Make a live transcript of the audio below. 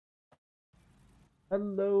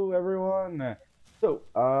Hello, everyone.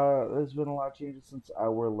 There's been a lot of changes since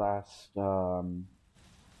our last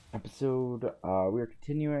episode. We are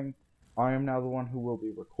continuing. I am now the one who will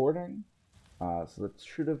be recording. So that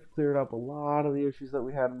should have cleared up a lot of the issues that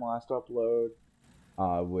we had in the last upload,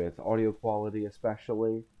 with audio quality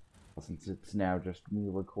especially, since it's now just me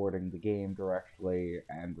recording the game directly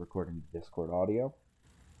and recording the Discord audio.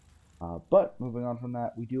 But moving on from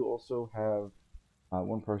that, we do also have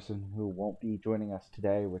one person who won't be joining us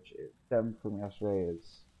today, which is Dem from yesterday,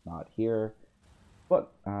 is not here.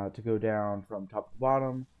 But to go down from top to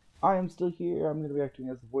bottom, I am still here. I'm going to be acting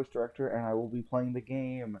as the voice director, and I will be playing the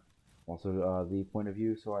game. Also, the point of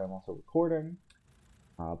view, so I am also recording.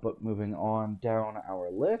 But moving on down our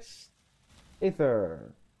list,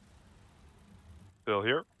 Aether. Still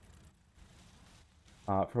here.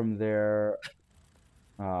 From there,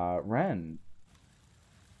 Ren.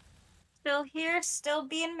 Still here, still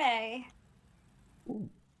being May. Ooh.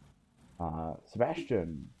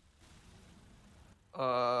 Sebastian.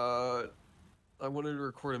 I wanted to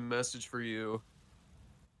record a message for you.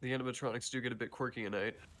 The animatronics do get a bit quirky at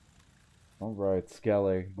night. Alright,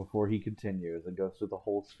 Skelly, before he continues and goes through the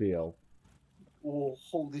whole spiel. Oh,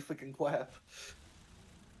 holy freaking crap.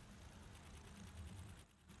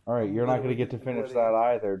 Alright, you're not going to get to finish that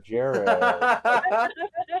either. Jared.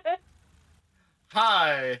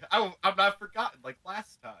 Hi! I'm not forgotten like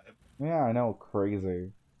last time. Yeah, I know,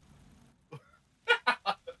 crazy.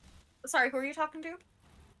 Sorry, who are you talking to?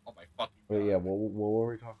 Oh my fucking god. But yeah, what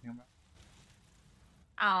were we talking about?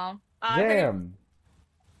 Oh. Damn!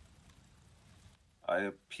 I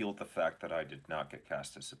appealed the fact that I did not get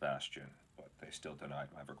cast as Sebastian, but they still denied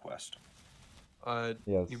my request.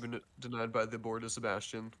 Yes, You've been denied by the board of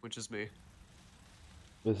Sebastian, which is me.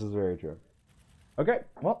 this is very true. Okay,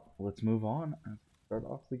 well, let's move on and start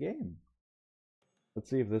off the game. Let's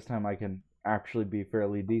see if this time I can actually be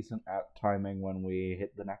fairly decent at timing when we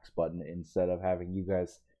hit the next button instead of having you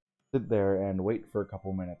guys sit there and wait for a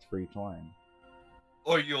couple minutes for each line.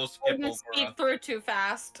 Or you'll skip You over. speed through too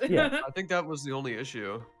fast. Yeah. I think that was the only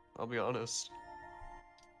issue, I'll be honest.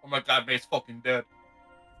 Oh my god, May's fucking dead.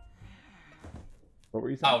 What were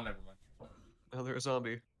you saying? Oh, never mind. Now they're a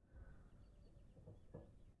zombie.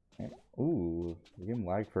 Okay. Ooh, the game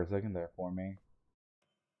lagged for a second there for me.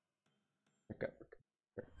 Okay.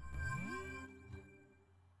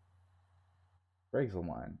 Breaks the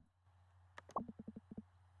line.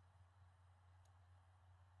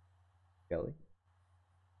 Kelly.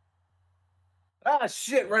 Ah,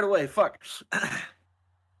 shit, right away. Fuck.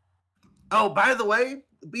 Oh, by the way,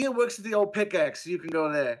 Bia works at the old pickaxe, so you can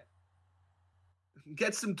go there.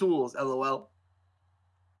 Get some tools, lol.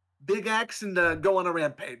 Big axe and go on a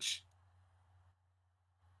rampage.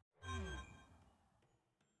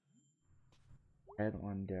 Head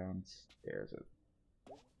on downstairs.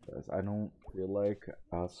 Because I don't feel like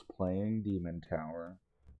us playing Demon Tower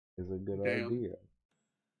is a good Damn. idea.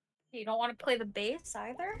 You don't want to play the bass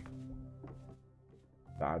either?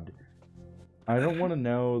 God. I don't want to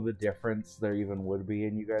know the difference there even would be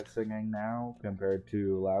in you guys singing now compared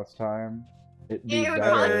to last time. It'd be It would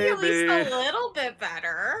probably better, be at least Maybe. a little bit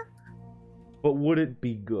better. but would it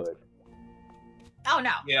be good? Oh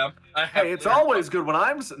no. Yeah, I have. Hey, it's always good when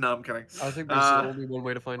I'm... No, I'm kidding. I think there's only one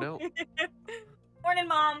way to find out. Morning,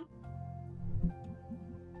 Mom.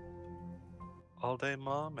 All day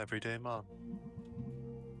mom, every day mom.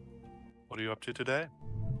 What are you up to today?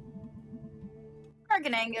 Greg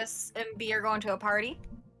and Angus and B are going to a party.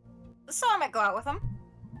 So I might go out with them.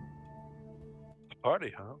 A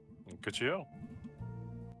party, huh? Good at you.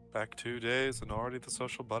 Back 2 days and already the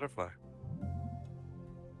social butterfly.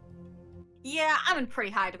 Yeah, I'm in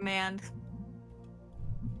pretty high demand.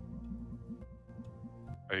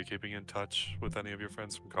 Are you keeping in touch with any of your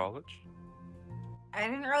friends from college? I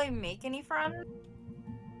didn't really make any friends.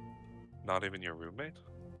 Not even your roommate?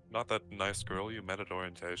 Not that nice girl you met at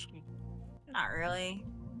orientation? Not really.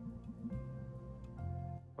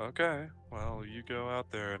 Okay, well, you go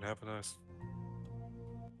out there and have a nice...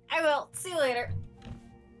 I will. See you later.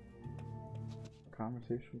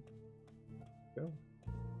 Conversation. Go.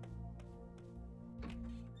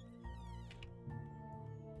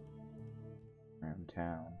 Around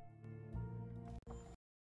town.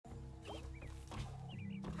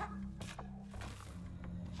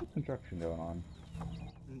 What's construction going on?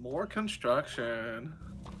 More construction.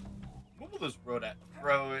 What will this road at?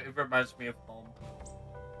 Bro, it reminds me of home.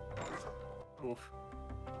 Oof.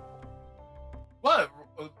 What?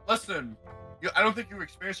 Listen, I don't think you've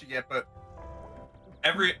experienced it yet, but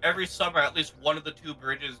every summer, at least one of the two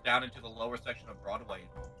bridges down into the lower section of Broadway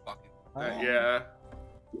fucking. Oh. Yeah.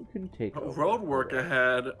 You can take over. Road work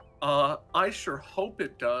ahead. I sure hope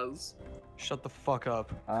it does. Shut the fuck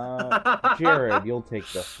up. Jared, you'll take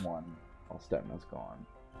this one while Stepna's gone.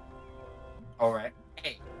 All right.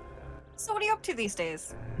 Hey, So what are you up to these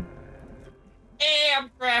days? I'm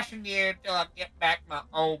crashing here until I get back my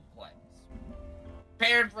own place.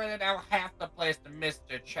 Parents rented out half the place to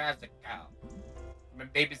Mr. Chazikov. I've been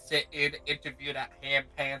babysitting, interviewed at Ham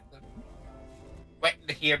Panther. Waiting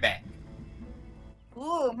to hear back.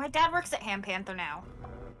 Ooh, my dad works at Ham Panther now.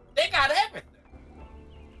 They got everything.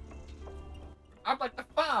 I'm like the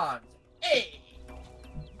Fonz. Hey.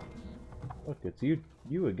 Look, it's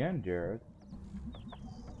you again, Jared.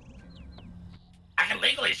 I can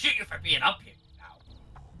legally shoot you for being up here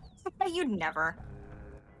now. You'd never.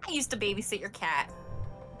 I used to babysit your cat.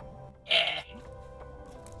 Yeah.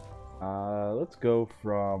 Let's go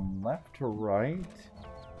from left to right.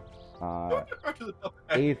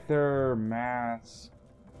 Aether, Mask,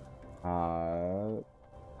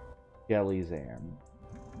 Skelly, Zam.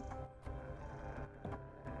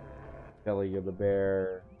 Skelly, you're the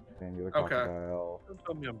bear. Zam, you're the Okay. crocodile. Don't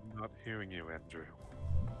tell me I'm not hearing you, Andrew.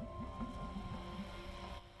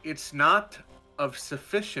 It's not of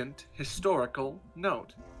sufficient historical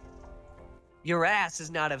note. Your ass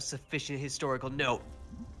is not of sufficient historical note.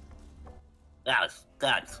 Guys,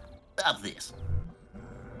 stop this.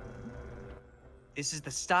 This is the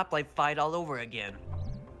stoplight fight all over again.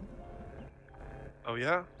 Oh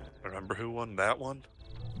yeah? Remember who won that one?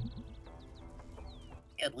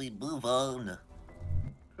 Can we move on?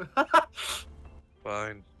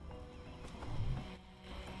 Fine.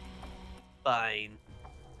 Fine.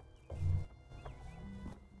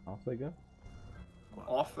 Off they go.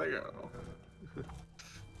 Off they go.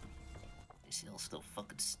 This hill's still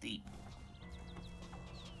fucking steep.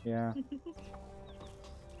 Yeah.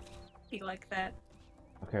 Be like that.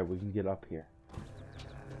 Okay, we can get up here.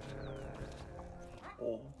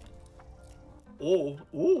 Oh. Oh.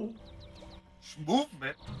 Oh.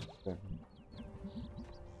 Movement. Okay. I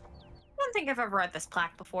don't think I've ever read this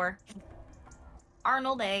plaque before.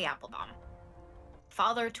 Arnold A. Applebaum.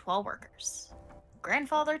 Father to all workers.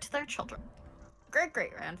 Grandfather to their children.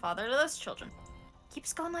 Great-great-grandfather to those children.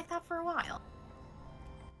 Keeps going like that for a while.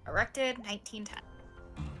 Erected 1910.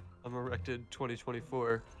 I'm erected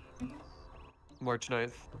 2024, March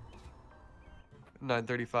 9th,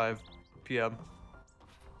 9:35 p.m.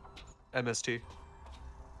 MST.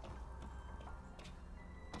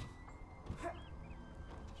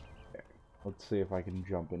 Let's see if I can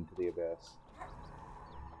jump into the abyss.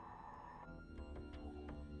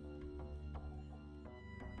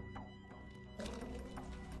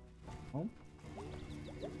 Oh.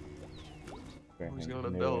 Who's got a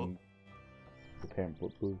New belt? in The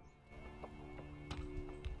pamphlet booth.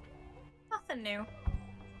 Nothing new.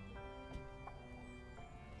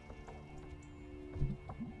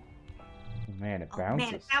 Oh, man, it Oh bounces.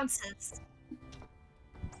 man, it bounces.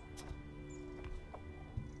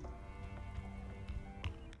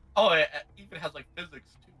 Oh, it even has like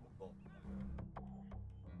physics too.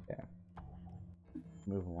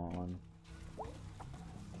 Move on.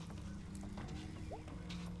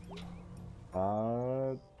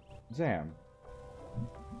 Zam.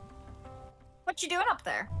 What you doing up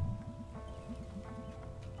there?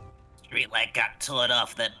 Streetlight got torn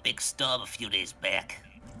off that big storm a few days back.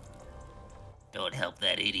 Don't help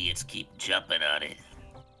that idiots keep jumping on it.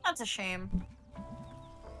 That's a shame.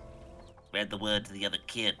 Spread the word to the other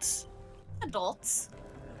kids. Adults.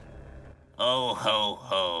 Oh ho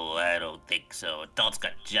ho, I don't think so. Adults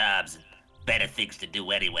got jobs and better things to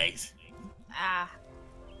do anyways. Ah,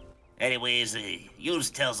 Anyways, Hughes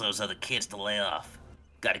tells those other kids to lay off.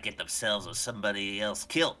 Gotta get themselves or somebody else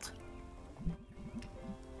killed.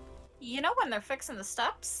 you know when they're fixing the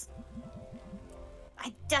steps?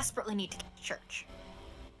 I desperately need to get to church.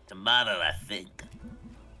 Tomorrow, I think.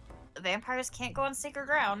 The vampires can't go on sacred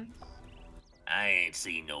ground. I ain't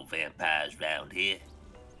seen no vampires round here.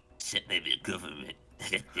 Except maybe the government.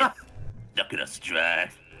 Sucking us dry.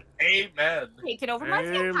 Amen. Taking over my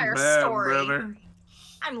vampire Amen, story. brother.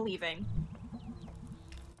 I'm leaving.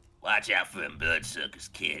 Watch out for them bloodsuckers,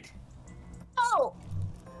 kid. Oh!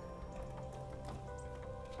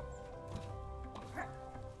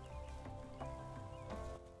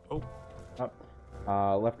 Up.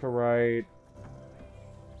 Left to right.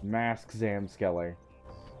 Mask, Zam, Skelly.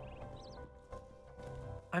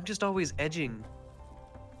 I'm just always edging.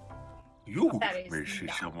 You That is may see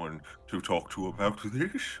not- someone to talk to about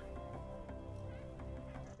this.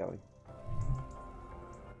 Skelly.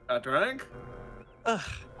 Dr. Hank? Ugh.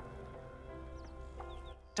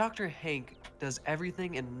 Dr. Hank does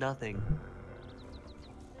everything and nothing.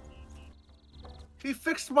 He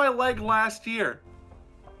fixed my leg last year.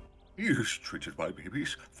 He has treated my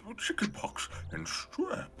babies for chickenpox and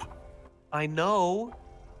strep. I know.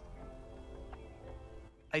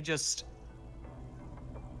 I just...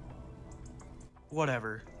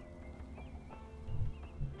 Whatever.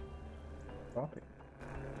 Coffee.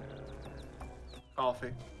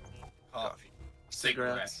 Coffee. Coffee.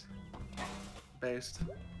 Cigarettes. Based.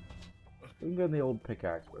 We can go in the old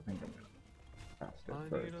pickaxe, but I think I'm gonna cast it I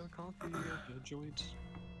first. need a coffee at the joint.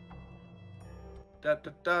 Da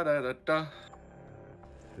da da da da da.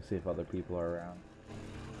 To see if other people are around.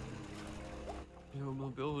 Yo,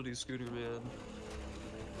 mobility scooter man.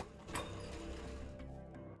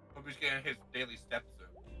 Hope he's getting his daily steps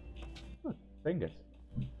in. Fingers.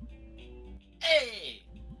 Hey!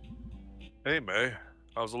 Hey, May.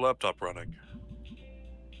 How's the laptop running?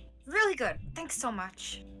 Really good. Thanks so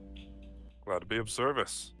much. Glad to be of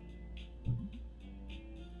service.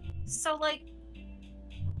 So, like,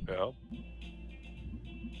 Yeah?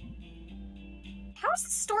 how's the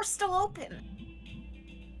store still open?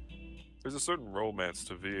 There's a certain romance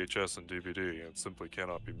to VHS and DVD, and it simply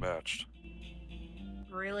cannot be matched.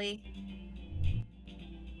 Really?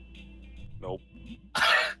 Nope.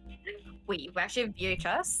 Wait, you actually have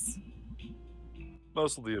VHS?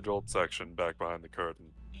 Most of the adult section back behind the curtain.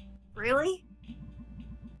 Really?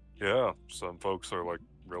 Yeah, some folks are like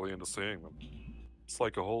really into seeing them. It's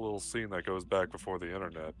like a whole little scene that goes back before the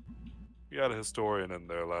internet. We had a historian in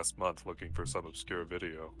there last month looking for some obscure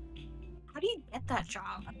video. How do you get that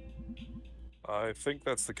job? I think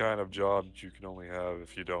that's the kind of job you can only have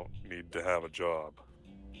if you don't need to have a job.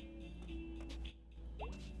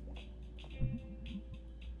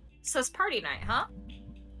 So it's party night, huh?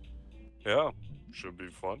 Yeah, should be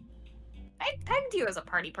fun. I pegged you as a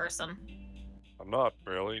party person. I'm not,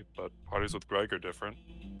 really, but parties with Greg are different.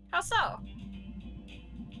 How so?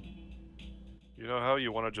 You know how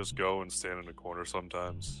you want to just go and stand in a corner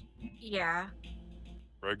sometimes? Yeah.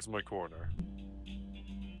 Greg's my corner.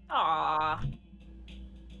 Aww.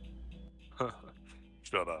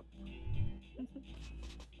 Shut up.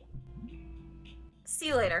 See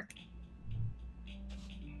you later.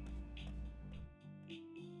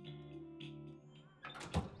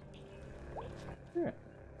 Yeah.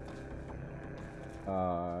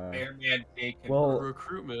 Airman Bacon. Well,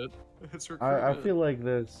 Recruitment. It's recruitment. I feel like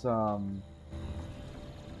this,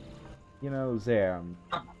 you know, Zam,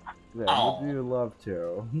 would you love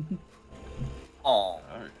to? Oh.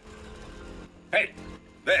 Alright. Hey!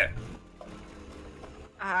 There!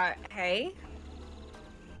 Hey?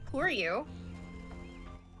 Who are you?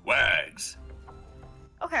 Wags!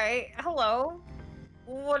 Okay, hello.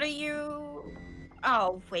 What are you...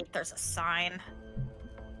 Oh, wait, there's a sign.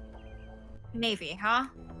 Navy, huh?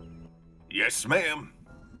 Yes, ma'am.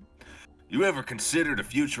 You ever considered a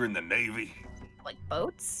future in the Navy? Like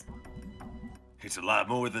boats? It's a lot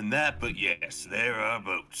more than that, but yes, there are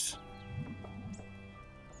boats.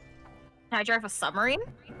 Can I drive a submarine?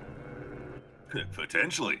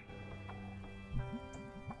 Potentially.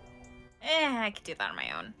 I could do that on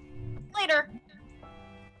my own. Later.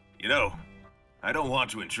 You know, I don't want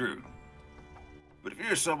to intrude. But if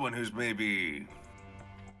you're someone who's maybe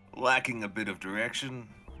lacking a bit of direction,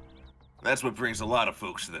 that's what brings a lot of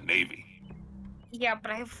folks to the Navy. Yeah,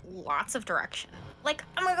 but I have lots of direction. Like,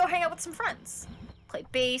 I'm gonna go hang out with some friends. Play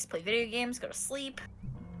bass, play video games, go to sleep,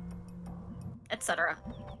 etc.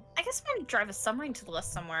 I guess I'm gonna drive a submarine to the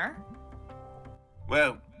list somewhere.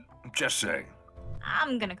 Well, just saying.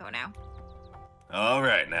 I'm gonna go now. All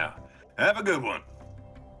right, now. Have a good one.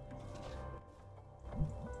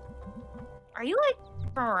 Are you,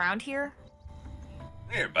 like, from around here?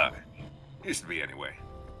 Nearby. Used to be anyway.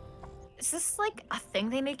 Is this, like, a thing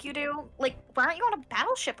they make you do? Like, why aren't you on a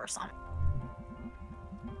battleship or something?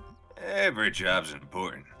 Every job's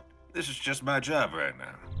important. This is just my job right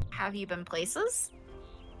now. Have you been places?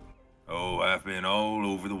 Oh, I've been all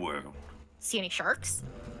over the world. See any sharks?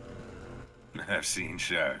 I've seen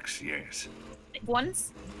sharks, yes. Big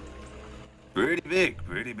ones? Pretty big,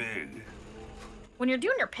 pretty big. When you're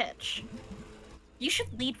doing your pitch, you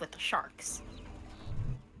should lead with the sharks.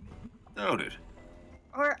 Noted.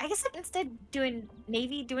 Or I guess instead doing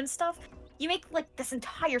Navy doing stuff, you make like this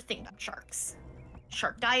entire thing about sharks.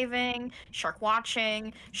 Shark diving, shark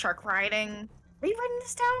watching, shark riding. Are you writing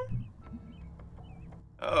this down?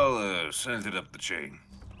 I'll send it up the chain.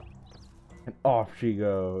 And off she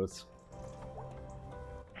goes.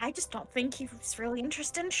 I just don't think he's really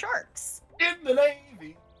interested in sharks. In the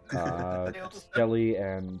Navy. Skelly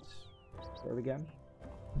and... Start again?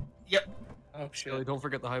 Yep. Oh Shelly, shit. don't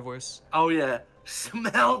forget the high voice. Oh yeah,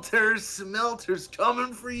 smelters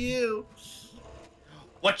coming for you.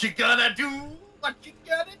 What you gonna do What you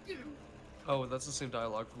gonna do? Oh, that's the same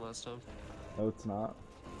dialogue from last time, No, it's not.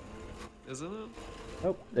 isn't it?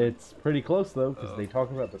 Nope. It's pretty close though, because Oh. they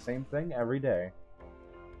talk about the same thing every day.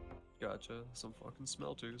 Gotcha. Some fucking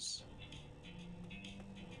smelters.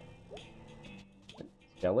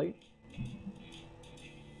 Kelly?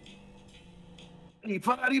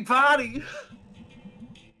 Party, party!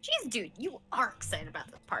 Jeez, dude, you are excited about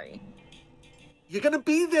this party. You're gonna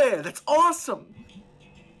be there. That's awesome.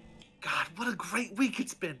 God, what a great week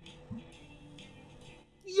it's been.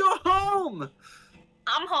 You're home.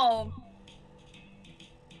 I'm home.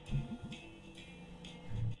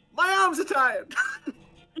 My arms are tired.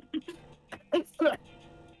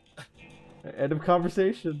 End of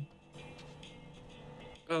conversation.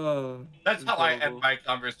 That's how I end Incredible. my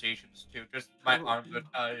conversations too. Just my Oh. arms are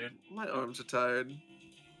tired. My arms are tired.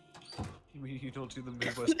 You mean you don't do the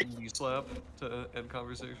Midwestern knee slap to end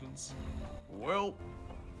conversations? Well,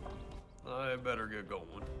 I better get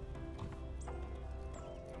going.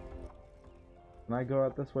 Can I go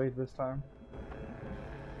out this way this time?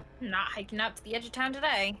 Not hiking up to the edge of town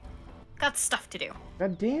today. Got stuff to do.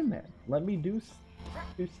 God damn it! Let me do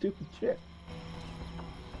stupid shit.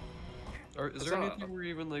 Is there anything we're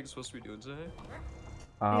even like supposed to be doing today?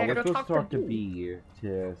 Yeah, We're go supposed to talk to to B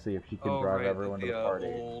to see if she can Oh, drive right, everyone to the party.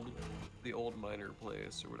 the old miner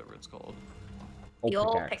place or whatever it's called. The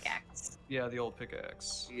old pickaxe. pickaxe. Yeah, the old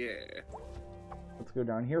pickaxe. Yeah. Let's go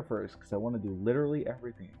down here first, because I want to do literally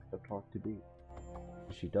everything except talk to B.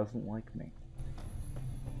 She doesn't like me.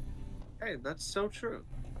 Hey, that's so true.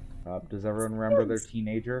 Does everyone remember their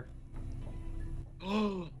teenager?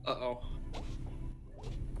 Uh-oh.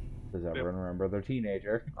 Does everyone remember their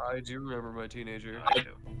teenager? I do remember my teenager. Do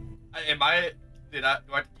I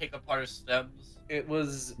have to take apart his stems? It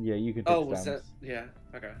was... Yeah, you can take Oh, was that... stems. Yeah,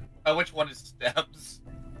 okay. Which one is stems?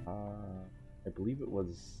 I believe it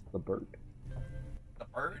was the bird. The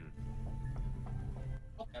bird?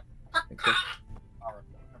 Okay. think so. Alright,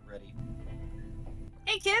 I'm ready.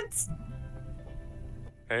 Hey, kids.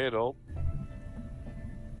 Hey, adult.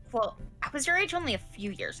 Well, I was your age only a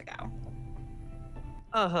few years ago.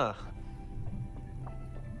 Uh-huh.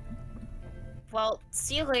 Well,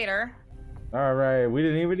 see you later. Alright, we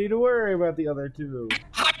didn't even need to worry about the other two.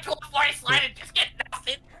 Hot to a voice line and just get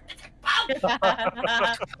nothing. It's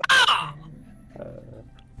about Ah! Uh,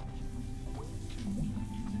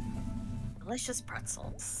 Delicious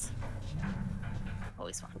pretzels.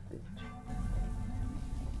 Always fun.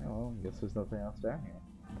 well, I guess there's nothing else down here.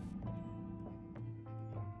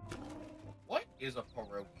 What is a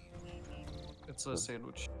pierogi? It's a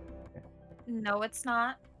sandwich. No, it's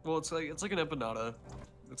not. Well, it's like an empanada.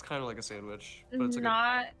 It's kind of like a sandwich, but it's like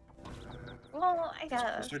Not. Well, I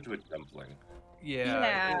guess. Closer to a dumpling.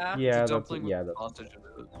 Yeah. Yeah, it's a that's dumpling yeah. with That's, sausage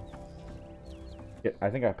in it. yeah, I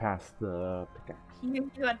think I passed the pickaxe. You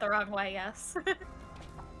went the wrong way, yes.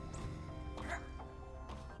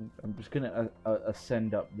 I'm just gonna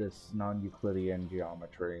ascend up this non-Euclidean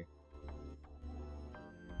geometry.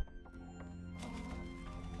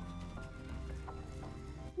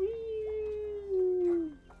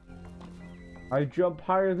 Whee! I jump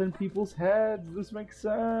higher than people's heads. This makes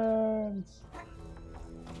sense.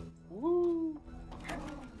 Woo!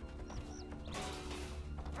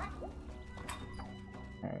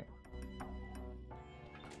 Alright.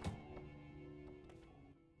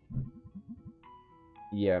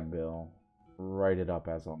 Yeah, Bill. Write it up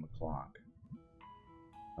as on the clock.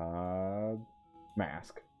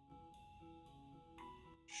 Mask.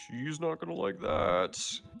 She's not gonna like that.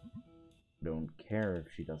 Don't care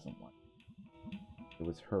if she doesn't like it. It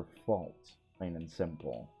was her fault, plain and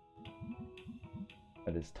simple.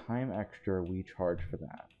 That is time extra, we charge for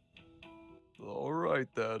that. All right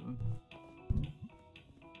then.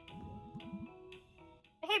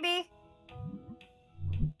 Hey, B.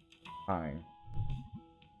 Hi.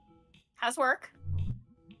 How's work?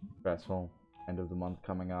 Stressful. End of the month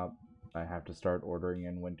coming up. I have to start ordering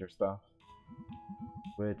in winter stuff.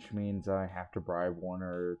 Which means I have to bribe one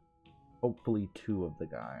or hopefully two of the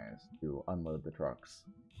guys to unload the trucks.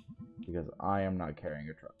 Because I am not carrying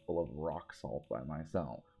a truck full of rock salt by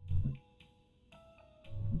myself.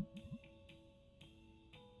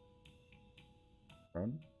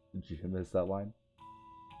 Run? Did you miss that line?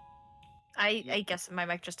 I guess my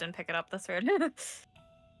mic just didn't pick it up. That's weird.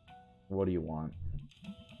 What do you want?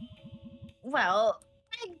 Well,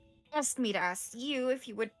 I asked me to ask you if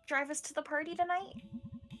you would drive us to the party tonight.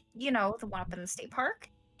 You know, the one up in the state park.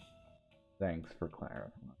 Thanks for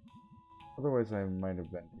clarifying. Otherwise, I might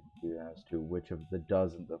have been confused as to which of the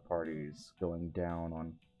dozens of parties going down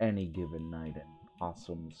on any given night in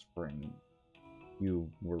Possum Spring you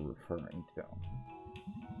were referring to.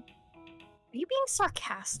 you being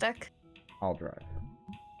sarcastic? I'll drive.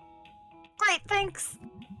 Great, thanks.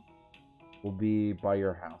 We'll be by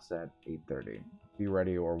your house at 8:30. Be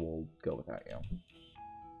ready or we'll go without you.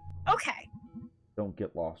 Okay. Don't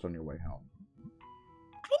get lost on your way home.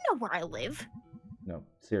 I know where I live. No,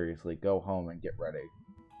 seriously, go home and get ready.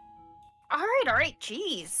 Alright,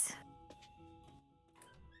 jeez.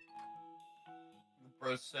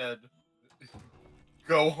 Bro said,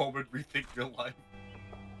 go home and rethink your life.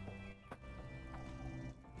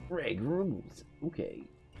 Greg rules. Okay.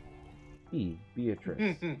 E.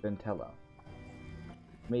 Beatrice. Ventella.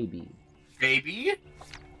 Maybe. Baby?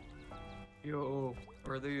 Yo,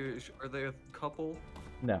 are they a couple?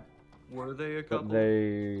 No. Were they a But couple?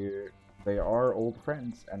 they are old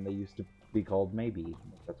friends, and they used to be called Maybe.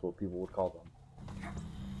 That's what people would call them.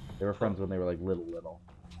 They were friends when they were like little.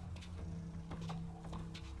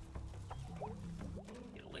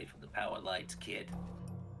 Get away from the power lights, kid.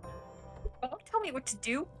 Don't tell me what to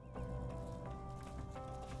do.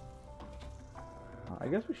 I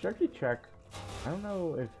guess we should actually check. I don't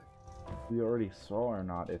know if we already saw or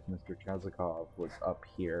not if Mr. Chazikov was up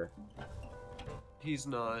here. He's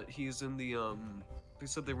not. He's in the They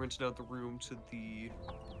said they rented out the room to the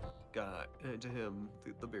guy, to him,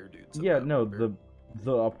 the bear dude. said Yeah, that, no, bear.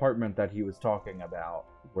 the apartment that he was talking about,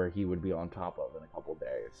 where he would be on top of in a couple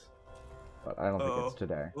days. But I don't think Oh. it's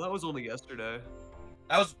today. Well, that was only yesterday.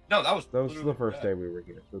 That was That was literally the first today. day we were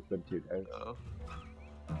here, so it's been 2 days. Oh.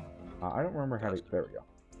 I don't remember how to. There we go.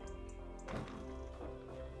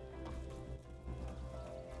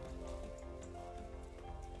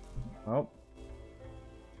 Oh.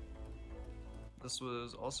 This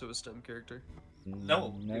was also a STEM character.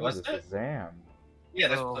 No, it this wasn't is it? Zam. Yeah,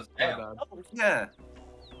 this Oh, was my damn. bad. Yeah.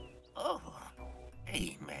 Oh,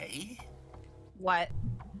 hey, May. What?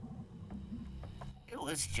 It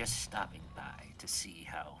was just stopping by to see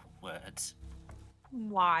how words.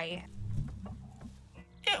 Why?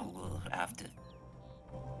 Yeah, well, after.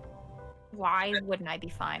 Why wouldn't I be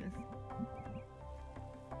fine?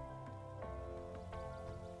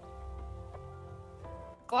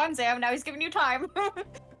 Go on, Sam. Now he's giving you time.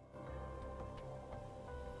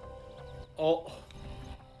 Oh.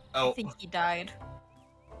 I Oh. think he died.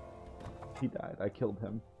 He died. I killed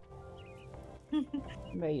him.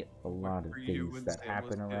 May a lot of for you things when that Sam happen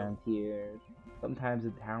was killed. around here. Sometimes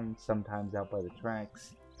in town, sometimes out by the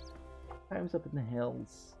tracks, sometimes up in the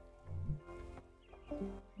hills.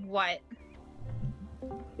 What?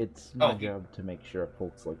 It's my Oh, he- job to make sure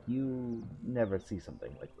folks like you never see something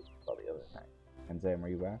like what you saw the other night. And Zam, are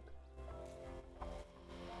you back?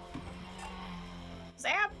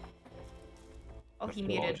 Sam? Oh, he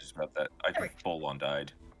muted. Apologies about that. I There we full on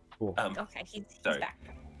died. Cool. Okay, he's Sorry. back.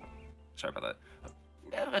 Sorry about that.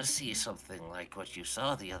 Never see something like what you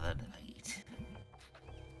saw the other night.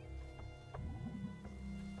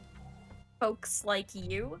 Folks like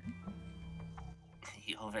you?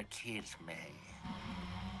 You're a kid, May.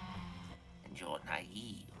 And you're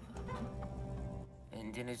naive.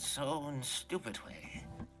 And in its own stupid way,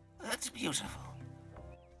 that's beautiful.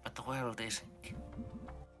 But the world isn't.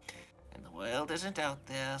 And the world isn't out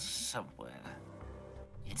there somewhere.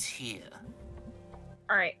 It's here.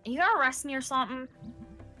 Alright, you gonna arrest me or something?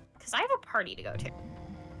 Because I have a party to go to.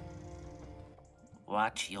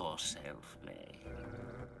 Watch yourself, May.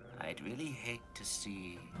 I'd really hate to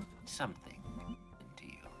see something into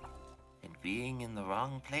you. And being in the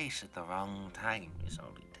wrong place at the wrong time is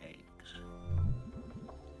all it takes.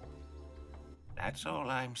 That's all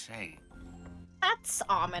I'm saying. That's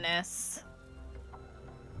ominous.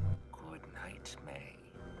 Good night, May.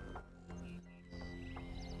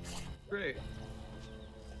 Great.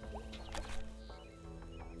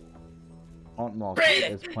 Aunt Moss Great.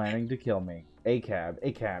 is planning to kill me. A cab,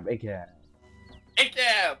 a cab, a cab, Hey,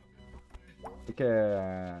 Cam! a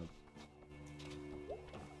cab.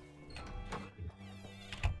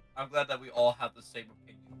 I'm glad that we all have the same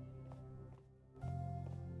opinion.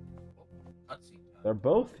 Oh, cutscene time. They're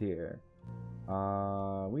both here.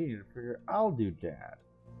 We need to figure. I'll do Dad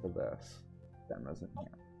for this. Sam isn't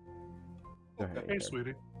here. Go ahead, Hey, Dad.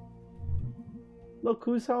 sweetie. Look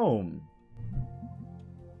who's home.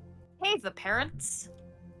 Hey, the parents.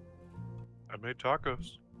 I made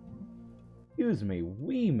tacos. Excuse me,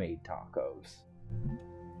 we made tacos.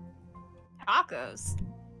 Tacos.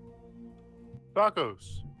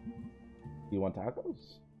 Tacos. You want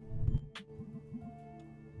tacos?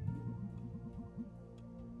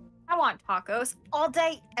 I want tacos all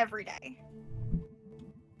day, every day.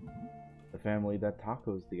 The family that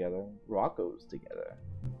tacos together, rockos together.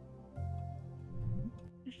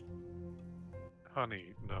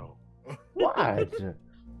 Honey, no. What?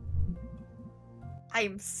 I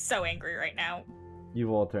am so angry right now.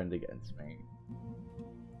 You've all turned against me.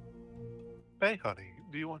 Hey, honey,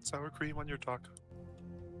 do you want sour cream on your taco?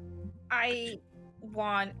 I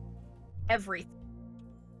want everything.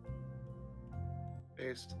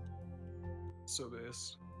 Based. So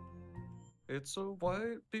based. It's a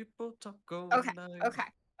white people taco Okay, night.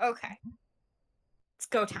 okay. It's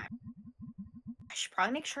go time. I should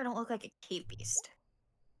probably make sure I don't look like a cave beast.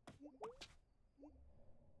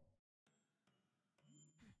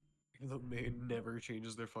 The maid never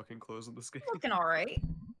changes their fucking clothes in this game. Looking alright.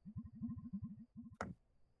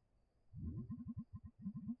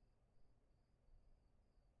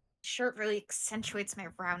 Shirt really accentuates my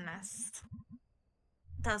roundness,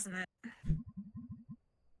 doesn't it?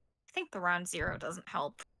 I think the round zero doesn't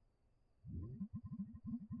help.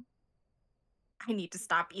 I need to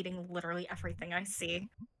stop eating literally everything I see.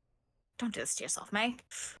 Don't do this to yourself, May.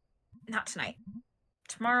 Not tonight.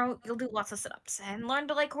 Tomorrow, you'll do lots of sit-ups and learn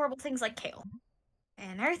to like horrible things like kale.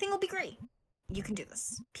 And everything will be great. You can do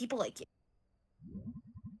this. People like you.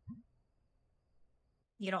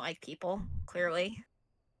 You don't like people, clearly.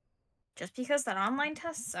 Just because that online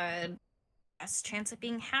test said best chance of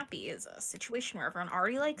being happy is a situation where everyone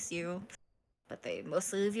already likes you, but they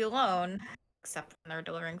mostly leave you alone, except when they're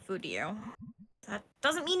delivering food to you. That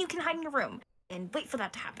doesn't mean you can hide in your room and wait for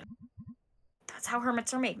that to happen. That's how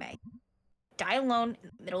hermits are made, May. Die alone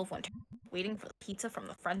in the middle of winter, waiting for the pizza from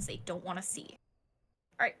the friends they don't want to see.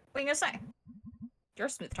 Alright, what are you gonna say? You're a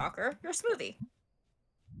smooth talker. You're a smoothie.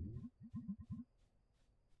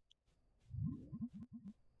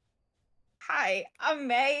 Hi, I'm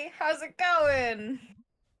May. How's it going?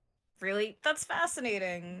 Really? That's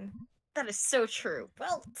fascinating. That is so true.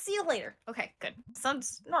 Well, see you later. Okay, good.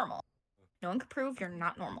 Sounds normal. No one can prove you're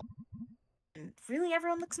not normal. And really,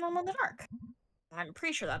 everyone looks normal in the dark. I'm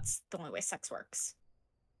pretty sure that's the only way sex works.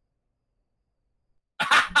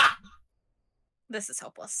 This is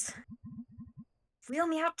hopeless. Wheel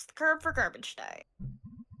me out to the curb for garbage day.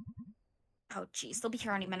 Oh, geez, they'll be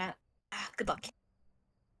here any minute. Good luck.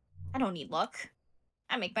 I don't need luck.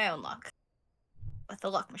 I make my own luck. With the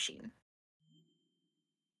luck machine.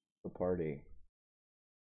 The party.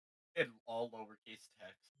 In all lowercase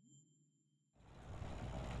text.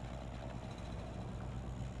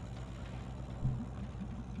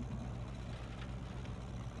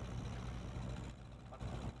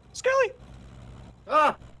 Skelly!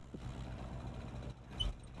 Ah!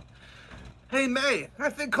 Hey, May, I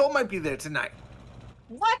think Cole might be there tonight.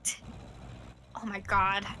 What? Oh my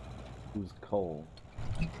god. Who's Cole?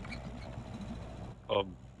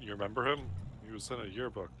 You remember him? He was in a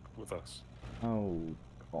yearbook with us. Oh,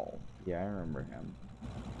 Cole. Yeah, I remember him.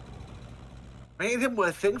 Made him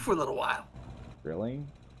a thing for a little while. Really?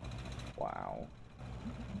 Wow.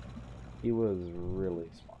 He was really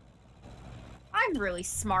smart. I'm really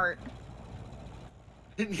smart.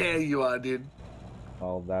 Yeah, you are, dude.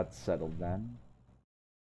 Well, that's settled then.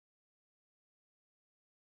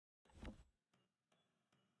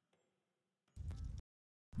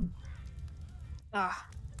 Ugh.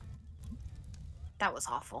 That was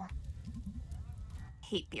awful.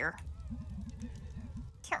 Hate beer.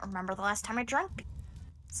 Can't remember the last time I drank beer.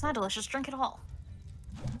 It's not a delicious drink at all.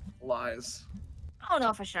 Lies. I don't know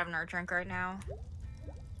if I should have another drink right now.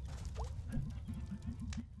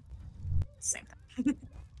 Same thing.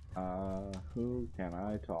 Who can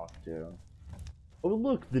I talk to? Oh,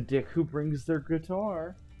 look, the dick who brings their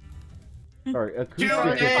guitar. Sorry, acoustic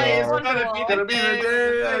Today is guitar. gonna be the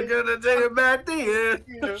day I'm gonna take it back to you.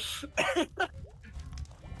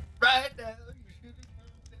 Right now, you should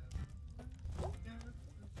have down.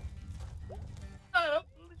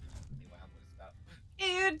 Anyway, I'm gonna stop.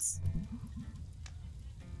 Dudes!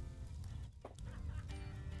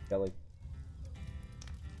 Kelly.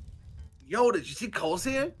 Yo, did you see Cole's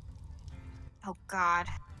here? Oh god.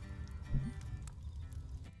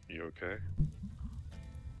 You okay?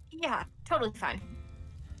 Yeah, totally fine.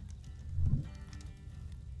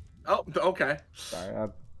 Oh, okay. Sorry,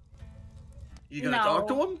 You gonna talk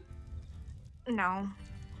to No. him? No.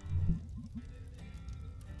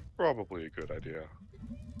 Probably a good idea.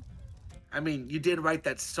 I mean, you did write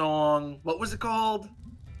that song. What was it called?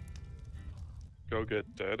 Go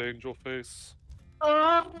get dead, Angel Face.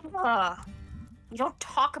 You don't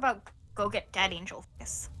talk about go get dead, Angel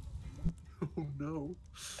Face. Oh no.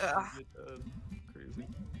 Ugh. Crazy.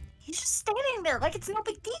 He's just standing there like it's no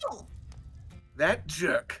big deal. That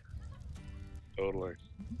jerk. Totally.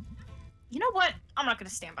 You know what? I'm not gonna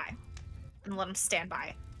stand by. And let him stand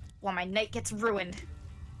by. While my night gets ruined.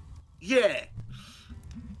 Yeah.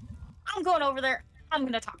 I'm going over there. I'm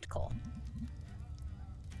gonna talk to Cole.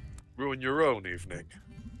 Ruin your own evening.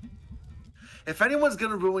 If anyone's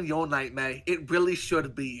gonna ruin your night, May, it really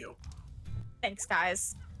should be you. Thanks,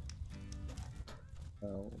 guys.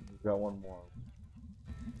 Oh, we've got one more.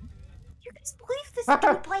 You guys believe this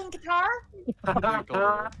dude playing guitar?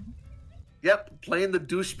 Yep, playing the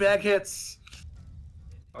douchebag hits.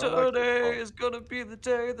 I like it. Today is gonna be the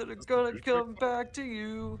day that it's gonna come back to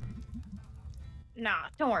you. Nah,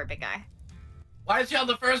 don't worry, big guy. Why is he on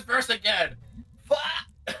the first verse again?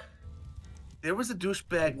 Fuck! There was a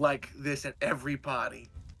douchebag like this at every party.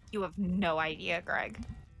 You have no idea, Greg.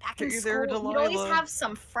 Back in Hey school, there, you'd always Delilah. have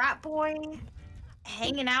some frat boy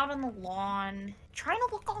hanging out on the lawn, trying to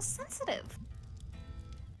look all sensitive.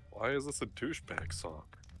 Why is this a douchebag song?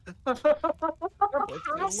 What's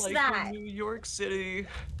Past it like that. in New York City?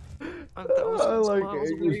 I 1,000 like miles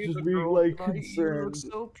Angus away, just the being, girl like, tonight, you look concerned.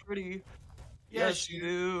 so pretty. Yes, Yes, you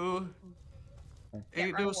do.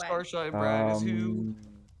 Ain't run no away. starshine bright as who.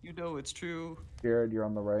 You know it's true. Jared, you're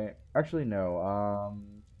on the right. Actually, no.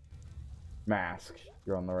 Mask,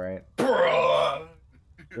 you're on the right. Bruh.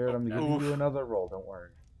 Jared, I'm giving Oof. you another roll. Don't worry.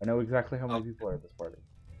 I know exactly how many Okay. people are at this party.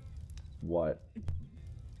 What?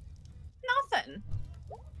 Nothing.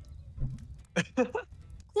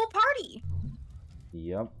 Cool party.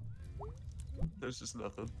 Yep, There's just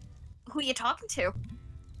nothing. Who you talking to?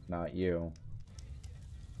 not you.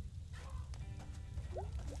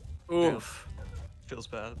 Oof. Feels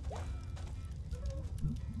bad.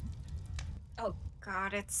 Oh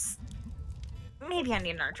God, it's. Maybe I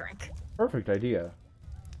need another drink. Perfect idea.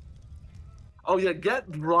 Oh yeah, get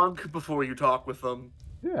drunk before you talk with them.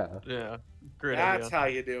 Yeah. Yeah. Great That's idea. how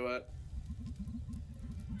you do it.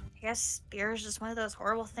 I guess beer is just one of those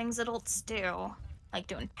horrible things adults do, like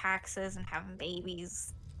doing taxes and having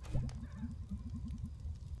babies.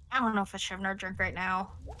 I don't know if I should have another drink right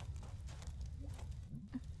now.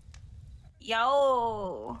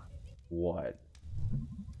 Yo, What?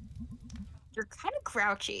 you're kind of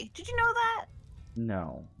grouchy. Did you know that?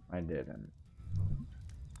 No, I didn't.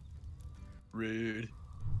 Rude.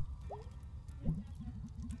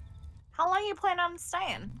 How long you plan on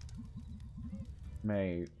staying?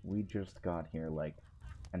 May, we just got here like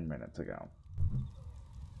 10 minutes ago.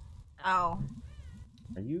 Oh.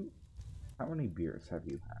 Are you... How many beers have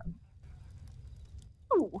you had?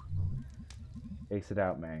 Ooh. Ace it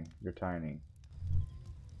out, May. You're tiny.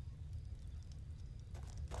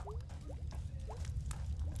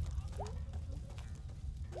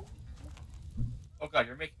 Oh god,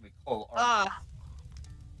 you're making me cold. aren't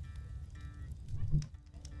you?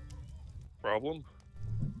 Problem?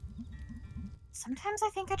 Sometimes I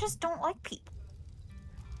think I just don't like people.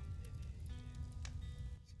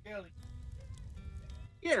 Skelly.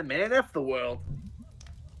 Yeah, man, F the world.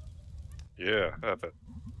 Yeah, have it.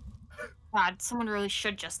 God, someone really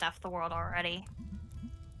should just F the world already.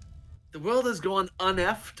 The world has gone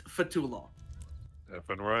uneffed for too long.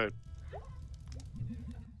 Effing right.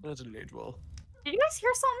 That didn't age well. Did you guys hear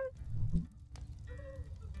something?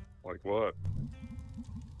 Like what?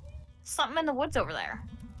 Something in the woods over there.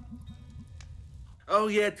 Oh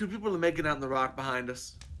yeah, two people are making out in the rock behind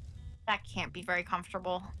us. That can't be very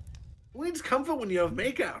comfortable. Who needs comfort when you have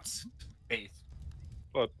makeouts? Face.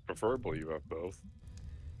 But preferably you have both.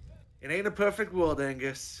 It ain't a perfect world,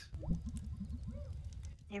 Angus.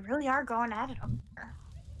 They really are going at it over there.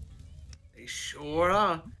 They sure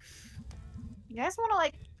are. You guys want to,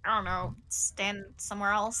 like, I don't know, stand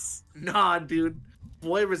somewhere else? Nah, dude.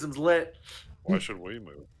 Voyeurism's lit. Why should we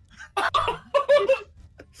move?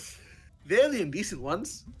 They're the indecent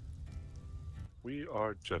ones. We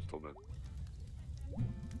are gentlemen.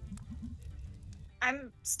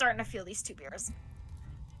 I'm starting to feel these 2 beers.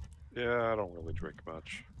 Yeah, I don't really drink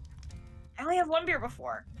much. I only had 1 beer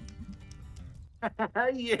before.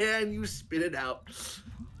 Yeah, and you spit it out.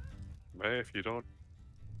 May, if you don't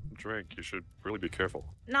drink, you should really be careful.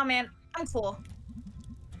 Nah, man, I'm cool.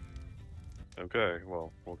 Okay,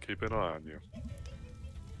 well, we'll keep an eye on you.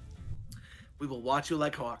 We will watch you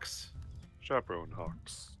like hawks. Chaperone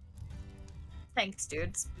Hawks. Thanks,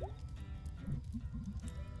 dudes.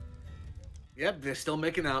 Yep, they're still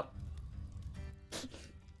making out.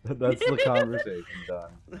 That's the conversation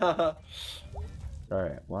done.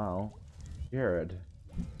 Alright, well, Jared.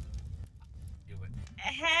 Do it.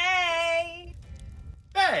 Hey!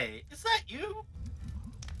 Hey, is that you?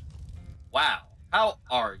 Wow, how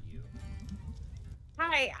are you?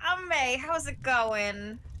 Hi, I'm May. How's it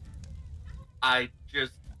going? I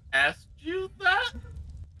just asked you that?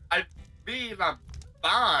 I mean, I'm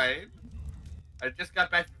fine. I just got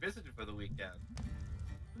back from visiting for the weekend.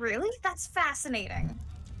 Really? That's fascinating.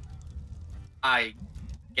 I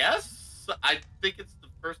guess. I think it's the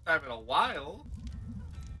first time in a while.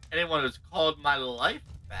 Anyone who's called my life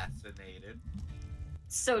fascinated.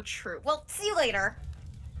 So true. Well, see you later.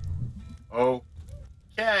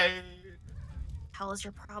 Okay. Hell is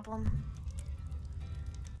your problem?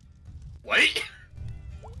 Wait.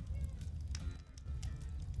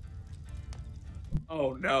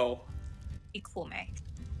 Oh no. Be cool, May.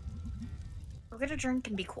 Go get a drink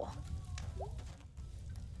and be cool.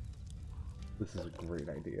 This is a great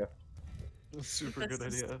idea. Super good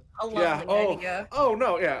This is idea. A lovely Yeah. Oh. idea. Oh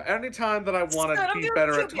no. Yeah. Anytime that I want Instead to of be doing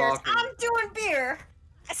better 2 at beers, talking. I'm doing beer.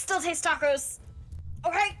 I still taste tacos.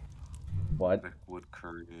 Okay, What? Liquid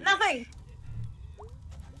courage. nothing.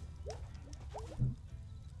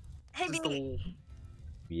 Hey, This is Beanie.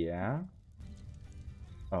 Yeah?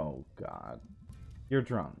 Oh god. You're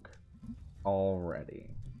drunk. Already.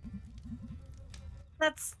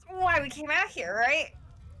 That's why we came out here, right?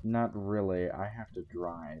 Not really. I have to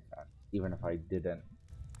drive, even if I didn't.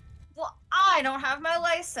 Well, I don't have my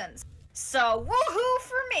license. So, woohoo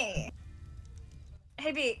for me.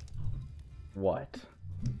 Hey, B. What?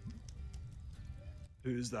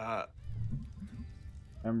 Who's that?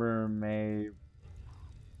 Remember May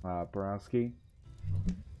Borowski?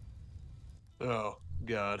 Oh,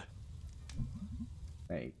 God.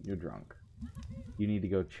 Hey, you're drunk. You need to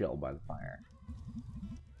go chill by the fire.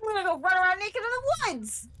 I'm gonna go run around naked in the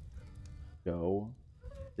woods. Go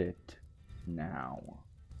sit now.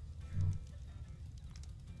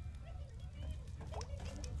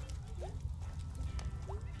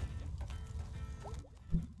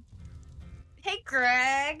 Hey,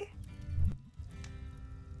 Greg.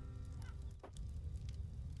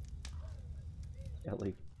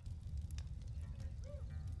 Kelly.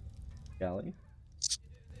 Kelly?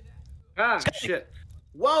 Ah, shit.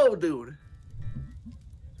 Whoa, dude.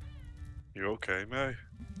 You okay, May?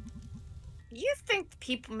 You think the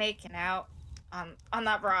people making out on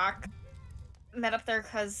that rock met up there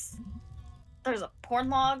because there's a porn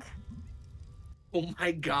log? Oh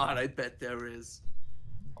my god, I bet there is.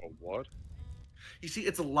 A what? You see,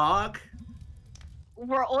 it's a log.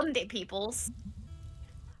 We're olden day peoples.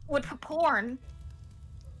 Would porn.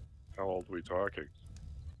 How old are we talking?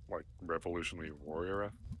 Like Revolutionary War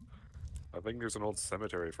era? I think there's an old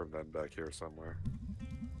cemetery from then back here somewhere.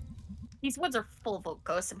 These woods are full of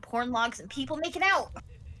ghosts and porn logs and people making out.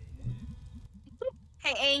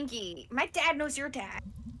 Hey, Angie, my dad knows your dad.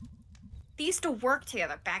 They used to work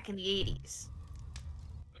together back in the 80s.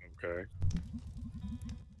 Okay.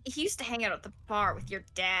 He used to hang out at the bar with your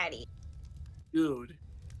daddy. Dude.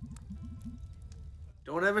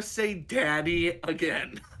 Don't ever say daddy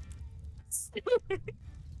again.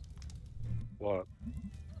 What?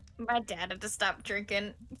 My dad had to stop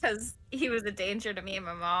drinking because he was a danger to me and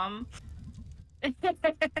my mom.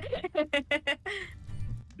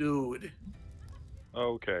 Dude.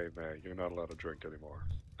 Okay, May, you're not allowed to drink anymore.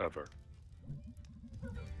 Ever.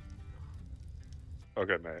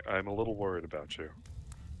 Okay, May, I'm a little worried about you.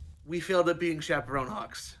 We failed at being chaperone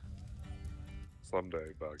hawks.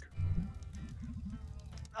 Someday, Bug.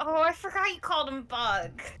 Oh, I forgot you called him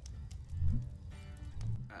Bug.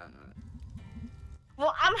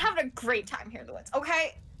 Well, I'm having a great time here in the woods,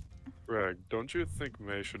 okay? Greg, don't you think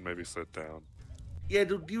May should maybe sit down? Yeah,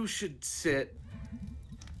 dude, you should sit.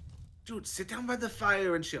 Dude, sit down by the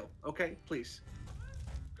fire and chill, okay? Please.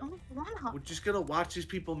 I don't wanna. We're just gonna watch these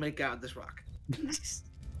people make out at this rock.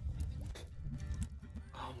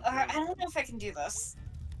 I don't know if I can do this.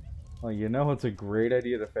 Well, you know it's a great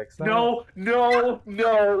idea to fix that. No, no,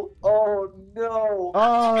 no. Oh, no.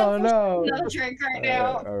 Oh no! No drink right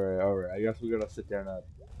now. Alright. I guess we gotta sit down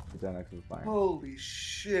next to the fire. Holy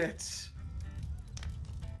shit.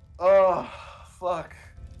 Oh, fuck.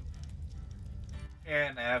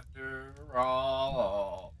 And after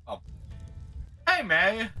all, hey,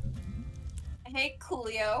 May. Hey,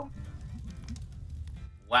 Coolio.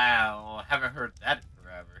 Wow, haven't heard that in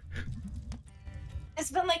forever. It's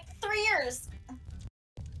been like 3 years.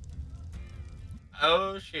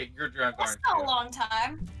 Oh shit, you're drunk, That's aren't not you? a long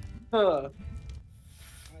time. Huh.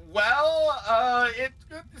 Well, it's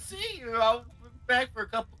good to see you. I was back for a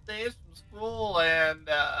couple days from school, and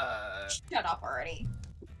Shut up already.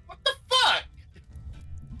 what the fuck?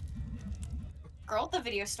 Girl at the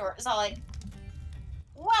video store is all like,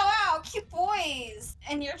 wow, cute boys.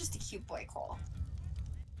 And you're just a cute boy, Cole.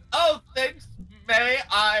 Oh, thanks, May.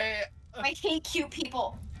 I hate cute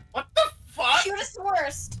people. What the fuck? Cutest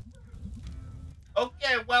worst.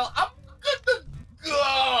 Okay, well, I'm good to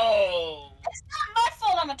go. It's not my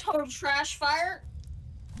fault I'm a total trash fire.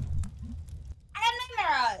 I have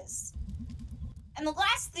nightmare eyes. And the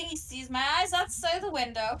last thing you see is my eyes outside the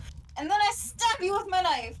window. And then I stab you with my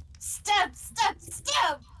knife. Stab.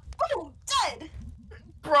 Boom, dead.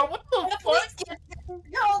 Bro, what the And the fuck? police get there,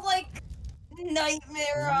 you're all like,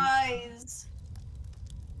 Nightmare eyes.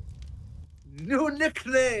 New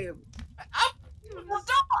nickname. Well,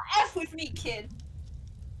 don't F with me, kid.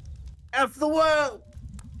 F the world.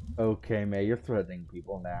 Okay, May, you're threatening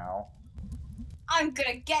people now. I'm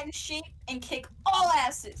gonna get in shape and kick all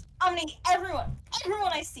asses. I'm gonna eat everyone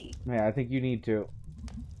I see. May, I think you need to.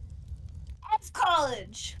 F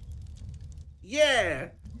college. Yeah.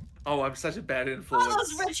 Oh, I'm such a bad influence. All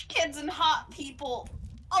those rich kids and hot people,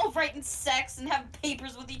 all writing sex and having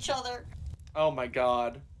papers with each other. Oh my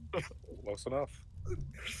god. Close enough.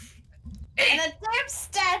 And a damn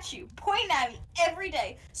statue pointing at me every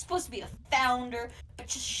day. Supposed to be the founder, but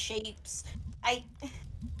just shapes. I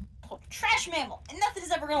pulled a trash mammal, and nothing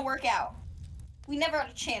is ever gonna work out. We never had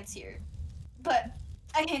a chance here. But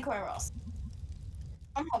I can't go anywhere else.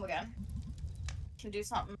 I'm home again. Can do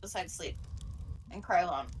something besides sleep and cry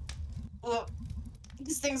alone. Ugh.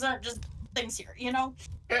 These things aren't just things here, you know?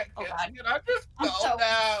 Oh god. Can I just I'm go so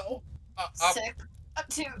now? sick.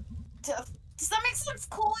 Does that make sense,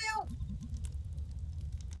 Coolio?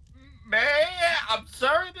 May, I'm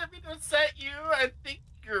sorry to be to upset you. I think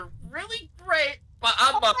you're really great, but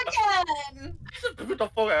I'm Oh, again! get the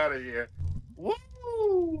fuck out of here. Woo!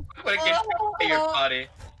 I'm gonna get your buddy.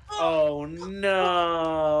 Oh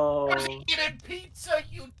no. I was eating pizza,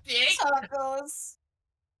 you dick. That's how it goes.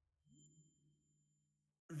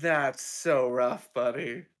 That's so rough,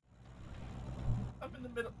 buddy. I'm in the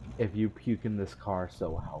middle. If you puke in this car,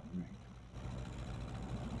 so help me.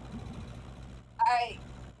 I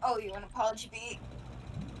owe you an apology, B.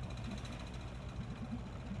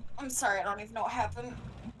 I'm sorry, I don't even know what happened.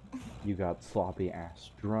 You got sloppy ass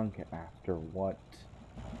drunk after what?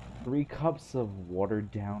 3 cups of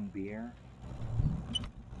watered down beer?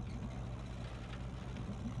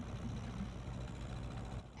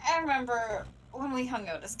 I remember when we hung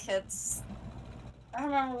out as kids. I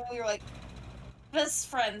remember when we were like best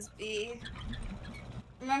friends, B.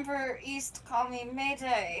 Remember you used to call me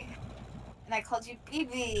Mayday, and I called you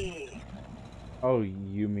BB. Oh,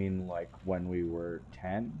 you mean like when we were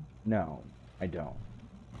 10? No, I don't.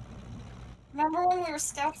 Remember when we were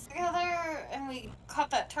scouts together and we caught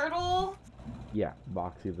that turtle? Yeah,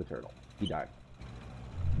 Boxy the turtle. He died.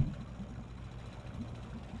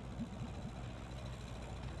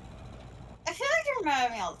 I feel like you're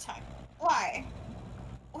mad at me all the time. Why?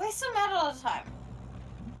 Why so mad all the time?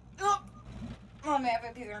 Oh, man,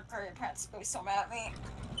 if you're gonna cry, your parents are gonna be so mad at me.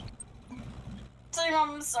 Tell your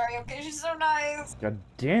mom I'm sorry, okay? She's so nice. God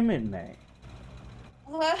damn it, May.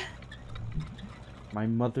 What? My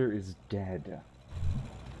mother is dead.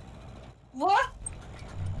 What?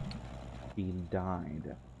 She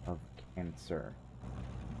died of cancer.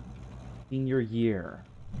 Senior year.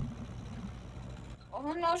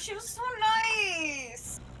 Oh no, she was so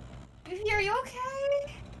nice. Baby, are you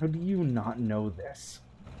okay? How do you not know this?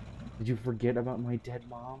 Did you forget about my dead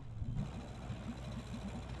mom?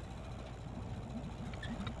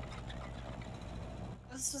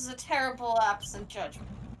 This was a terrible lapse in judgment.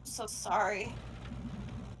 I'm so sorry.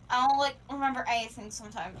 I don't remember anything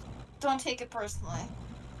sometimes. Don't take it personally.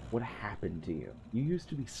 What happened to you? You used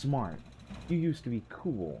to be smart. You used to be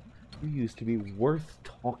cool. You used to be worth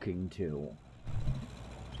talking to.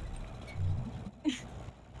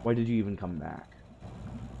 Why did you even come back?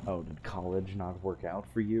 Oh, did college not work out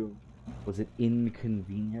for you? Was it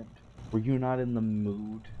inconvenient? Were you not in the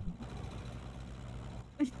mood?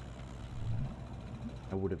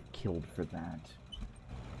 I would have killed for that.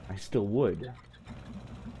 I still would.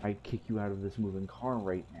 I'd kick you out of this moving car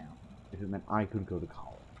right now if it meant I could go to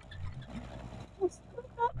college.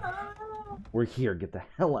 We're here. Get the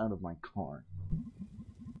hell out of my car.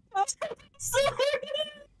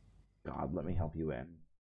 God, let me help you in.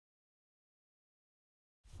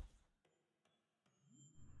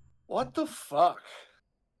 What the fuck?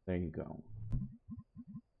 There you go.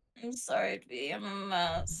 I'm sorry to be a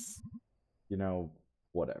mess. You know,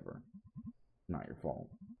 whatever. Not your fault.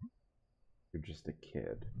 You're just a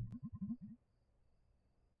kid.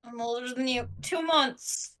 I'm older than you. 2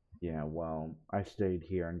 months. Yeah, well, I stayed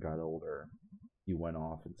here and got older. You went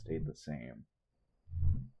off and stayed the same.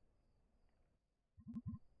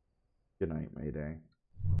 Good night, Mayday.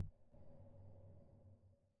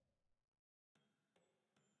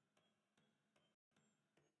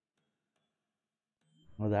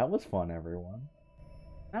 Well, that was fun, everyone.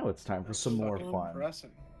 Now it's time for some more fun.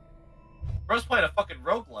 Impressive. Bro's playing a fucking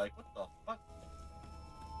roguelike. What the fuck?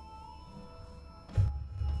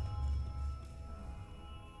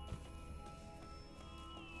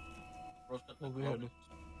 Bro's got the Oh glow- man.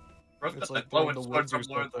 Bro's got It's the like they're in glowing the sword woods from or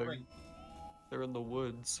Lord of the something. Rings. They're in the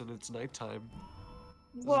woods and it's nighttime.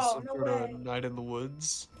 Is this Whoa, some no sort way. of night in the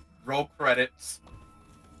woods? Roll credits.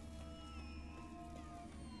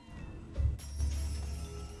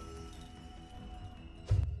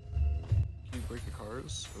 Can you break the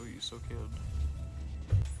cars? Oh, you so can.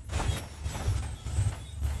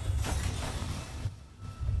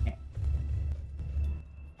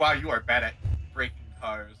 Wow, you are bad at breaking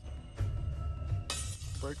cars.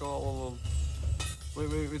 Break all of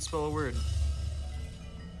them. Wait, spell a word.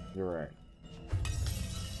 You're right.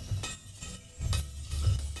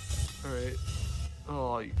 Alright.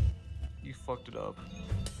 Oh, you fucked it up.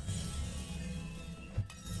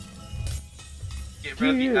 Get rid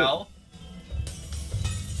of the Yeah. L.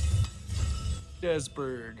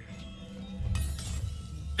 Desberg.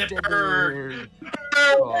 Dipper.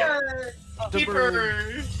 Oh.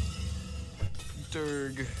 Dipper.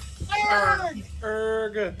 Derg.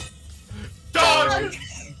 Erg. Dog.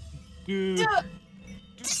 Dude.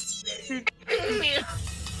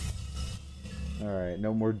 Alright,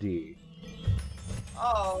 no more D.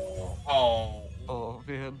 Oh. Oh. Oh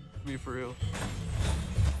man, me for real.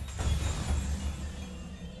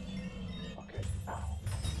 Okay. Ow.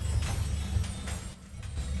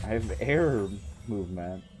 I have air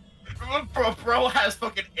movement. Bro has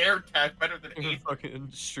fucking air tech better than In Ethan. fucking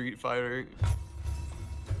Street Fighter.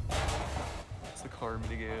 It's the car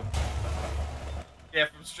minigame. Yeah,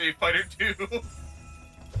 from Street Fighter 2.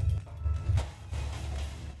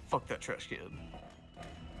 Fuck that trash can.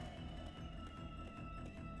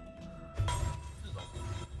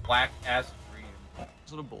 Whack ass dream.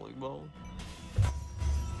 Is it a bowling ball?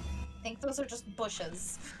 I think those are just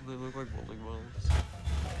bushes. They look like bowling balls.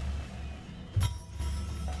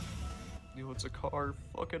 You know, it's a car.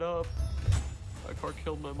 Fuck it up. That car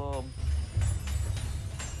killed my mom.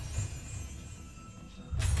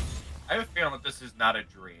 I have a feeling that this is not a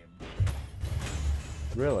dream.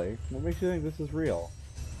 Really? What makes you think this is real?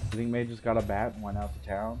 You think May just got a bat and went out to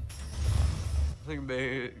town? I think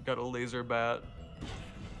May got a laser bat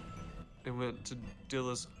and went to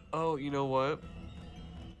Dilla's. Oh, you know what?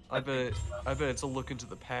 I bet it's a look into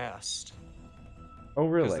the past. Oh,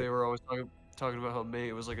 Because really? they were always talking about how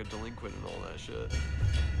May was like a delinquent and all that shit.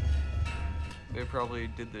 They probably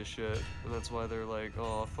did this shit, and that's why they're like,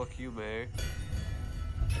 oh, fuck you, May.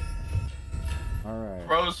 Alright.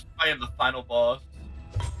 Bro's fighting the final boss.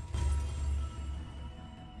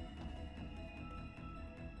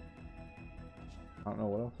 I don't know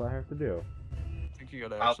what else I have to do. I think you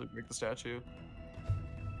gotta actually break the statue.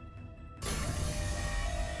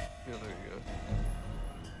 Yeah, there you go.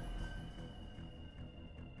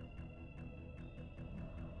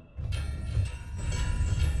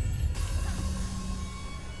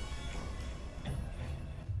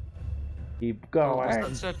 Keep Oh, going.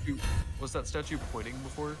 was that statue pointing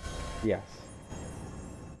before? Yes.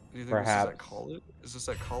 Do you think Perhaps. this is at college? Is this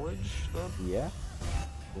at college then? Yeah.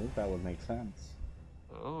 I think that would make sense.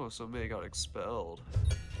 Oh, so May got expelled.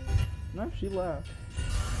 No, she left.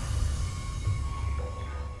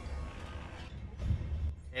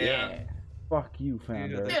 Yeah. Fuck you, Yeah,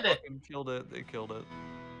 Founder. they Did it. fucking killed it. They killed it.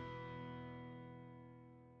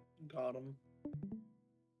 Got him.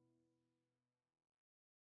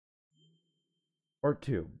 Part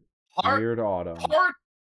 2. Part Weird Autumn.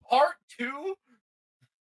 Part 2?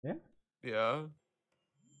 Yeah.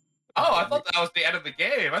 Oh, I thought that was the end of the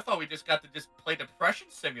game. I thought we just got to just play Depression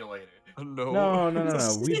Simulator. No.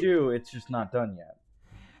 No. We do. It's just not done yet.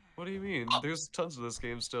 What do you mean? There's tons of this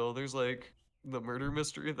game still. There's like the murder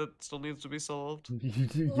mystery that still needs to be solved.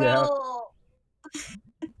 Yeah. Well,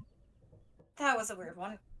 that was a weird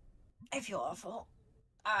one. I feel awful.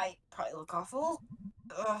 I probably look awful.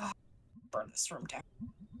 Ugh. Burn this room down.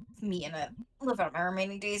 Me in it. Live out my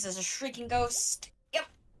remaining days as a shrieking ghost. Yep.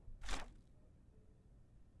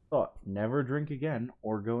 Thought never drink again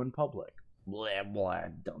or go in public. Blah blah,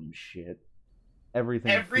 dumb shit.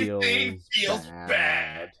 Everything feels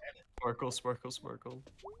bad. Sparkle, sparkle, sparkle.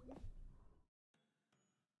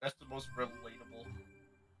 That's the most relatable.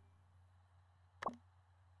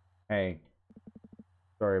 Hey,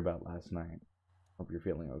 sorry about last night. Hope you're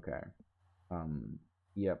feeling okay.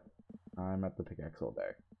 Yep, I'm at the Pickaxe all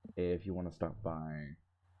day. If you want to stop by,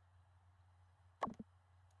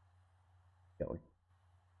 Kelly.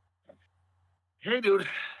 Hey, dude.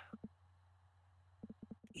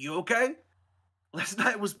 You okay? Last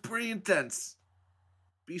night was pretty intense.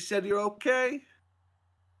 B said you're okay.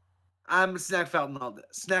 I'm Snack Falcon all day.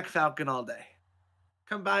 Snack Falcon all day.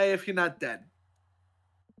 Come by if you're not dead.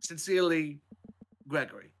 Sincerely,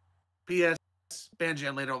 Gregory. P.S. Band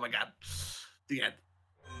jam later. Oh my god. The end.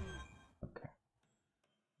 Okay.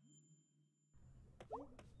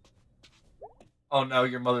 Oh no,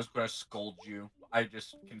 your mother's gonna scold you. I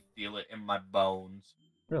just can feel it in my bones.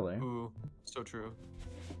 Really? Ooh, so true.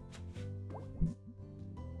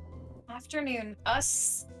 Afternoon.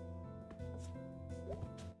 Us.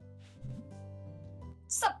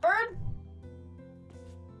 Sup, bird?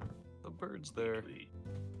 The bird's there.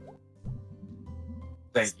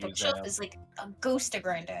 This Thank you, bookshelf Sam. is like a ghost of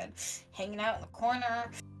Granddad, hanging out in the corner.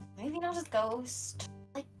 Maybe not his ghost.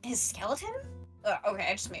 Like his skeleton? Okay,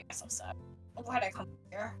 I just made myself sad. Why'd I come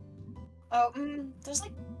here? Oh, there's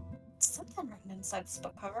like something written inside this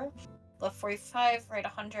book cover. Left 45, right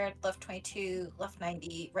 100, left 22, left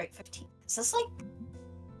 90, right 15. Is this like...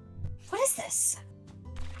 What is this?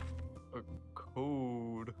 A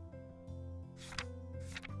code.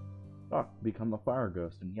 Thought, become a fire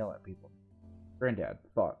ghost and yell at people. Granddad,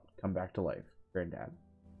 thought, come back to life. Granddad.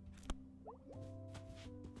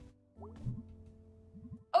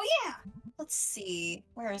 Oh yeah! Let's see.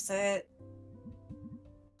 Where is it?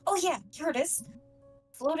 Oh yeah, here it is.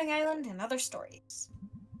 Floating Island and Other Stories.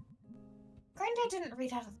 Granddad didn't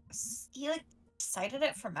read out of this. He like cited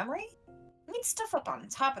it from memory. I made stuff up on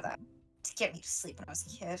top of that to get me to sleep when I was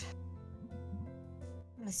a kid.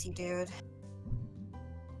 Miss you, dude.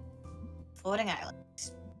 Floating Island.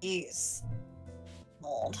 Jeez.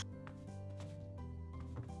 Mold.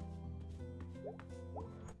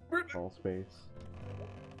 All space.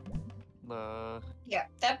 Nah. Yeah,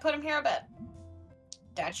 Dad put him here a bit.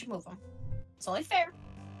 Dad should move him. It's only fair.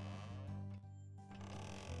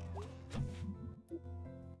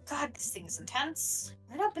 God, this thing is intense.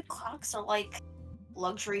 I know big clocks are like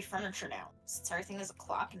luxury furniture now, since everything has a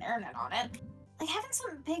clock and internet on it. Like having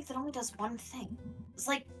something big that only does one thing. It's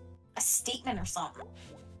like a statement or something.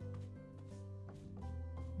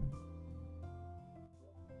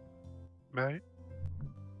 May,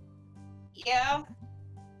 Yeah,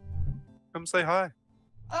 come say hi.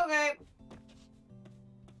 okay.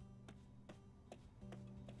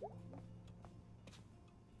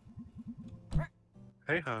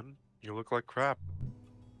 Hey, hun, you look like crap.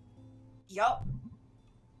 Yup.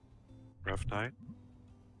 Rough night?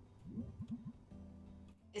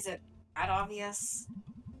 Is it that obvious?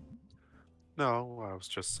 No, I was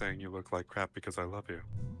just saying you look like crap because I love you.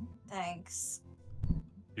 Thanks.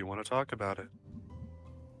 You want to talk about it?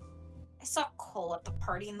 I saw Cole at the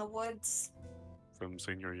party in the woods. From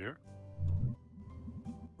senior year?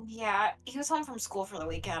 Yeah, he was home from school for the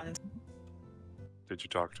weekend. Did you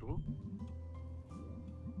talk to him?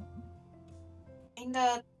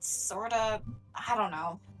 Kinda, sorta, I don't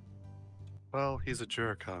know. Well, he's a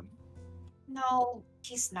jerk, hun. No,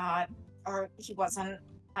 he's not. Or he wasn't.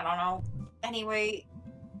 I don't know. Anyway,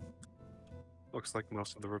 Looks like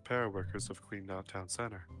most of the repair workers have cleaned out town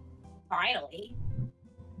center. finally.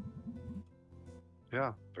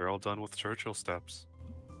 Yeah, they're all done with Churchill steps.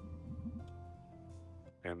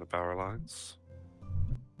 And the power lines.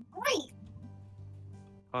 Great!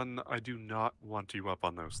 Hun, I do not want you up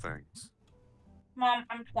on those things. Mom,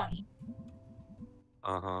 I'm 20.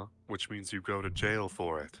 Uh-huh, which means you go to jail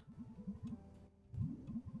for it.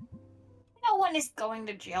 No one is going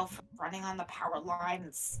to jail for running on the power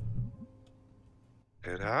lines.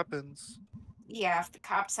 It happens. Yeah, if the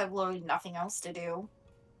cops have literally nothing else to do.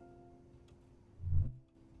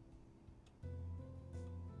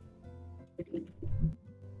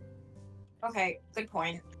 Okay, good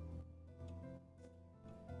point.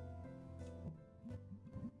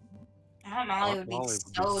 I don't know, Aunt it would be Molly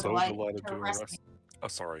so delighted to arrest me. Oh,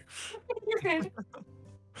 sorry. You're good.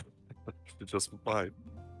 It just might.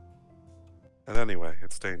 And anyway,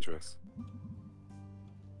 it's dangerous.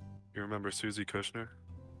 You remember Susie Kushner?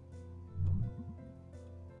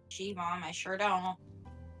 Gee, Mom, I sure don't.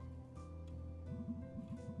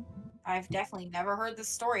 I've definitely never heard this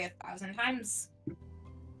story 1,000 times.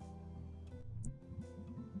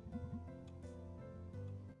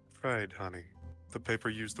 Fried, honey. The paper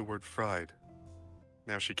used the word fried.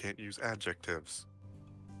 Now she can't use adjectives.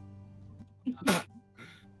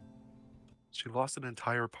 She lost an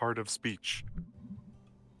entire part of speech.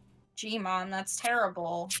 Gee, Mom, that's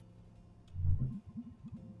terrible.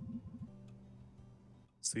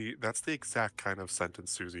 See, that's the exact kind of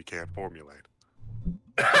sentence Susie can't formulate.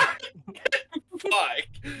 Fuck.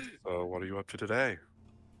 So, what are you up to today?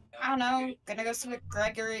 I don't know. Gonna go see what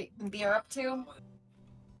Gregory and B are up to?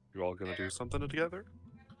 You all gonna do something together?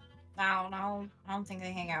 I don't know. I don't think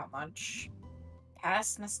they hang out much.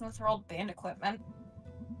 Past messing with her old band equipment.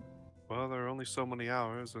 Well, there are only so many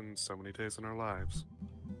hours and so many days in our lives.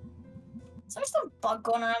 Is there some bug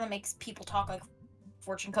going around that makes people talk like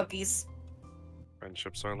fortune cookies?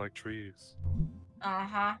 Friendships are like trees.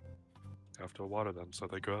 Uh-huh. You have to water them so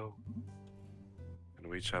they grow. And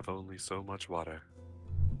we each have only so much water.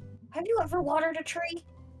 Have you ever watered a tree?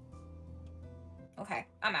 Okay,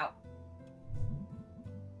 I'm out.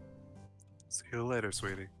 See you later,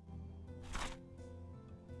 sweetie.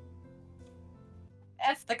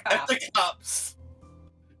 F the F cop. the cops.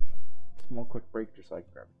 Small quick break just so I can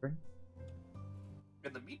grab a drink.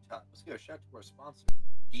 In the meantime, let's give a shout to our sponsor,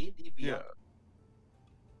 D&D Beyond.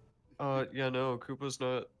 Yeah, no, Koopa's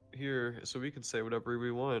not here, so we can say whatever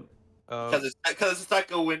we want. Because it's not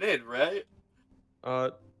going in, right?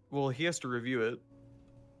 Well, he has to review it.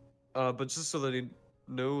 But just so that he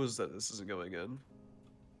knows that this isn't going in.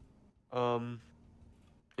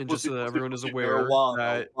 And just so that everyone is aware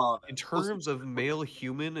that in terms of male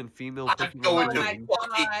human and female I'm Pokemon going to breeding,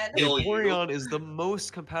 fucking kill you. Vaporeon is the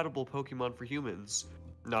most compatible Pokemon for humans.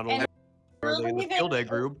 Not only And are they in the we're Field Egg leaving-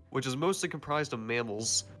 group, which is mostly comprised of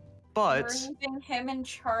mammals, We're but leaving him in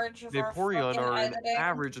charge of our Vaporeon fucking are an editing.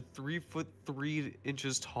 average of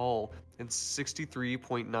 3'3" tall and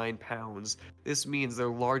 63.9 pounds. This means they're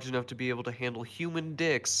large enough to be able to handle human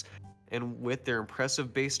dicks, and with their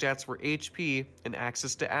impressive base stats for HP and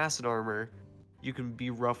access to acid armor, you can be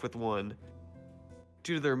rough with one.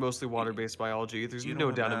 Due to their mostly water-based biology, there's You no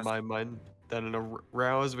don't doubt in ask. my mind that an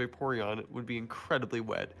aroused Vaporeon would be incredibly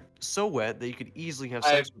wet. So wet that you could easily have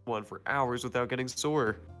sex with one for hours without getting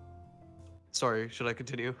sore. Sorry, should I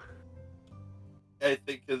continue? I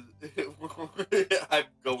think I'm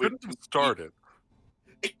going Shouldn't to have started.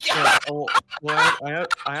 Yeah, well, I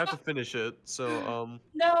have to finish it. So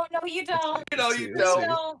No, you don't. let's see, you let's see.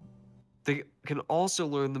 don't. They can also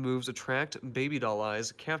learn the moves Attract, Baby Doll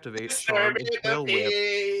Eyes, Captivate, Disturb Charm, and me Tail the Whip,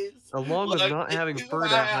 peace. along with Look not having into fur my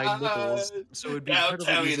that hide nipples, eyes. so it'd be Now tell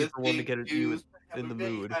incredibly me easy this for one to thing get at you used in the to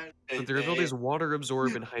have a mood. big But their abilities Water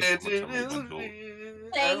Absorb and Hide. Thank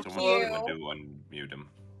Thank Someone you. do unmute him.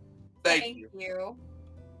 Thank you. you.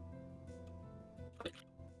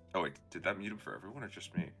 Oh wait, did that mute him for everyone or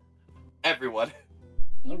just me? Everyone.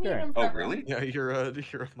 You Okay. need him Oh for- really? Yeah, you're a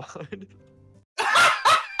mod.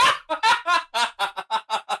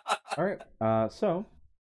 All right. So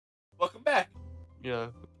Welcome back. Yeah,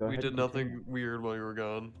 go we ahead did and nothing continue. weird while you were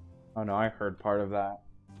gone. Oh no, I heard part of that.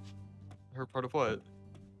 Heard part of what?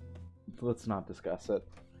 Let's not discuss it.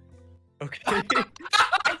 Okay.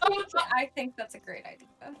 I think that's a great idea.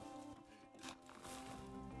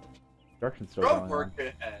 Construction's still Road going work on.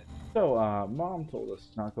 ahead. So, Mom told us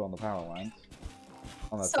to not go on the power lines.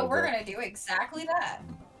 On that So we're subject. gonna do exactly that.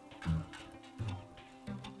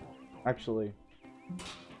 Actually,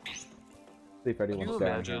 see if Can anyone's you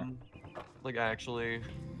down here. imagine, like, actually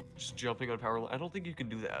just jumping on power line? I don't think you can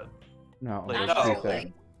do that. No, Like, that's No. the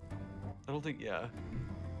thing. I don't think, yeah.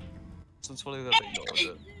 So it's funny that they acknowledge Hey,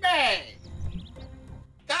 it. man.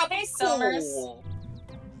 God, Hey, Summers. cool.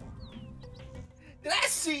 Did I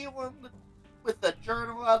see you with the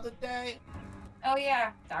journal the other day? Oh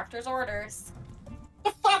yeah, doctor's orders.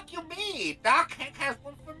 The fuck you mean? Doc Hank has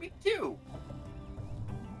one for me too.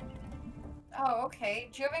 Oh, okay.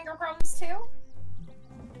 Do you have anger problems too?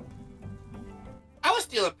 I was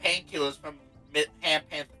stealing painkillers from Ham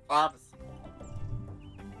Panther Pharmacy.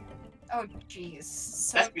 Oh, jeez.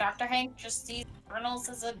 So That's Dr. Hank just sees journals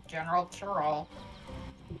as a general cure-all.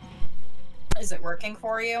 Is it working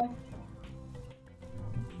for you?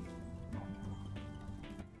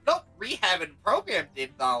 Nope, rehab and program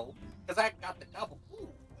did though, because I got the double blue,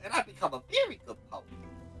 and I become a very good poet.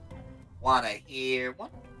 Wanna hear one?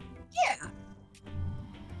 Yeah.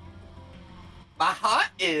 My heart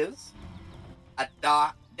is a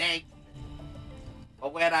dark dank,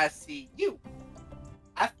 but when I see you,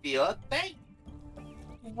 I feel a thing.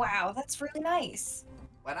 Wow, that's really nice.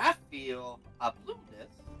 When I feel a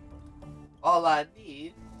blueness, all I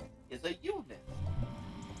need is a unit.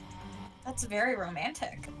 That's very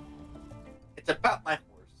romantic. It's about my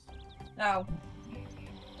horse. No.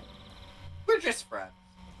 We're just friends.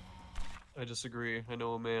 I disagree. I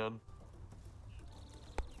know a man.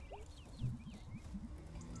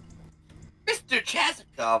 Mr.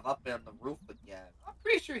 Chazikov up on the roof again. I'm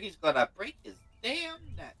pretty sure he's gonna break his damn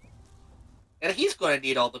neck. And he's gonna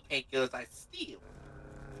need all the painkillers I steal.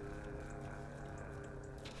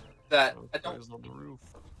 That I don't. Guys on the roof.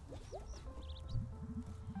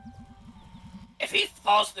 If he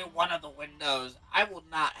falls through one of the windows, I will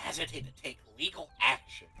not hesitate to take legal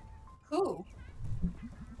action. Who?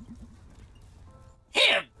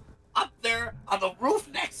 Him! Up there on the roof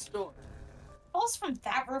next door. Falls from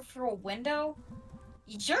that roof through a window?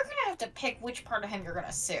 You're gonna have to pick which part of him you're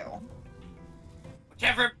gonna sue.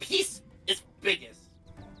 Whichever piece is biggest.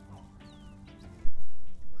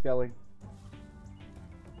 Skelly.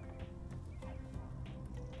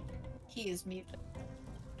 He is muted.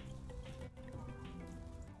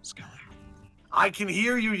 I can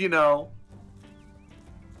hear you, you know.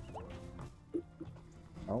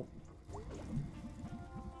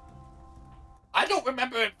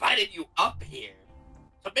 remember inviting you up here.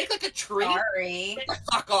 So make like a tree. Sorry. Make the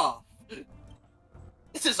fuck off.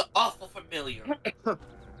 This is awful familiar.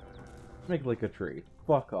 Make like a tree.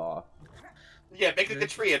 Fuck off. Yeah, make like a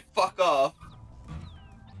tree and fuck off.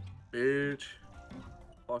 Bitch.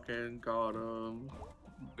 Fucking got him.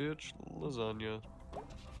 Bitch, lasagna.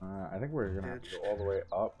 I think we're gonna have to go all the way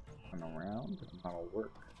up and around, and that'll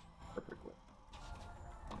work perfectly.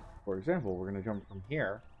 For example, we're gonna jump from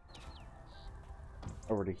here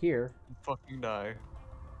over to here Fucking die.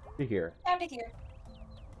 to here. Down to here.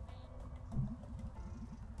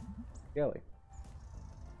 Kelly.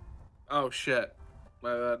 Oh shit.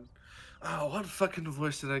 My bad. Oh, what fucking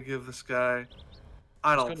voice did I give this guy?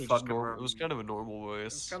 I don't Kinda just fucking norm- remember. It was kind of a normal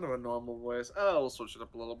It's voice. kind of a normal voice. Oh, we'll switch it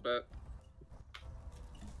up a little bit.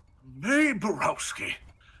 May Borowski,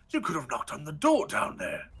 you could have knocked on the door down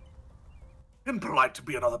there. Impolite to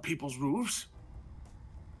be on other people's roofs.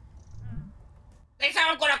 They said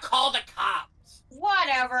I'm gonna call the cops.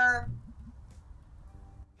 Whatever.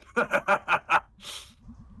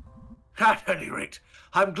 At any rate,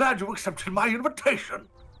 I'm glad you accepted my invitation.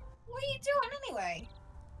 What are you doing anyway?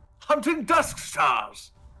 Hunting dusk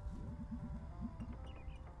stars.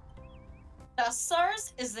 Dust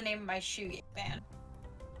Stars is the name of my shoegaze band.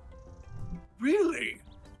 Really?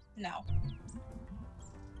 No.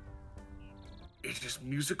 Is this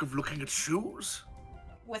music of looking at shoes?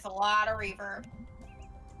 With a lot of reverb.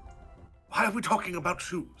 Why are we talking about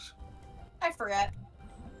shoes? I forget.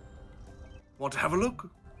 Want to have a look?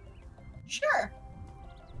 Sure.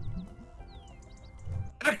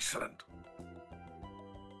 Excellent.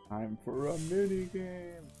 Time for a mini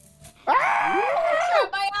game.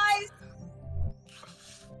 Shut my eyes!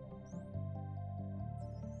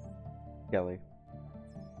 Kelly.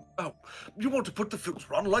 Oh, you want to put the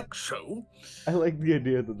filter on like so? I like the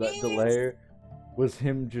idea that that Yes. delay was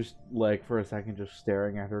him just like for a second just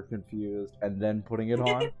staring at her confused and then putting it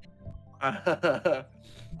on.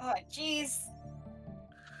 Oh, jeez.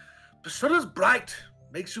 The sun is bright,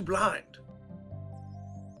 makes you blind.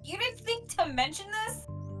 You didn't think to mention this?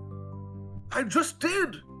 I just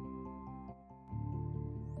did.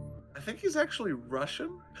 I think he's actually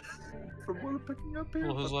Russian, from what I'm picking up here.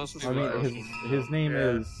 Well, his but last this is I mean, Russian. his name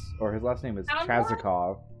Yeah. is, or his last name is Sound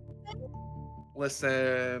Chazikov.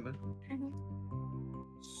 Listen.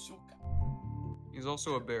 He's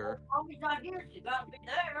also a bear.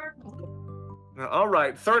 All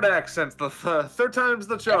right, third accent's the third time's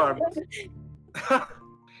the charm.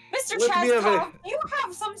 Mr. Let me have Chazkov, you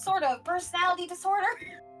have some sort of personality disorder?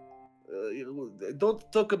 Don't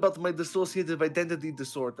talk about my dissociative identity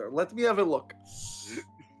disorder. Let me have a look.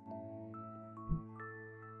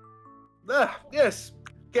 Ah, yes,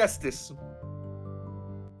 guess this.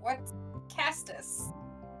 What's Castus?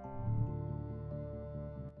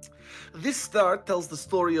 This star tells the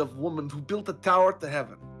story of a woman who built a tower to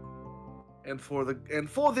heaven, and for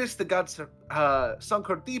this the gods sunk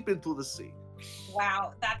her deep into the sea.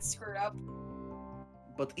 Wow, that's screwed up.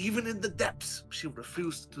 But even in the depths, she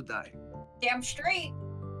refused to die. Damn straight.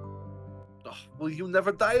 Oh, will you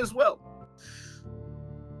never die as well?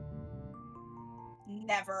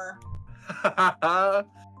 Never.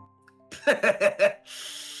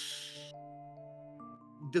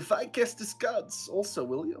 Defy Kestis gods also,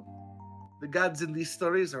 will you? The gods in these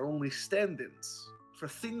stories are only stand-ins for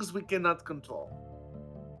things we cannot control.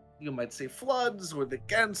 You might say floods, or the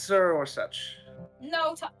cancer, or such.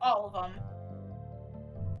 No to all of them.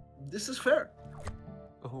 This is fair.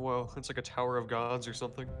 Oh wow, it's like a Tower of Gods or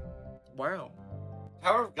something. Wow.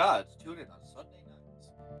 Tower of Gods, tune in on Sunday nights.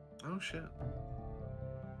 Oh shit.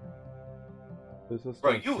 There's this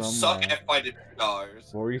Bro, like you some, suck at finding stars.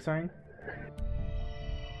 What were you saying?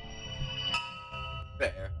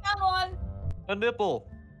 Fair. Come on. A nipple!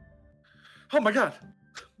 Oh my god.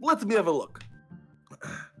 Let me have a look.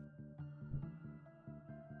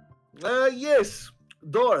 Yes.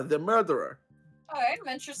 Dor, the murderer. Okay, I'm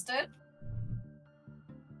interested.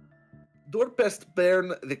 Dor passed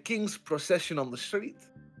Bern the king's procession on the street.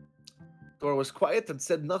 Dor was quiet and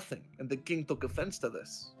said nothing, and the king took offense to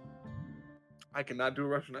this. I cannot do a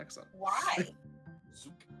Russian accent. Why?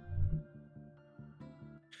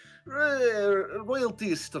 Royalty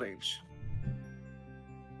is strange.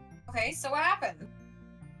 Okay, so what happened?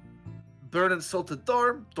 Bern insulted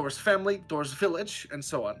Dor, Dor's family, Dor's village, and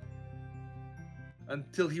so on.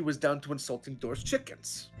 Until he was down to insulting Dor's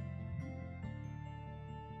chickens.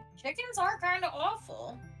 Chickens are kind of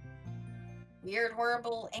awful. Weird,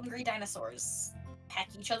 horrible, angry dinosaurs. Peck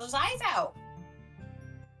each other's eyes out.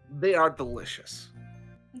 They are delicious.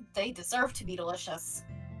 They deserve to be delicious.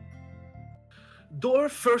 Dor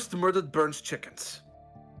first murdered Bern's chickens.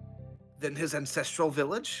 then his ancestral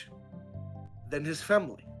village, then his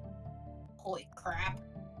family. Holy crap.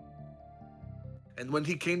 And when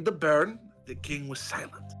he came to Bern, the king was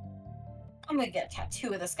silent. I'm gonna get a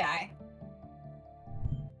tattoo of this guy.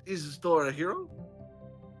 Is Thor a hero?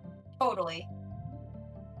 Totally.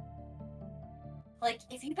 Like,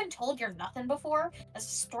 if you've been told you're nothing before, a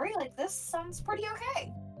story like this sounds pretty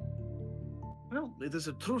okay. Well, it is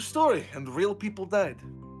a true story, and real people died.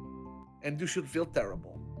 And you should feel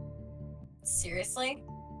terrible. Seriously?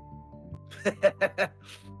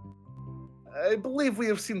 I believe we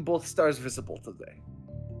have seen both stars visible today.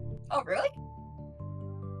 Oh, really?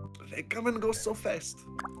 They come and go so fast.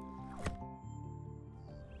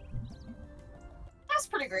 That's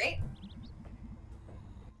pretty great.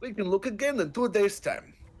 We can look again in 2 days'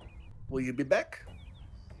 time. Will you be back?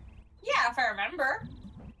 Yeah, if I remember.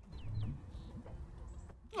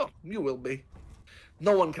 Oh, you will be.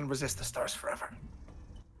 No one can resist the stars forever.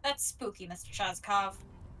 That's spooky, Mr. Chazkov.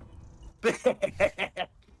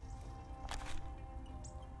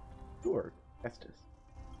 Sure, Estes.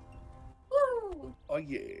 Woo! Oh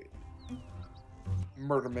yeah.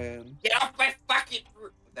 Murder man. Get off my fucking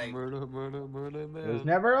roof! Murder, murder, murder, It was man.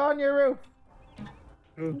 never on your roof.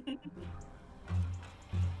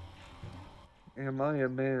 Am I a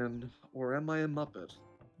man or am I a muppet?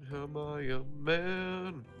 Am I a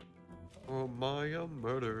man? Or am I a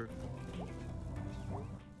murder?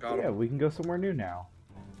 Got Yeah, him. we can go somewhere new now.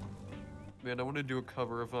 Man, I want to do a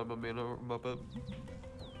cover if I'm a man or a muppet.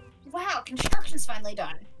 Wow, construction's finally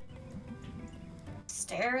done.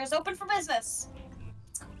 Stairs open for business.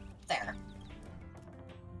 There.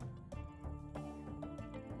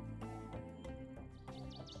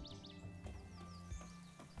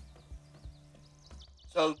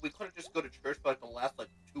 So we couldn't just go to church for like the last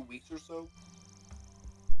 2 weeks or so?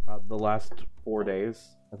 The last 4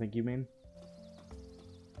 days, I think you mean?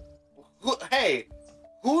 Hey,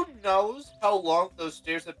 who knows how long those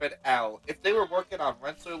stairs have been out? If they were working on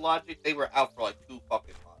Rensselaer logic, they were out for 2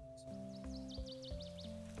 fucking months.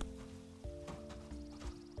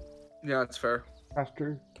 Yeah, it's fair.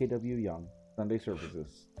 Pastor K.W. Young, Sunday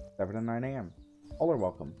services, 7 to 9 a.m. All are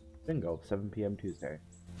welcome. Bingo, 7 p.m. Tuesday.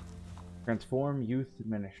 Transform Youth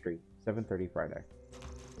Ministry, 7:30 Friday.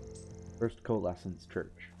 First Coalescence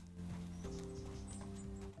Church.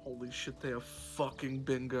 Holy shit, they have fucking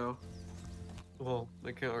bingo. Well,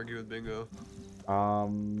 I can't argue with bingo.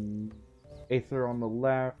 Aether on the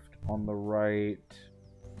left, on the right,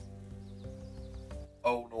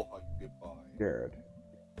 Oh no, how you get by. Jared.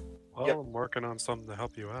 Well, Yep. I'm working on something to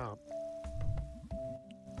help you out.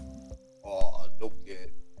 Oh, don't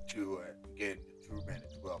get too getting too many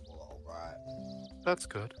trouble, alright? That's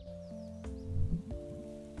good.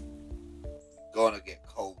 Gonna get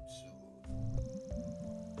cold soon.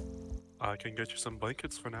 I can get you some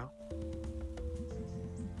blankets for now.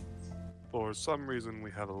 For some reason,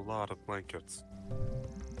 we have a lot of blankets.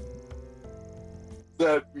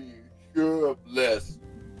 That means sure bless.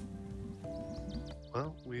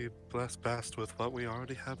 Well, we bless best with what we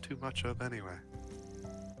already have too much of anyway.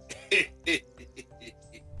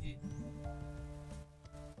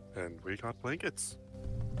 And we got blankets.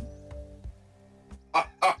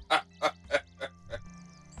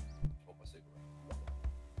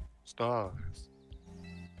 Stars.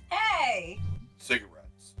 Hey!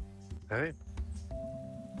 Cigarettes. Hey.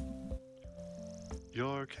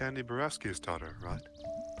 You're Candy Boresky's daughter, right?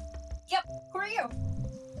 Yep, who are you?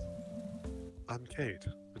 I'm Kate,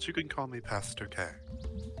 but you can call me Pastor K.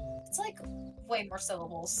 It's way more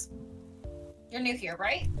syllables. You're new here,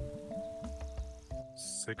 right?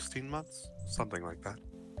 16 months? Something like that.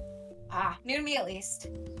 Ah, new to me at least.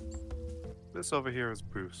 This over here is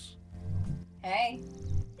Bruce. Hey,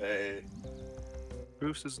 Hey.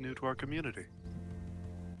 Bruce is new to our community.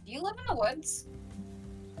 do you live in the woods?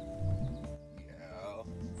 Yeah.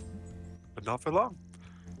 But not for long.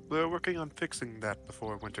 We're working on fixing that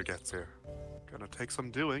before winter gets here. Gonna take some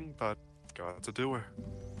doing, but God's a doer.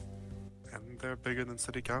 And they're bigger than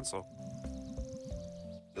city council.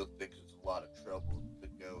 Still thinks it's a lot of trouble to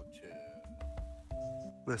go to.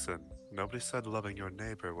 Listen, nobody said loving your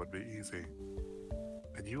neighbor would be easy.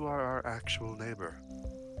 And you are our actual neighbor.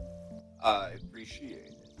 I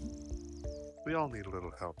appreciate it. We all need a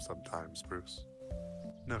little help sometimes, Bruce.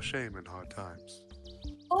 No shame in hard times.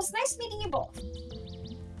 Well, it's nice meeting you both.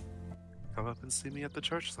 Come up and see me at the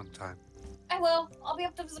church sometime. I will. I'll be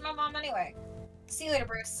up to visit my mom anyway. See you later,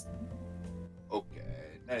 Bruce.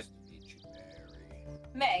 Okay, nice to meet you,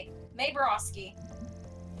 Mary. May Borowski.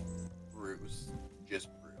 Bruce. Just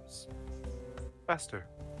Bruce. Pastor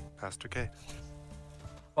K.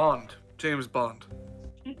 Bond. James Bond.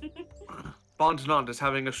 Bond Nond is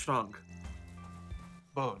having a strong.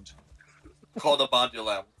 Boned. Call the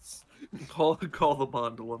Bondulance. Call the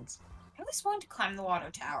Bondulance. I always wanted to climb the water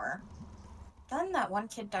tower. Then that one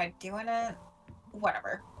kid died doing it.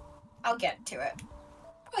 Whatever. I'll get to it.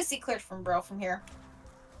 Probably see cleared from bro from here.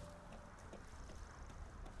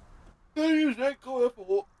 You can't go up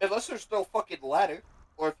unless there's no fucking ladder,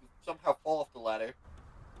 or if you somehow fall off the ladder.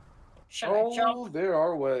 Should I jump? There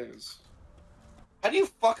are ways. How do you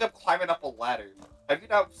fuck up climbing up a ladder? Have you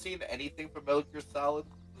not seen anything from Metal Gear Solid?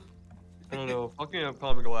 I don't know. Fucking up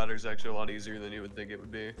climbing a ladder is actually a lot easier than you would think it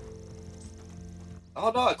would be.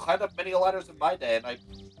 Oh no, I climbed up many ladders in my day, and I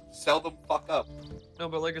seldom fuck up. No,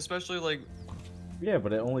 but like especially like Yeah,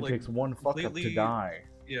 but it only Like, takes one fuck up to completely- die.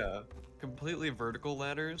 yeah, completely vertical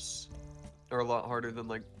ladders are a lot harder than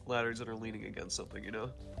like ladders that are leaning against something, you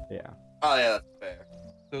know. Yeah. Oh yeah, that's fair.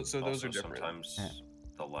 So those Also, are different. sometimes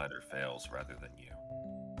the ladder fails rather than you.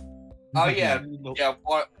 Oh yeah, Nope.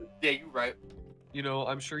 yeah, you're right. You know,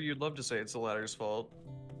 I'm sure you'd love to say it's the ladder's fault.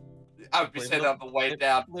 I would be Blame saying it on the way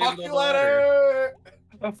down. blame Fuck it on you, the ladder. ladder!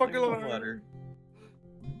 Oh, fucking Blame the ladder. ladder.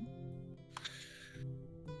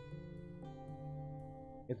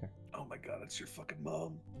 Okay. Oh my god, it's your fucking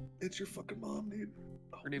mom. It's your fucking mom, dude.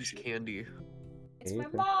 Oh, Her name's shit. Candy. It's my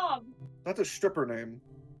Okay. mom. That's a stripper name.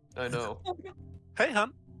 I know. Hey,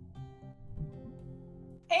 hun.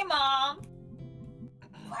 Hey, Mom.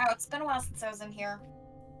 Wow, it's been a while since I was in here.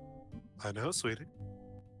 I know, sweetie.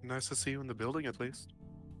 Nice to see you in the building, at least.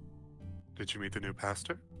 Did you meet the new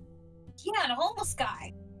pastor? Yeah, and a homeless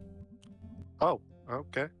guy. Oh,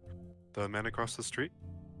 okay. The man across the street?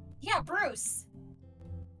 Yeah, Bruce.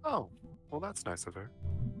 Oh, well, that's nice of her.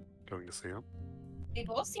 Going to see him. They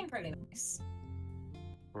both seem pretty nice.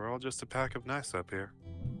 We're all just a pack of nice up here.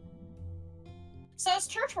 So how's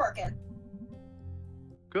church working?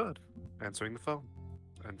 Good. Answering the phone.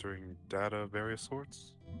 Entering data of various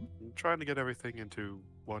sorts. And trying to get everything into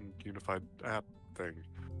one unified app thing.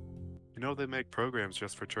 You know they make programs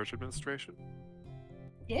just for church administration?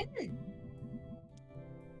 Didn't.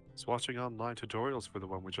 Was watching online tutorials for the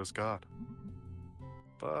one we just got.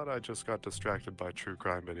 But I just got distracted by true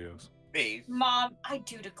crime videos. Me. Mom, I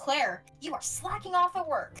do declare, you are slacking off at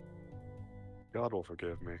work. God will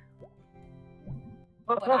forgive me.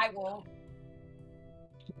 But I won't.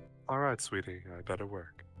 Alright, sweetie, I better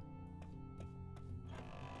work.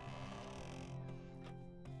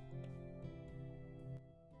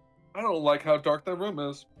 I don't like how dark that room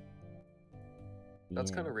is. That's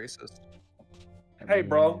Yeah. kind of racist. Let Hey, me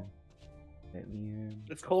bro. in. Let me in.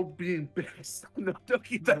 It's called being big. No, don't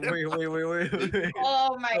keep that in Wait.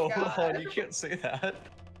 Oh my Oh, god. hold on, you can't say that.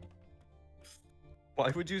 Why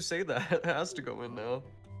would you say that? It has to go in now.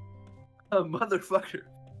 a motherfucker.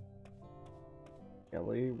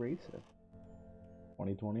 LA racist.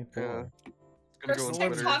 2024. Yeah. It's gonna go First on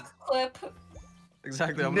Twitter. TikTok clip.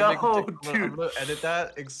 Exactly. I'm No, gonna, make a I'm dude. gonna edit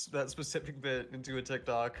that specific bit into a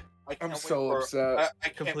TikTok, I can't I'm wait so for- upset. I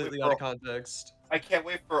can't completely wait out for, of context. I can't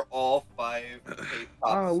wait for all 5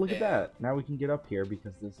 K-pop Oh, look at stans. that. Now we can get up here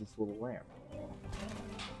because there's this little ramp.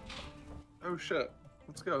 Oh shit.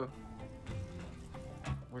 Let's go.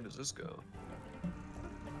 Where does this go? Can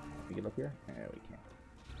we get up here? Yeah, we can.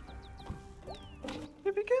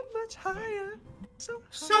 If we get much higher, so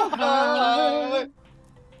So high.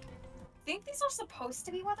 Think these are supposed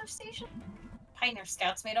to be weather stations? Pioneer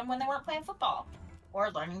Scouts made them when they weren't playing football or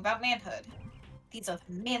learning about manhood. These are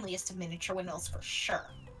the manliest of miniature windmills for sure.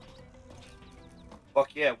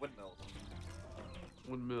 Fuck yeah, windmills.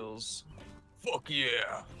 Windmills. Fuck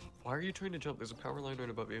yeah! Why are you trying to jump? There's a power line right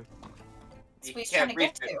above you. That's You what he's can't trying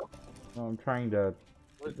to get reach it. to. No, I'm trying to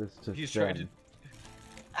get this to He's spin. trying to.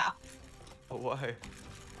 Ah. But why?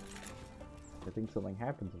 I think something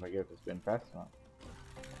happens if I get it to spin fast enough.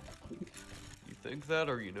 You think that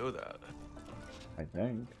or you know that? I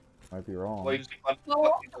think. Might be wrong. Well, you keep on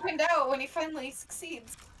We'll find out when he finally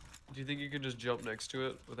succeeds. Do you think you can just jump next to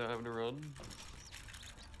it without having to run?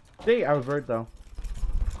 See, I was right though.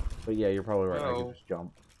 But yeah, you're probably right. I No. can just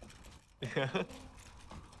jump. Yeah.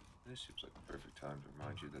 This seems like the perfect time to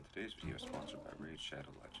remind you that today's video is sponsored by Raid Shadow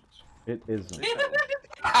Legends. It isn't.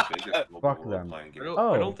 The biggest global Fuck them. role-playing I game. don't,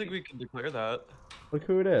 Oh. I don't think we can declare that. Look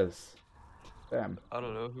who it is. Them. I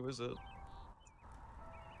don't know. Who is it?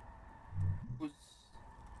 who's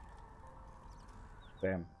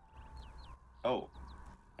Them. Oh,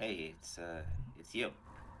 hey, it's you.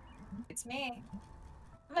 It's me.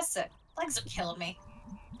 I must sit. Legs are killing me.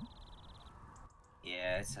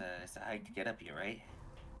 Yeah, it's a hike to get up here, right?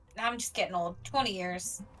 I'm just getting old. 20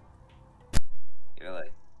 years. You're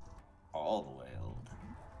like all the way old.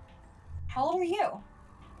 How old are you? I'm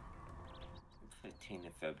 15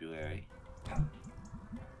 in February.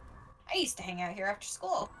 I used to hang out here after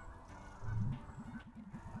school.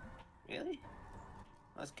 Really?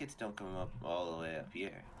 Most kids don't come up all the way up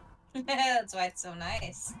here. That's why it's so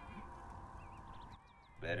nice.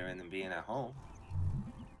 Better than being at home.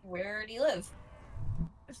 Where do you live?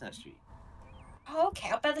 That's not street. Oh, okay,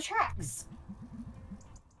 out by the tracks.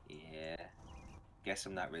 Yeah. Guess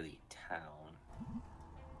I'm not really town.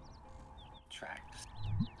 Tracks.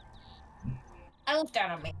 I live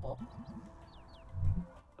down on Maple.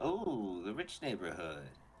 Oh, the rich neighborhood.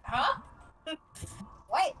 Huh?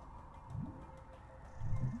 What?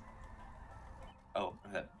 Oh,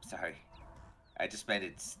 sorry. I just meant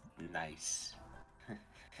it's nice.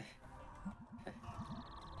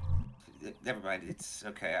 Never mind. It's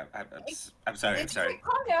okay. I'm sorry. I'm sorry.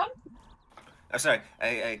 Calm down. I'm sorry.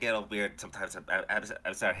 I get all weird sometimes.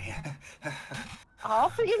 I'm sorry. I'll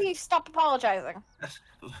forgive you. Stop apologizing.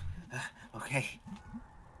 Okay.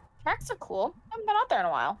 Tracks are cool. I haven't been out there in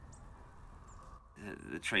a while.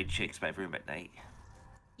 The train shakes my room at night.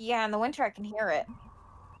 Yeah, in the winter I can hear it.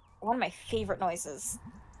 One of my favorite noises.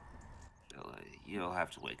 So, you'll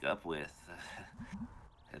have to wake up with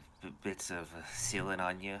bits of ceiling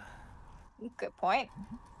on you. Good point.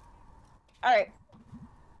 Alright.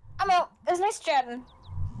 I'm out. It was nice chatting.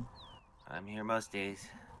 I'm here most days.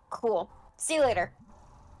 Cool. See you later.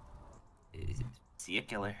 See ya,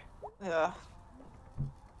 killer. Ugh.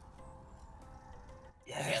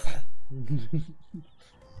 Yes.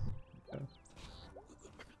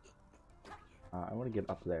 I want to get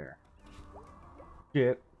up there.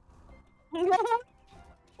 Get.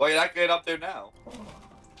 Well, you're not getting up there now.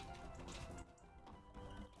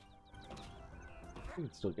 I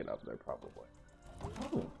can still get up there, probably.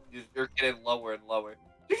 You're getting lower and lower.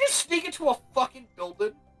 Did you just sneak into a fucking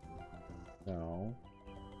building? No.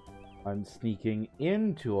 I'm sneaking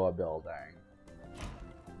into a building.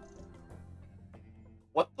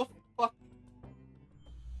 What the fuck?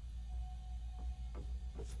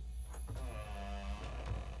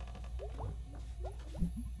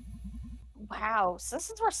 Wow, so this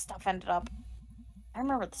is where stuff ended up. I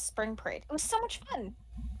remember the spring parade. It was so much fun.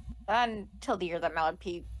 Until the year that Mallard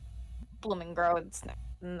P. Blooming Grow and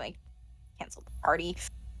they canceled the party.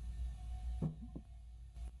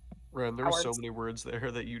 Ren, there were so Cowards. many words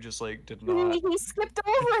there that you just like did not. He skipped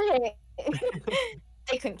over it.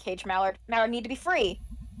 They couldn't cage Mallard. Mallard needed to be free.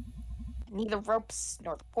 Neither ropes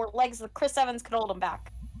nor the poor legs of Chris Evans could hold him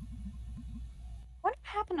back. What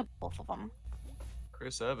happened to both of them?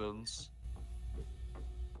 Chris Evans.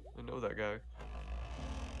 I know that guy.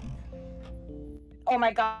 Oh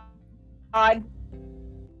my god. Mallard!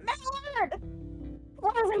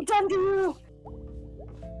 What have I done to you?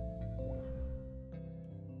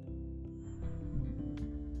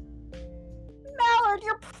 Mallard,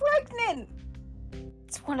 you're pregnant!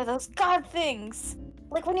 It's one of those god things.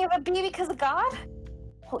 Like when you have a baby because of God?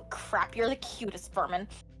 Holy crap, you're the cutest vermin.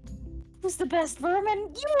 Who's the best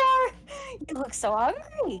vermin? You are! You look so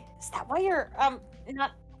hungry. Is that why you're,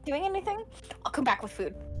 not doing anything? I'll come back with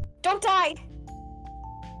food. Don't die!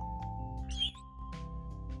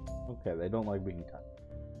 Okay, they don't like being touched.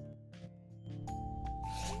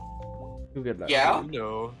 Who get that? Yeah?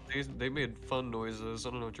 No, they made fun noises. I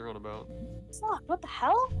don't know what you're on about. Sloth, what the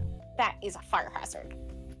hell? That is a fire hazard.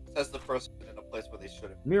 Says the person in a place where they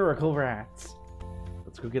shouldn't. Miracle rats.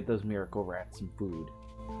 Let's go get those miracle rats some food.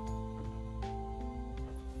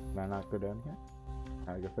 Can I not go down here?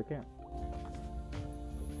 I guess I can.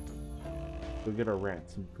 Go get our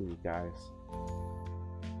rats some food, guys.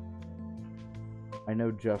 I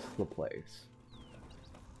know just the place.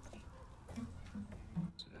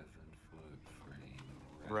 7-foot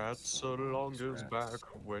frame. Rats along his rats. back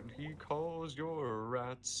when he calls your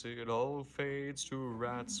rats. It all fades to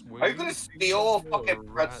rats. When Are you gonna steal a see fucking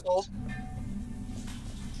your pretzel? rat.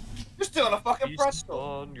 You're stealing a fucking Feast pretzel.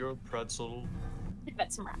 on your pretzel. I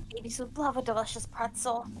bet some rat babies would love a delicious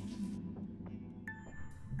pretzel.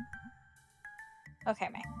 Okay,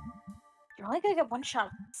 May. You're only gonna get one shot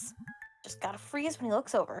at this. Just gotta freeze when he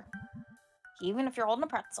looks over. Even if you're holding a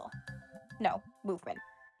pretzel. No, movement.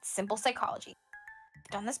 Simple psychology.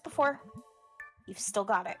 You've done this before. You've still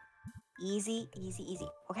got it. Easy, easy, easy.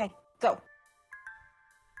 Okay, go.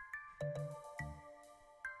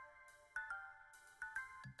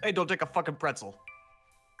 Hey, don't take a fucking pretzel.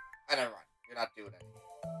 I never mind. You're not doing it.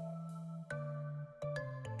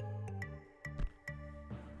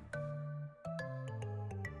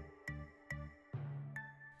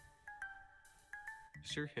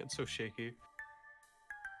 Is your hand so shaky?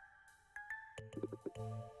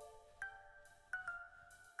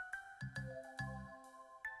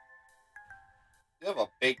 You have a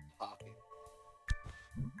big pocket.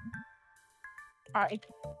 I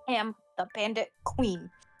am the bandit queen.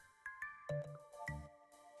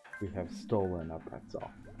 We have stolen a pretzel.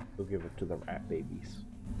 We'll give it to the rat babies.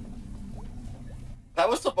 That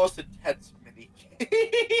was the most intense mini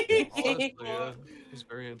Honestly, yeah, it was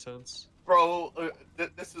very intense. Bro,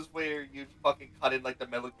 this is where you fucking cut in like the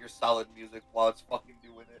Metal Gear Solid music while it's fucking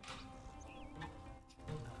doing it.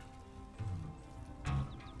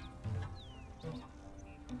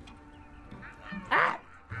 Ah!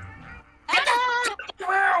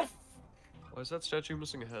 Why is that statue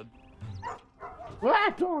missing a head?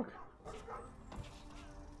 Ah, dog!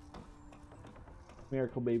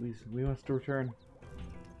 Miracle babies, we must return.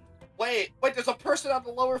 Wait, there's a person on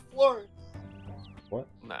the lower floor. What?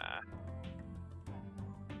 Nah.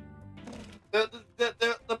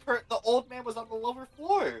 The old man was on the lower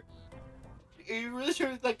floor. Are you really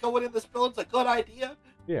sure that going in this building's a good idea?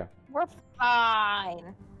 Yeah. We're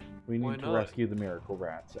fine. We Why need to not? rescue the miracle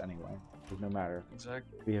rats anyway. No matter.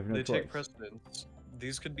 Exactly. We have no They choice. take precedence.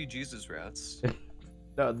 These could be Jesus rats.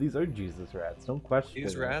 No, these are Jesus rats. Don't question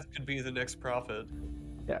These it. rats could be the next prophet.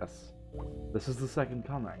 Yes. This is the second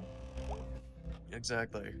coming.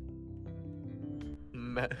 Exactly. I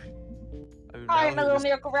mean, Alright, now my they're little just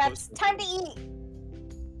miracle rats, supposed time to eat!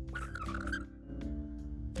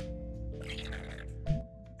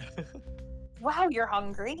 Wow, you're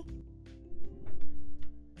hungry.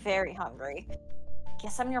 Very hungry.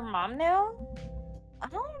 Guess I'm your mom now? I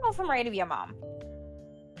don't know if I'm ready to be a mom.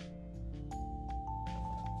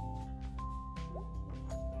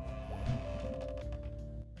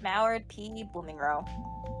 Mallard P. Bloomingrow.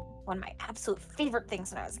 One of my absolute favorite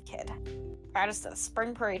things when I was a kid. Proudest of the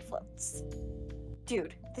spring parade floats.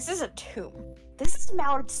 Dude, this is a tomb. This is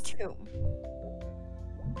Mallard's tomb.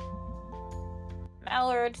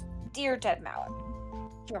 Mallard, dear dead Mallard.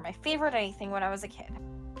 You were my favorite anything when I was a kid.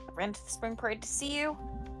 I ran to the spring parade to see you.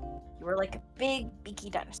 You were like a big, beaky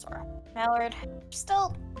dinosaur. Mallard, you're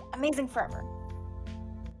still amazing forever.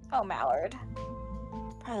 Oh, Mallard.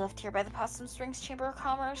 Probably left here by the Possum Springs Chamber of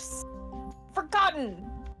Commerce. Forgotten!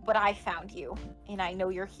 But I found you, and I know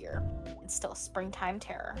you're here. It's still a springtime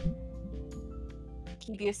terror.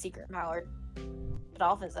 Keep you a secret, Mallard. But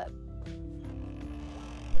I'll visit.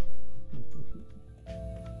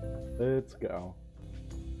 Let's go.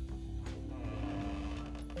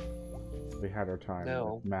 We had our time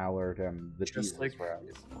No. with Mallard and the Just Jesus like-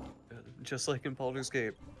 rats. Just like in Baldur's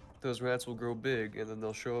Gate, those rats will grow big and then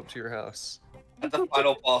they'll show up to your house. At the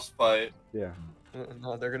final boss fight. Yeah.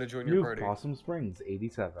 No, they're gonna join your New party. Possum Springs,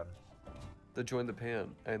 87. They join the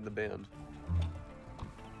band.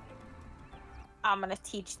 I'm gonna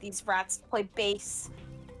teach these rats to play bass.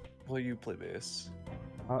 Well, you play bass.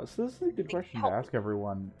 So this is a good question to ask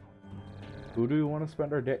everyone. Who do we want to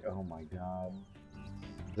spend our day? Oh my god.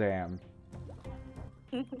 Zam.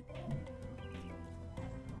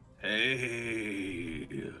 Hey,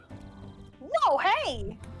 Whoa,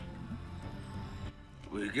 hey!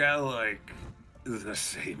 we got like the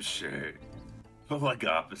same shirt, but like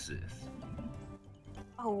opposites.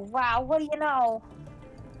 Oh wow, what do you know?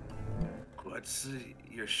 What's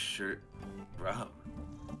your shirt from?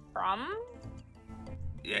 From?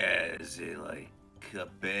 Yeah, is it like a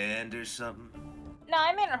band or something? No,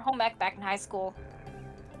 I made it home ec back in high school.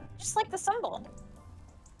 Just like the symbol.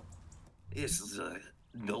 It's a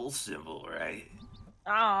null symbol, right?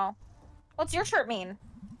 Oh. What's your shirt mean?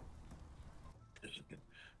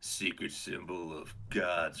 Secret symbol of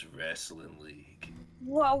God's Wrestling League.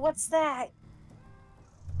 Whoa, what's that?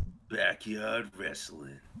 Backyard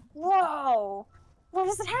wrestling. Whoa! Where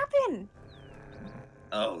does it happen?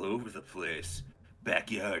 All over the place.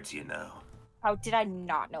 Backyards, you know. How did I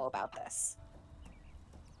not know about this?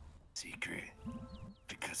 Secret.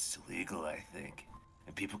 Because it's illegal, I think.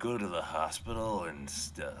 And people go to the hospital and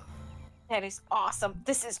stuff. That is awesome.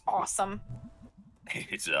 This is awesome.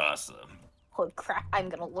 It's awesome. Holy crap, I'm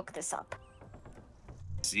gonna look this up.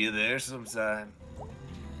 See you there sometime.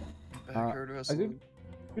 Backyard A wrestling.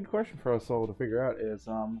 good question for us all to figure out is,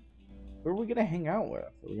 who are we gonna hang out with?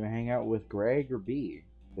 Are we gonna hang out with Greg or B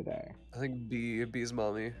today? I think B's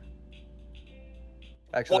mommy.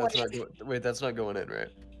 Actually, What? that's not wait, that's not going in, right?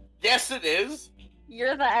 Yes, it is.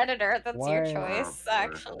 You're the editor, that's your Why- choice,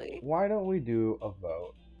 actually. Why don't we do a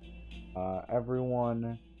vote?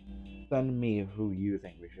 Everyone send me who you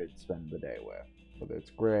think we should spend the day with, whether it's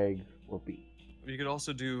Greg or B. You could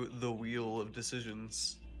also do the wheel of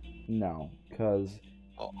decisions. No, because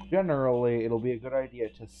Oh. generally it'll be a good idea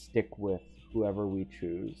to stick with whoever we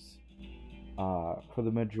choose for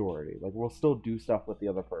the majority. Like, we'll still do stuff with the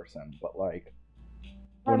other person, but like,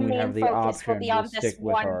 Our when we main have the focus option, will be we'll on this stick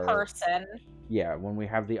with one our. person. Yeah, when we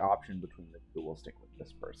have the option between the two, we'll stick with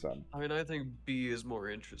this person. I mean, I think B is more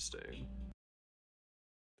interesting.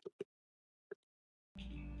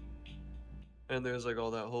 And there's like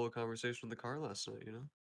all that whole conversation in the car last night, you know?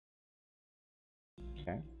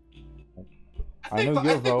 Okay. I know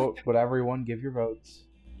your vote, but everyone give your votes.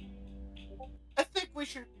 I think we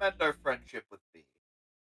should mend our friendship with B.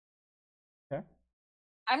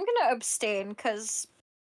 I'm gonna abstain because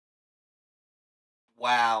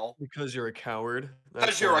Wow. Because you're a coward. Because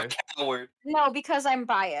That's you're why. a coward. no, because I'm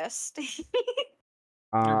biased.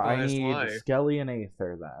 I biased, need why? Skelly and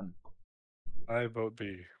Aether then. I vote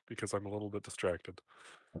B because I'm a little bit distracted.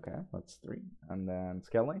 Okay, that's 3. And then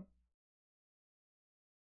Skelly?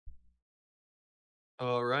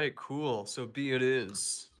 All right, cool. So B it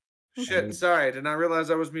is. Shit, sorry, I did not realize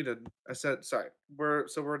I was muted. I said sorry. We're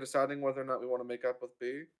deciding whether or not we want to make up with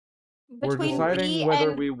B. We're Between deciding B whether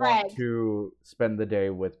and we Greg. want to spend the day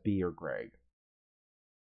with B or Greg.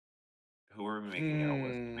 Who are we making out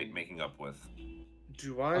with? Making up with?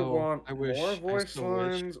 Do I Oh, want I wish. more I voice still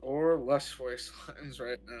wish. lines or less voice lines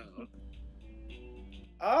right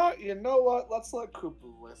now? You know what? Let's let Cooper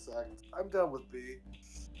voice act. I'm done with B.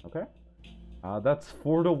 Okay. That's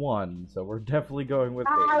 4-1, so we're definitely going with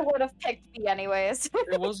I B. would have picked B anyways.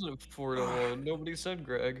 It wasn't 4-1. Nobody said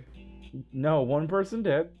Greg. No, one person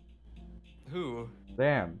did. Who?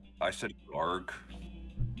 Damn. I said Arg.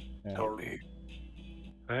 Yeah. Tell me.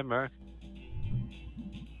 Hey, man.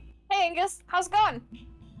 Hey Angus, how's it going?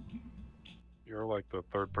 You're like the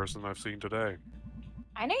third person I've seen today.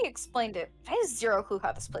 I know you explained it. I have zero clue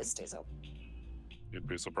how this place stays open. You'd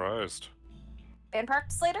be surprised. Band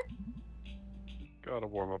practice later? Gotta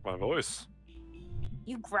warm up my voice.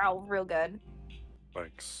 You growl real good.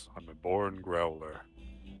 Thanks. I'm a born growler.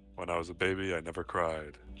 When I was a baby, I never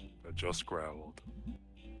cried. I just growled.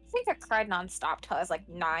 I think I cried nonstop till I was like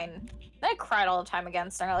 9. Then I cried all the time again,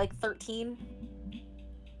 starting at like 13.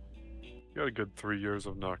 You got a good 3 years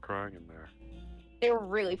of not crying in there. They were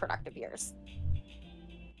really productive years.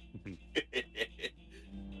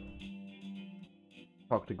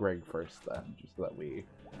 Talk to Greg first then, just so that we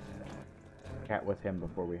chat with him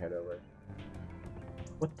before we head over.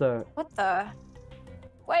 What the? What the?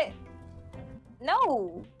 What?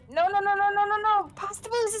 No! No, no, no, no, no, no, no! Pasta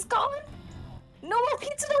Blues is gone! No more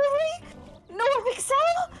pizza delivery! No more Big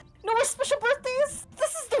Sal! No more special birthdays!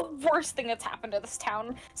 This is the worst thing that's happened to this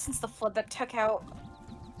town since the flood that took out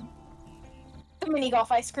the mini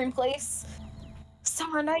golf ice cream place.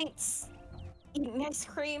 Summer nights, eating ice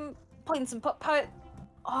cream, playing some putt-putt,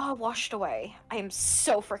 all washed away. I am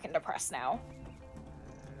so freaking depressed now.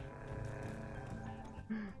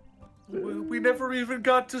 We never even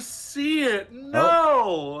got to see it.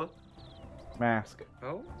 No. Mask.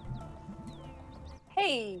 Oh.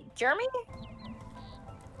 Hey, Jeremy?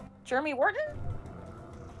 Jeremy Wharton?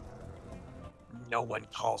 No one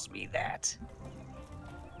calls me that.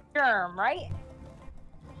 Germ, right?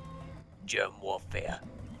 Germ warfare.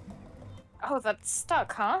 Oh, that's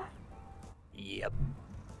stuck, huh? Yep.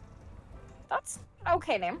 That's an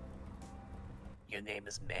okay name. Your name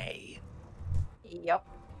is May. Yep.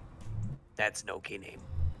 That's an okay name.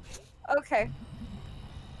 Okay.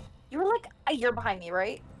 You were like a year behind me,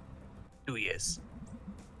 right? 2 years.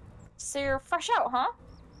 So you're fresh out, huh?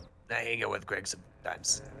 I hang out with Greg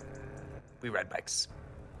sometimes. We ride bikes.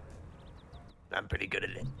 I'm pretty good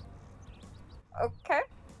at it. Okay.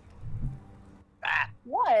 Ah!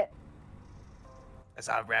 What? I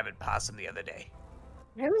saw a rabid possum the other day.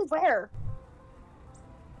 Really? Where?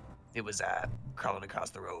 It was crawling across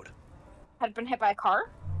the road. Had been hit by a car?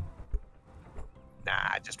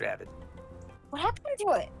 Nah, just rabid. What happened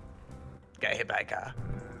to it? Got hit by a car.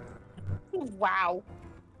 Wow.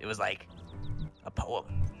 It was like a poem.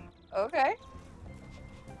 Okay.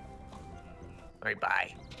 Alright,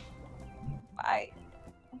 bye. Bye.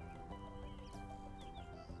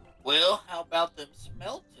 Well, how about them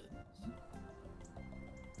smelters?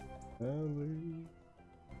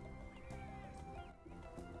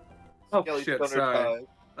 Oh Skelly shit! Stunner Sorry. time.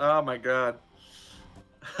 Oh my god.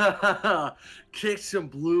 Kicked some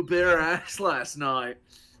blue bear ass last night.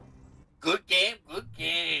 Good game, good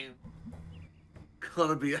game.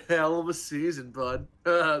 Gonna be a hell of a season, bud.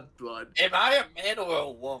 Bud. Am I a man or a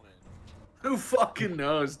woman? Who fucking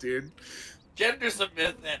knows, dude? Gender's a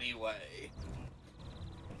myth anyway.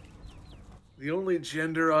 The only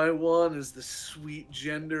gender I want is the sweet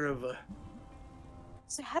gender of a.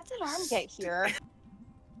 So how did arm get here?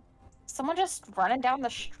 Someone just running down the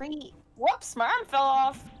street. Whoops, my arm fell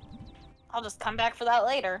off. I'll just come back for that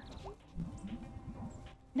later.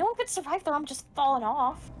 No one could survive their arm just falling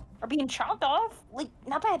off. or being chopped off. Like,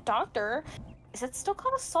 not by a doctor. Is it still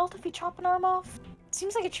called assault if you chop an arm off?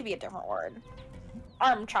 Seems like it should be a different word.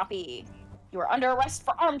 Arm choppy. You are under arrest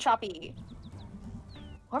for arm choppy.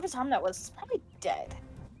 Whoever's arm that was is probably dead.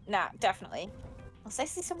 Nah, definitely. Unless I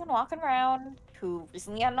see someone walking around who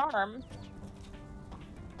recently had an arm.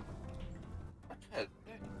 Okay.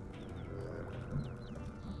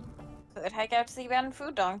 Could hike out to the abandoned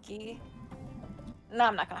food donkey. No,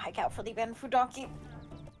 I'm not gonna hike out for the abandoned food donkey.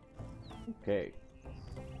 Okay.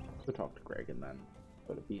 Go talk to Greg and then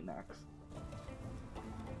go to B next.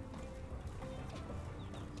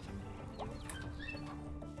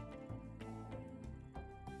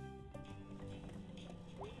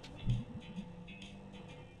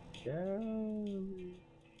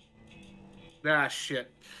 Ah,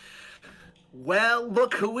 shit. Well,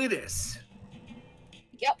 look who it is.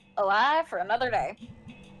 Yep, alive for another day.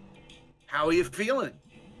 How are you feeling?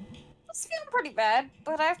 I was feeling pretty bad,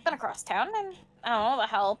 but I've been across town and I don't know, that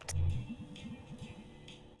helped.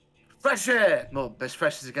 Fresh air! Well, as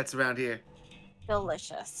fresh as it gets around here.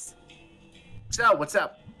 Delicious. So, what's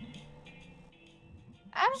up?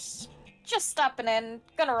 I was just stopping in,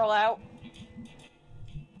 gonna roll out.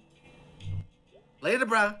 Later,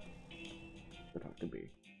 bro. Go talk to B.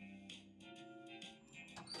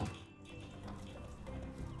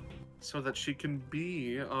 So that she can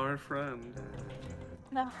be our friend.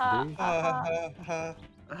 Ha B? ha ha.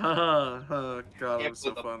 God, I'm Can't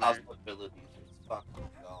so put the funny. possibilities. It's fucking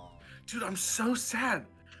gone. Dude, I'm so sad.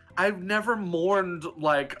 I've never mourned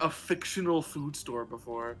like a fictional food store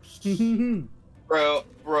before. Bro,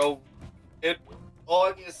 it. All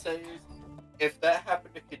I need to say is, if that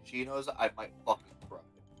happened to Kajino's, I might fucking cry.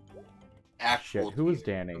 Actual. Shit, who was tears.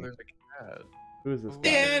 Danny? Oh, there's a cat. Who is this guy?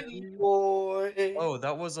 Danny boy. Oh,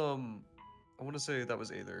 that was I want to say that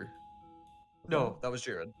was Aether. No, that was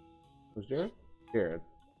Jared. Was Jared? Jared.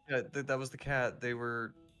 Yeah, that was the cat. They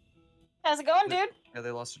were. How's it going, dude? Yeah,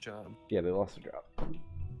 they lost a job. Yeah, they lost their job.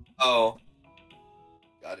 Oh.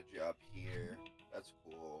 Got a job here. That's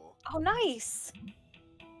cool. Oh, nice.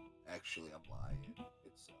 Actually, I'm lying.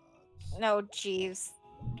 It sucks. No, jeez.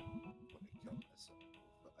 Let me kill myself.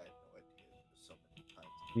 I had no idea there was so many times.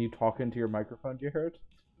 Can you talk into your microphone, Jared?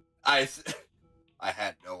 I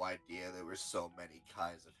had no idea there were so many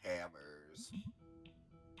kinds of hammers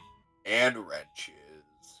and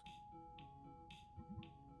wrenches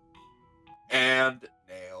and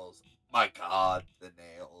nails. My God, the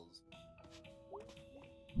nails.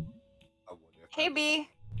 I wonder if Hey, B.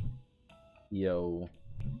 Yo.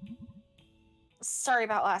 Sorry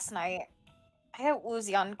about last night. I got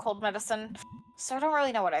woozy on cold medicine, so I don't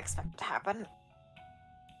really know what I expect to happen.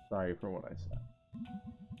 Sorry for what I said.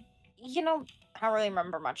 You know, I don't really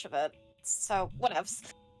remember much of it, so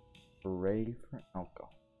whatevs. Hooray for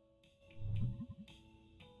alcohol.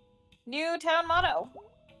 New town motto.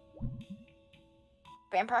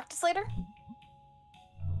 Band practice later?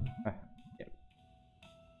 Yep.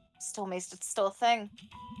 Still amazed it's still a thing.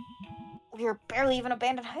 We were barely even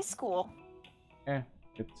abandoned high school.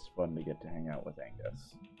 It's fun to get to hang out with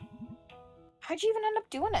Angus. How'd you even end up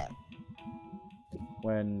doing it?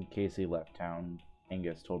 When Casey left town,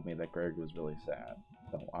 Angus told me that Greg was really sad,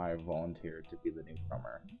 so I volunteered to be the new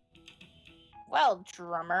drummer. Well,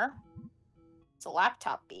 drummer. It's a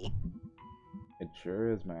laptop bee. It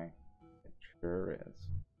sure is, May. It sure is.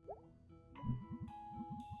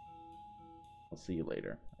 I'll see you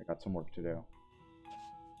later. I got some work to do.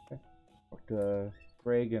 Okay. Talk to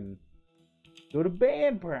Greg and go to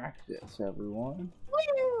band practice, everyone.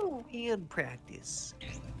 Woo! In practice.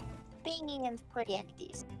 Band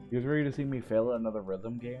practice. You guys ready to see me fail at another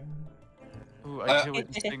rhythm game? Ooh, I can't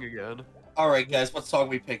wait to sing again. All right, guys. What song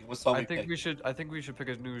we picking? What song I we think picking? we should. I think we should pick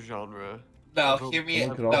a new genre. No, Someone hear me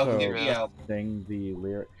Someone out. could No, also hear me out. sing the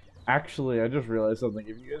lyric. Actually, I just realized something.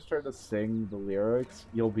 If you guys try to sing the lyrics,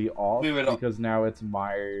 you'll be off We would- because now it's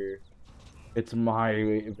my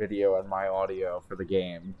video and my audio for the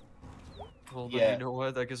game. Well, then Yeah. you know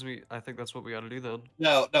what? That gives me. I think that's what we gotta do then.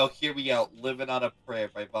 No, hear me out. Living on a Prayer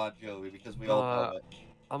by Bon Jovi because we all know it.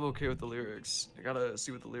 I'm okay with the lyrics. I gotta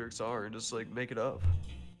see what the lyrics are and just like make it up.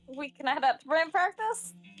 We can head up to band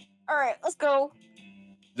practice? Alright, let's go.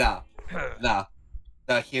 Nah.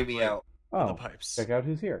 Hear me out. The Oh, pipes. check out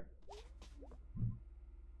who's here.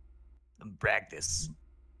 Practice.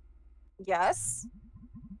 Yes?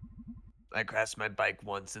 I crashed my bike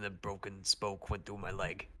once and a broken spoke went through my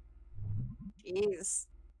leg. Jeez.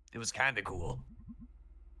 It was kind of cool.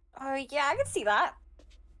 Oh, yeah, I can see that.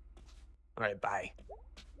 Alright, bye.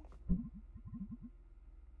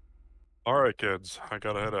 Alright, kids. I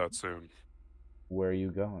gotta head out soon. Where are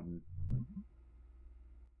you going?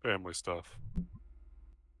 Family stuff.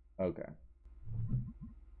 Okay.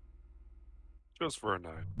 Just for a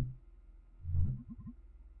night.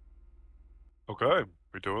 Okay,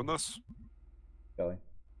 we doing this? Kelly.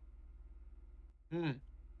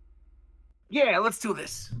 Yeah, let's do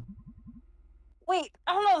this. Wait,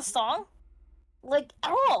 I don't know the song. Like,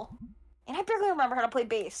 at all. And I barely remember how to play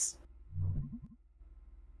bass.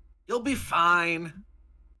 You'll be fine.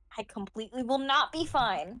 I completely will not be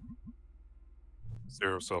fine.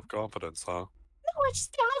 Zero self-confidence, huh? No, I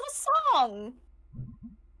just don't know the song.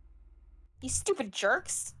 You stupid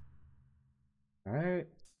jerks. Alright.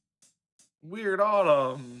 Weird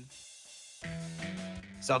Autumn.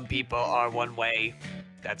 Some people are one way.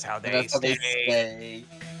 That's how they That's how they stay. stay.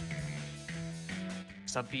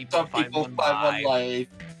 Some people Some find people one find one life. life.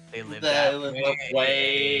 They live They that live way. that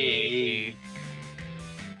way.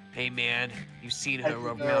 Hey man, you seen Have her you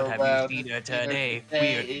around? been Have around? you seen her Have you seen her today?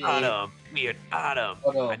 today? Weird Autumn. Weird Autumn.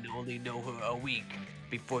 Autumn. I only know her a week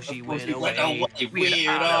before she Before went she away. went away. Weird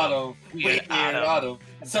Autumn. Weird Weird Autumn. Autumn.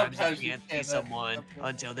 Sometimes you can't see someone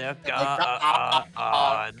until they're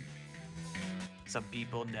gone. Some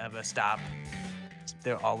people never stop.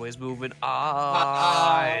 They're always moving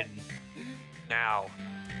on. Now,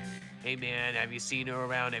 hey man, have you seen her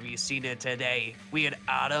around? Have you seen her today? Weird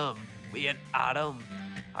Autumn. Weird Autumn.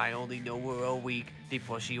 I only know her a week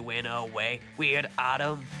before she went away. Weird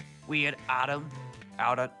Autumn. Weird Autumn.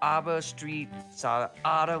 Out on Arbor Street, saw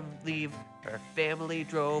Autumn leave. Her family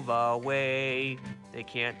drove away. They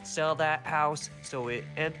can't sell that house, so it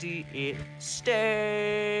empty it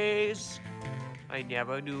stays. I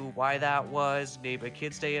never knew why that was. Neighbor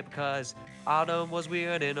kids stay it because Autumn was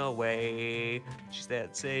weird in a way. She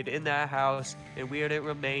stayed in that house, and weird it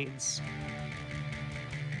remains.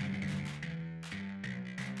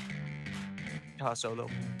 Guitar solo.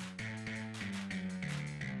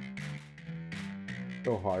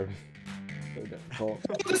 So hard. So difficult.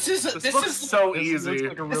 This is so This easy. looks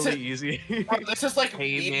like a really easy. This is like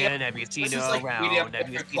Hey medium. man, have you seen This her is like medium around? Have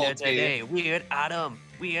you seen her difficulty. today? Weird Autumn.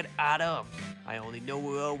 Weird Autumn. I only know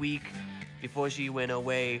her a week before she went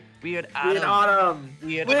away. Weird Autumn. Weird Autumn.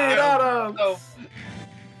 Weird Weird Autumn. Autumn.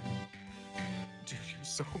 Dude, you're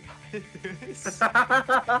so bad at this.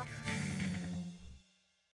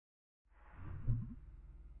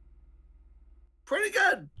 Pretty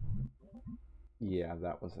good. Yeah,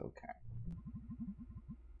 that was okay.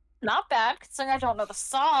 Not bad, considering I don't know the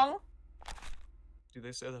song. Do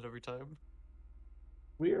they say that every time?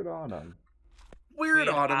 Weird Autumn. Weird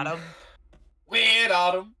Autumn. Weird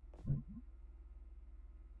Autumn.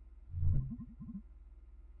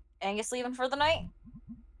 Angus leaving for the night?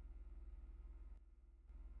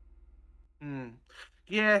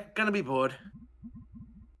 Yeah, gonna be bored.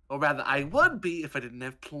 Or rather, I would be if I didn't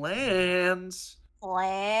have plans.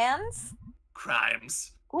 Plans?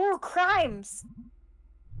 Crimes. Ooh, crimes.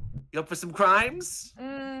 You up for some crimes?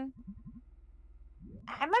 I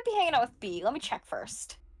might be hanging out with B. Let me check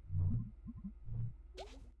first.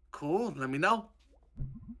 Cool, let me know.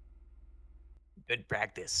 Good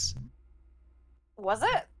practice. Was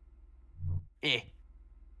it? Eh.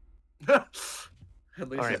 At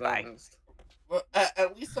least Alright, it's bye. honest. Well,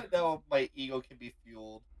 at least I know my ego can be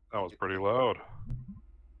fueled. That was pretty loud.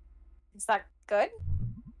 Is that good?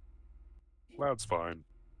 Loud's fine.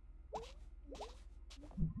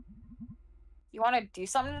 You want to do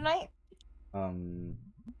something tonight? I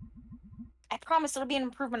promise it'll be an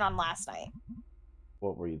improvement on last night.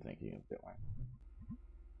 What were you thinking of doing?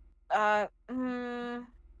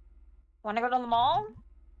 Want to go to the mall?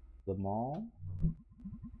 The mall?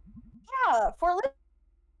 Yeah, for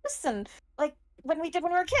listen, like when we did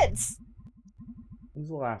when we were kids. When's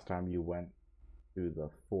the last time you went to the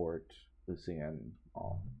Fort Lucian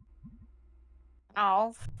Mall?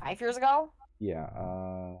 Oh, 5 years ago? Yeah,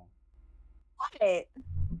 What?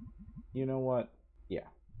 you know what? Yeah,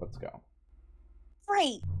 let's go.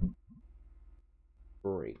 Great.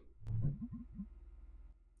 Great.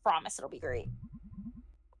 Promise it'll be great.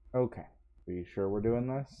 Okay. Are you sure we're doing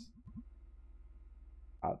this?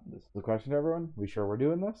 This is the question to everyone. We sure we're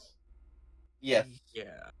doing this? Yes.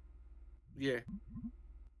 Yeah. Yeah.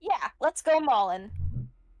 Yeah, let's go mallin'.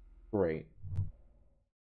 Great.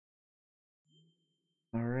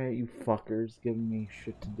 Alright, you fuckers giving me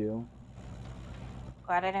shit to do.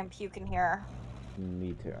 Glad I didn't puke in here.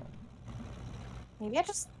 Me too. Maybe I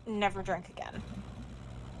just never drink again.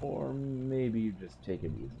 Or maybe you just take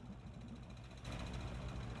it easy.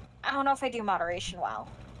 I don't know if I do moderation well.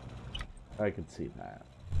 I could see that.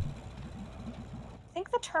 I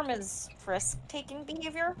think the term is risk-taking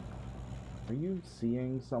behavior. Are you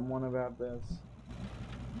seeing someone about this?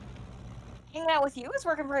 Hanging out with you is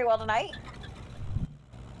working very well tonight.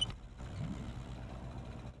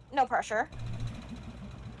 No pressure.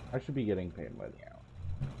 I should be getting paid by the hour.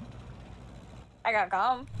 I got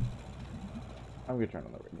gum. I'm gonna turn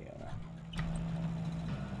on the radio now.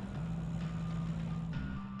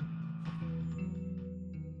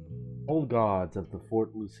 Old gods of the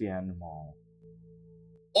Fort Lucienne Mall.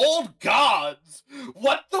 Old gods?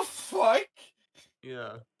 What the fuck?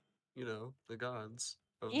 Yeah, you know, the gods.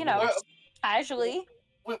 Of You the know, Lord. casually.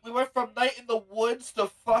 We went from Night in the Woods to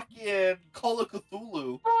fucking Call of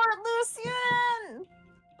Cthulhu. Fort Lucian!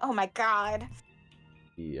 Oh my god.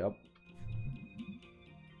 Yep.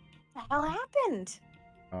 What the hell happened?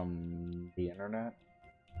 The internet.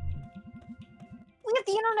 We had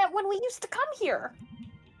the internet when we used to come here.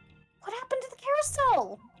 What happened to the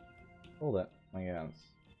carousel? Hold it, I guess.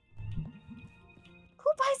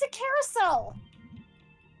 Who buys a carousel?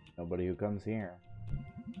 Nobody who comes here.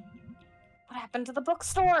 What happened to the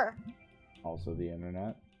bookstore? Also the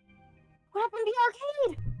internet. What happened to the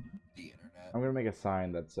arcade? The internet. I'm gonna make a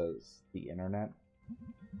sign that says the internet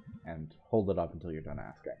and hold it up until you're done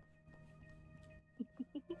asking.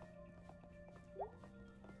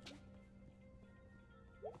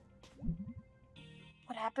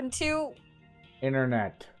 What happened to...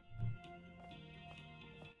 Internet.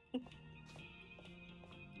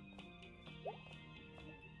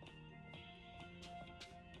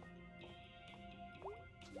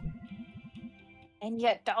 And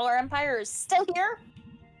yet Dollar Empire is still here?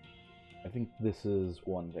 I think this is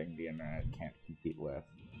one thing the internet can't compete with.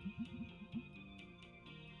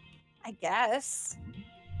 I guess.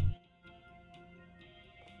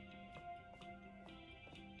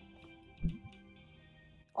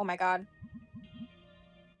 Oh my god.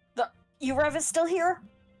 The UREV is still here?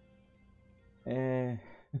 Eh.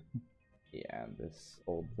 Yeah, this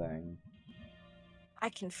old thing. I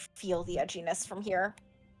can feel the edginess from here.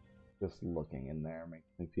 Just looking in there makes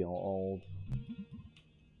me feel old.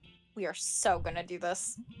 We are so gonna do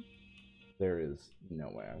this. There is no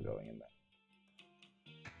way I'm going in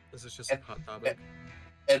there. This is just a hot topic.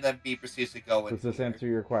 And then B proceeds to go in. Does this answer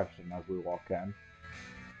your question as we walk in?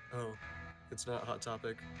 Oh, it's not hot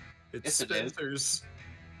topic. It's Yes, it is. Spencer's.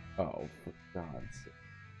 Oh, for God's sake.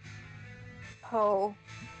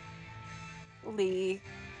 Holy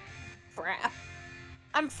crap.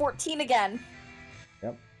 I'm 14 again.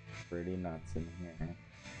 Yep. Pretty nuts in here.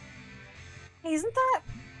 Isn't that?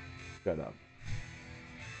 Shut up.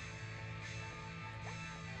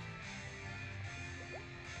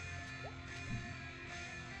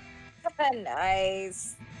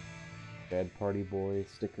 Nice. Bad Party Boy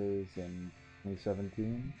stickers in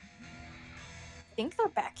 2017. I think they're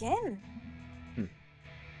back in.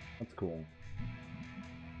 That's cool.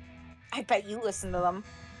 I bet you listen to them.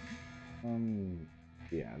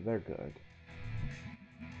 Yeah, they're good.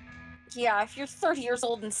 Yeah, if you're 30 years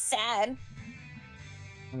old and sad.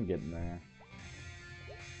 I'm getting there.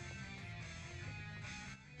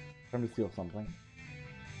 Time to steal something.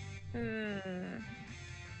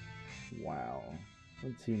 Wow. I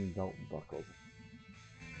haven't seen belt buckles.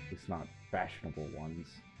 At least not fashionable ones.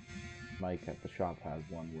 Mike at the shop has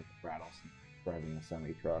one with rattlesnake driving a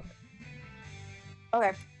semi-truck.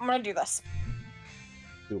 Okay, I'm gonna do this.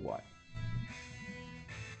 Do what?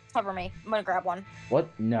 Cover me. I'm gonna grab one. What?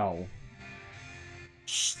 No.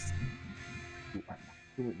 Shh. You are not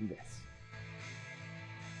doing this.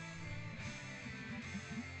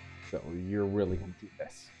 So, you're really gonna do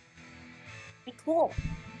this. Be cool.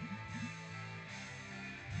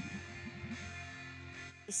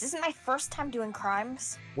 This isn't my first time doing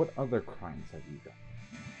crimes. What other crimes have you done?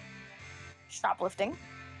 Shoplifting.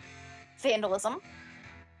 Vandalism.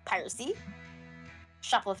 Piracy.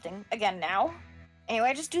 Shoplifting. Again now. Anyway,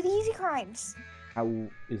 I just do the easy crimes. How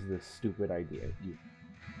is this stupid idea? You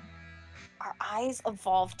Our eyes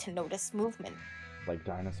evolved to notice movement. like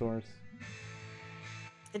dinosaurs?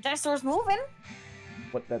 The dinosaur's moving.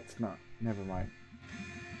 But that's not. Never mind.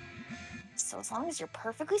 So as long as you're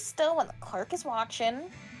perfectly still when the clerk is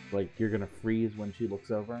watching. Like, you're gonna freeze when she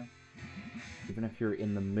looks over? Even if you're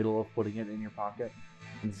in the middle of putting it in your pocket?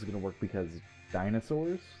 And this is gonna work because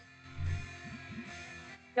dinosaurs?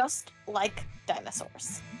 Just like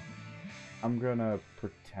dinosaurs. I'm gonna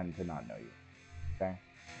pretend to not know you. Okay?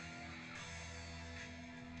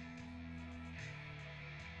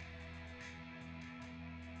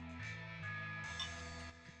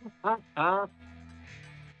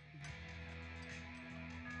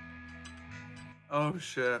 Oh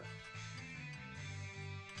shit.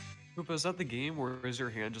 Koopa, is that the game, or is your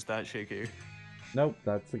hand just that shaky? Nope,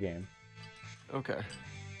 that's the game. Okay.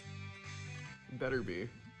 Better be.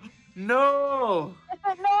 No!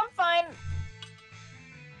 No, I'm fine.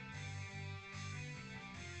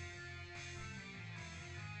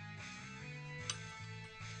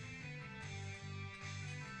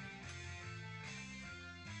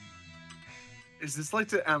 Is this like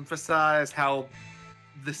to emphasize how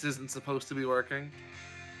this isn't supposed to be working?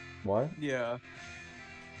 What? Yeah.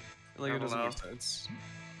 Like I it don't doesn't know. make sense.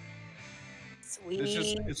 Sweet.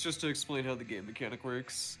 It's just to explain how the game mechanic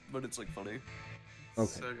works, but it's like funny. Okay,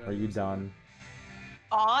 So good. are you done?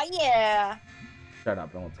 Aw, yeah. Shut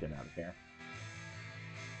up and let's get out of here.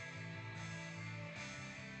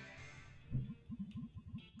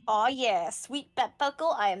 Aw, yeah. Sweet belt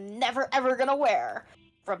buckle I am never ever gonna wear.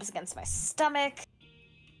 Rubs against my stomach.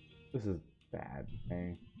 This is bad.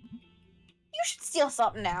 Hey, You should steal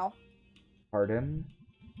something now. pardon?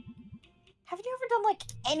 Have you ever done, like,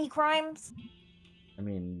 any crimes? I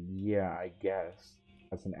mean, yeah, I guess.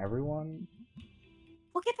 As in everyone?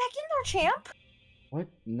 Well, get back in there, champ. What?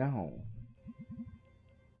 No.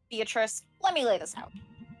 Beatrice, let me lay this out.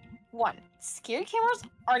 1. Security cameras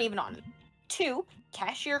aren't even on. 2.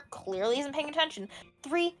 Cashier clearly isn't paying attention.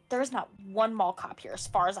 3. There is not one mall cop here, as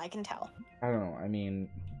far as I can tell. I don't know. I mean,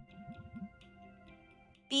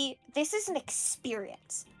 B. This is an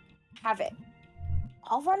experience. Have it.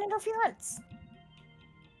 I'll run interference.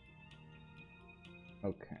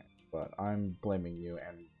 okay. But I'm blaming you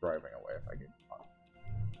and driving away if I get caught.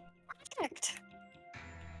 Perfect.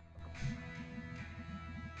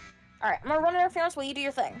 Alright, I'm gonna run interference while you do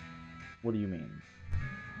your thing. What do you mean?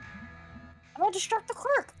 I'm gonna distract the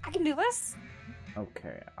clerk. I can do this.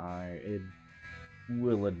 Okay,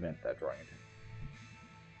 will admit that drawing attention.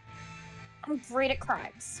 I'm great at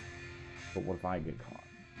crimes. But what if I get caught?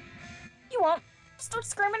 You won't. Start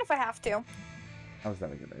screaming if I have to. How's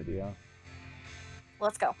that a good idea?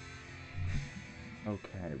 Let's go.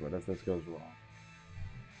 Okay, but if this goes wrong.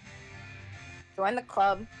 Join the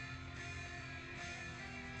club.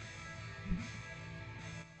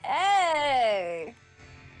 Hey!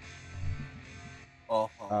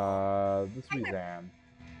 This will be Zan.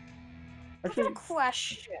 I got a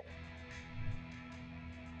question.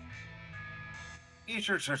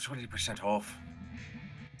 T-shirts are 20% off.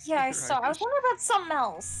 Yeah, I saw. I was wondering about something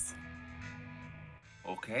else.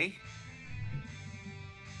 Okay.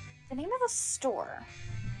 The name of the store.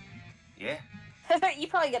 Yeah. You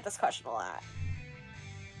probably get this question a lot.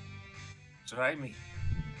 Try me.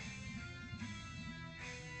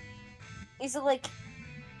 Is it like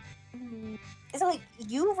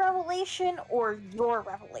you revelation or your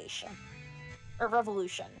revelation? Or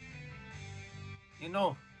revolution? You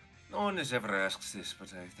know, no one has ever asked this,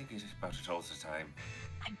 but I think about it all the time.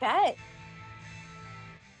 I bet.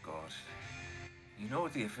 God. You know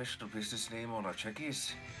what the official business name on our check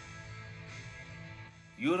is?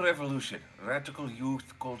 Your Revolution, Radical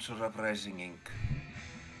Youth Culture Uprising, Inc.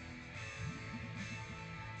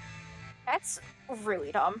 That's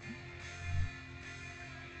really dumb.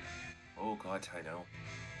 Oh God, I know.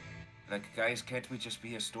 Like, guys, can't we just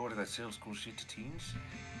be a store that sells cool shit to teens?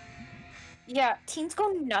 Yeah, teens go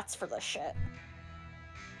nuts for this shit.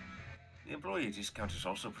 The employee discount is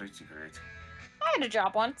also pretty great. I had a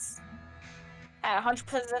job once. At a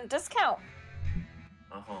 100% discount.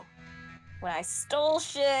 Uh-huh. When I stole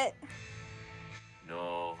shit.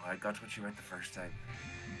 No, I got what you meant the first time.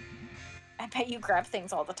 I bet you grab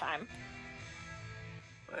things all the time.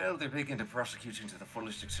 Well, they're big into prosecuting to the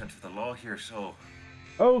fullest extent of the law here, so...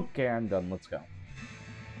 Okay, I'm done. Let's go. Okay,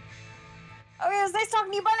 it was nice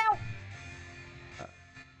talking to you. Bye now.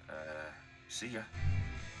 See ya.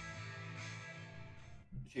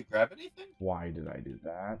 Did you grab anything? Why did I do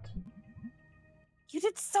that? You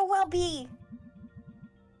did so well, B.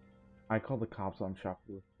 I called the cops on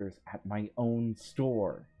shoplifters at my own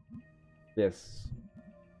store. This.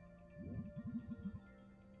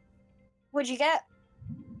 What'd you get?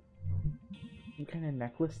 Some kind of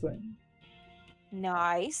necklace thing?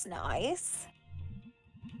 Nice, nice.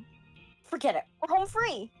 Forget it. We're home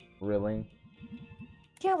free. Really?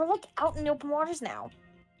 Yeah, we're like out in the open waters now.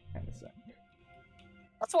 Kinda sick.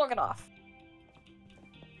 Let's walk it off.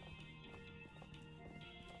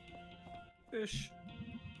 Fish.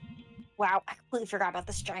 Wow, I completely forgot about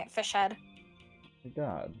this giant fish head. My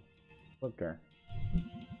god. Look there.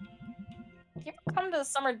 Have you ever come to the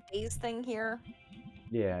summer days thing here?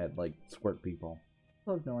 Yeah, it, like, squirt people.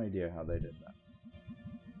 I have no idea how they did that.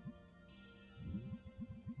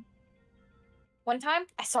 One time,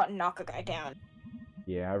 I saw it knock a guy down.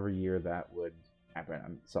 Yeah, every year that would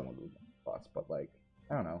happen. Someone would bust, but like,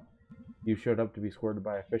 I don't know. You showed up to be squirted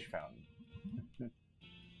by a fish fountain.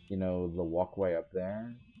 You know, the walkway up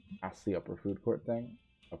there, past the upper food court thing,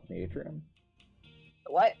 up in the atrium.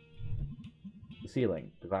 What? The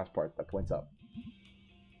ceiling, the glass part that points up.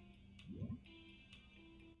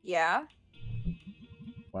 Yeah?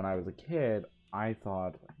 When I was a kid, I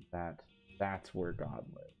thought that that's where God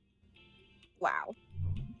lived. Wow.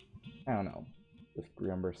 I don't know. just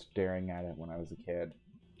remember staring at it when I was a kid,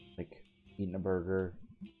 like eating a burger,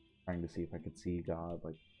 trying to see if I could see God,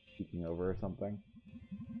 like peeking over or something.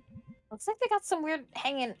 Looks like they got some weird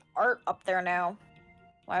hanging art up there now.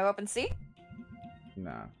 Wanna go up and see?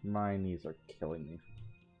 Nah, my knees are killing me.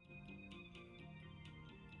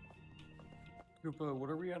 Koopa, what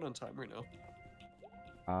are we at on time right now?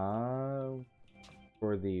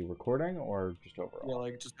 For the recording or just overall? Yeah,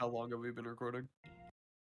 like just how long have we been recording?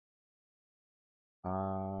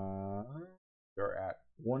 You're at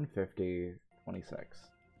 150:26.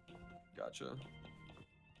 Gotcha.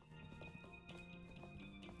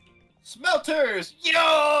 Smelters!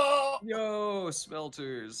 Yo! Yo,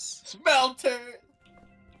 smelters. Smelters!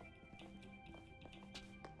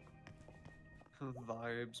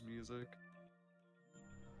 Vibes music.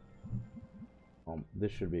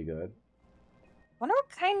 This should be good. Wonder what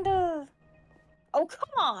kind of... Oh, come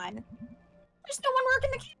on! There's no one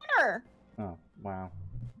working the counter! Oh, wow.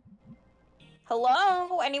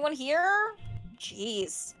 Hello? Anyone here?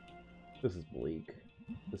 Jeez. This is bleak.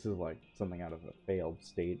 This is like something out of a failed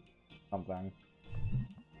state something.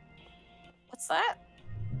 What's that?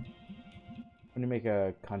 When you make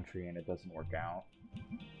a country and it doesn't work out.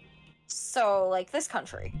 So, like this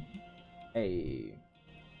country. Hey.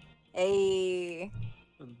 A...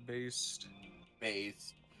 Based.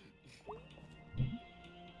 Base.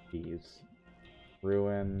 These.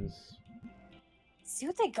 Ruins. See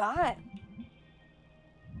what they got.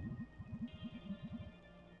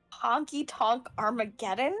 Honky Tonk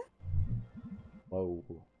Armageddon? Whoa.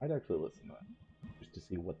 I'd actually listen to that. Just to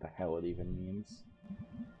see what the hell it even means.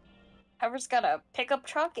 Whoever's got a pickup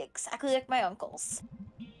truck exactly like my uncle's.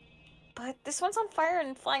 But this one's on fire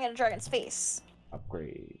and flying at a dragon's face.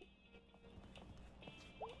 Upgrade.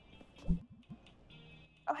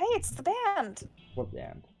 Oh hey, it's the band! What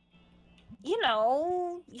band? You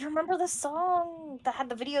know, you remember the song that had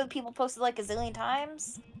the video that people posted like a zillion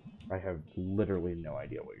times? I have literally no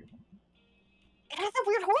idea what you're... It had that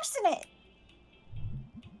weird horse in it!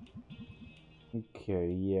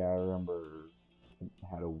 Okay, yeah, I remember it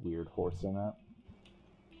had a weird horse in it.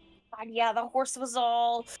 God, yeah, the horse was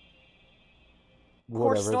all...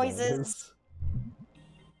 horse Whatever that noises. is.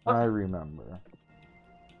 I remember.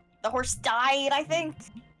 The horse died, I think?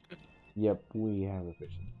 Yep, we have a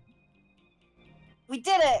fish. We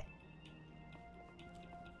did it!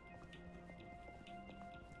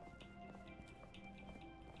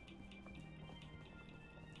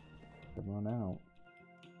 Come on out.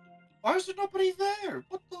 Why is there nobody there?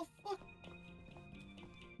 What the fuck?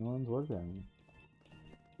 No one's working.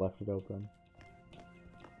 Left it open.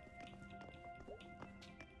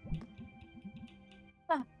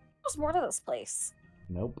 Huh. There's more to this place.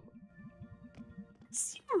 Nope.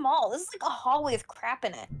 Super Mall. This is like a hallway with crap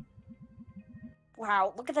in it.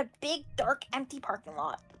 Wow, look at that big, dark, empty parking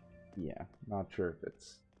lot. Yeah, not sure if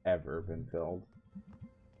it's ever been filled.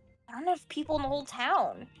 There aren't enough people in the whole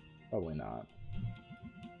town. Probably not.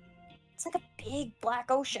 It's like a big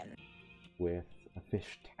black ocean. With a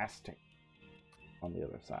fish-tastic on the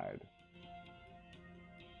other side.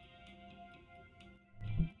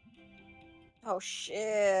 Oh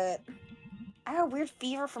shit. I got a weird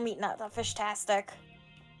fever from eating that fish-tastic.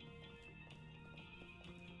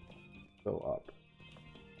 Go up.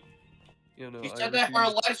 You know, She I said that her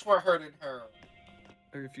refuse- legs were hurting her.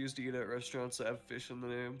 I refuse to eat at restaurants that have fish in the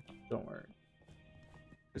name. Don't worry.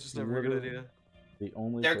 It's just never a good idea. The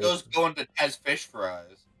only There place- goes going to Tez fish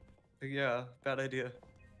fries. Yeah, bad idea.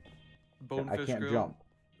 I Bonefish can't grill. jump.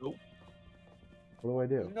 Nope. What do I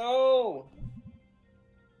do? No.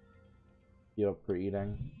 You up for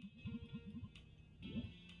eating?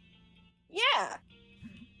 Yeah.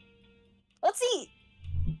 Let's eat.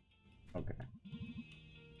 Okay.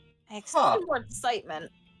 I expected more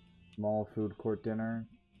excitement. Small food court dinner.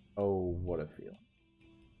 Oh, what a feel.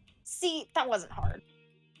 See, that wasn't hard.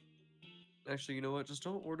 Actually, you know what? Just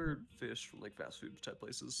don't order fish from like fast food type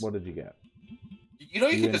places. What did you get? You know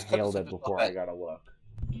you can just cut inhaled this it into before a I bit. got a look.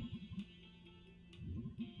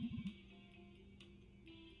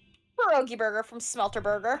 Pierogi burger from Smelter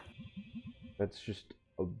Burger. That's just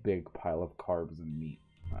a big pile of carbs and meat.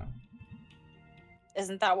 Huh.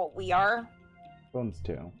 Isn't that what we are? Bones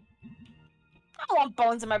too. I don't want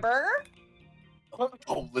bones in my burger.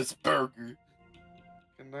 Boneless burger.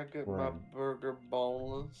 Can I get Right. my burger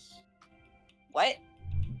boneless? What?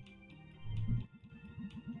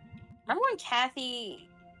 Remember when Kathy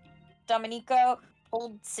Domenico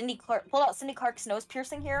pulled out Cindy Clark's nose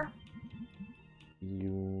piercing here?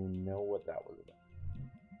 You know what that was about.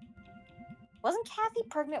 Wasn't Kathy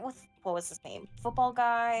pregnant with, what was his name? Football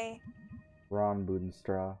guy? Ron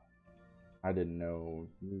Budenstra. I didn't know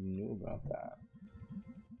you knew about that.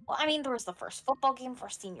 Well, I mean, there was the first football game for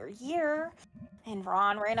senior year, and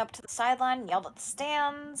Ron ran up to the sideline and yelled at the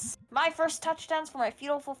stands. My first touchdowns for my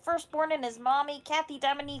beautiful firstborn and his mommy, Kathy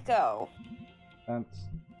Dominico. That's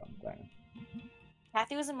something.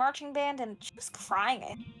 Kathy was in marching band and she was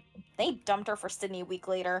crying. They dumped her for Sydney a week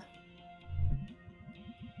later.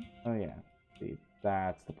 Oh yeah, see,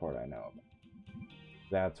 that's the part I know about.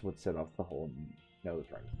 That's what set off the whole nose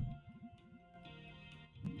ring.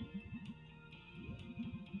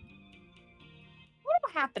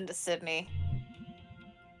 What happened to Sydney?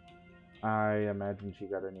 I imagine she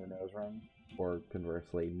got a new nose ring, or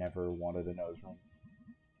conversely, never wanted a nose ring.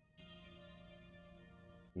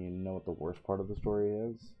 You know what the worst part of the story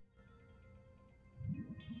is?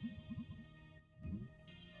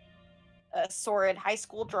 A sordid high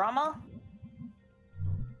school drama?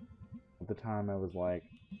 At the time, I was like,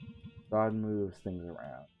 God moves things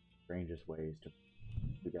around, strangest ways to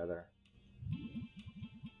put together.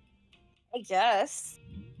 I guess.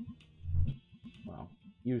 Well,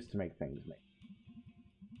 used to make things make.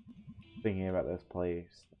 Thinking about this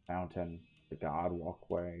place, the fountain, the God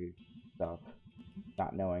walkway, stuff,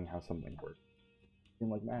 not knowing how something works,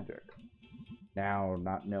 seemed like magic. Now,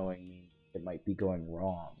 not knowing it might be going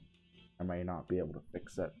wrong, I might not be able to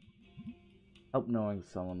fix it. Help knowing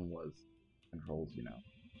someone was controls, you know.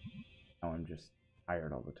 Now I'm just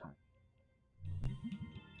tired all the time.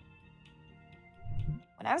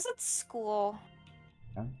 When I was at school...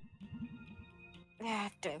 Yeah?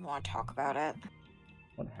 I didn't want to talk about it.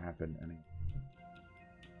 What happened anyway?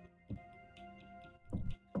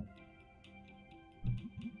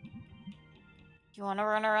 You want to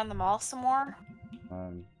run around the mall some more?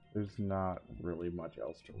 There's not really much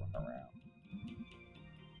else to run around.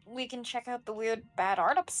 We can check out the weird bad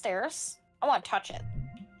art upstairs. I want to touch it.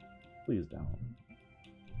 Please don't.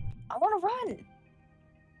 I want to run.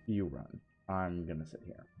 You run. I'm gonna sit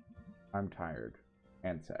here. I'm tired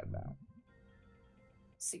and sad now.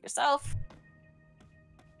 Suit yourself.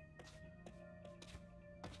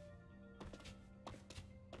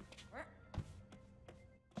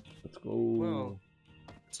 Let's go. Wow.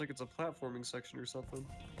 It's like it's a platforming section or something.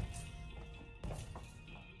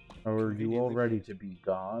 Are you all ready to be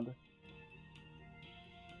God?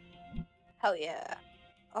 Hell yeah.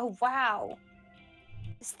 Oh, wow.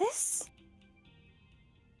 Is this?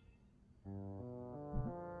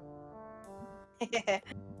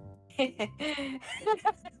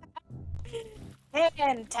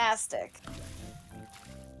 Fantastic.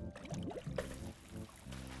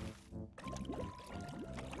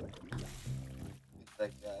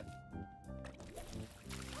 That guy.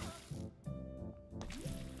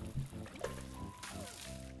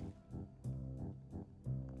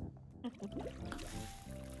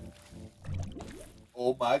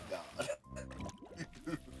 Oh my god.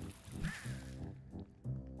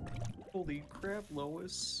 Holy crap,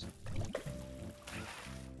 Lois. Can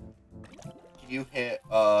you hit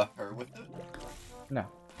her with it? No.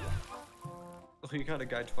 Oh, you got a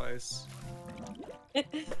guy twice. I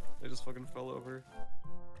just fucking fell over.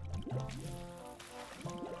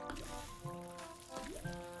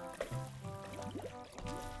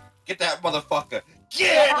 Get that motherfucker!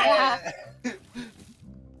 Yeah!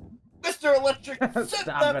 Mr. Electric, set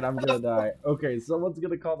Stop that it, I'm gonna die. Okay, someone's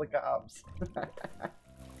gonna call the cops.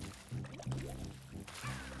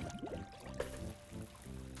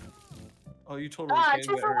 Oh, you totally can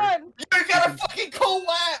 2 get for her. 1. You got a fucking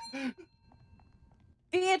collab!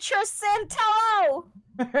 Beatrice Santello.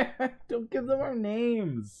 Don't give them our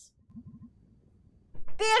names.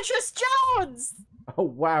 Beatrice Jones. Oh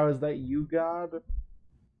wow, is that you, God?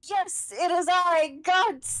 Yes, it is I,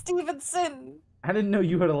 God Stevenson. I didn't know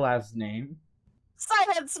you had a last name.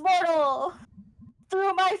 Silence, mortal.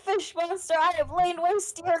 Through my fish monster, I have lain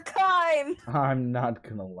waste to your kind. I'm not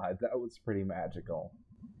gonna lie, that was pretty magical.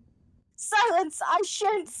 Silence, I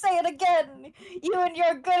shan't say it again. You and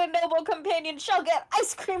your good and noble companion shall get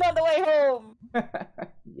ice cream on the way home.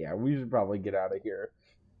 Yeah, we should probably get out of here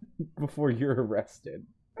before you're arrested.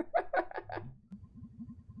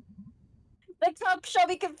 The cops shall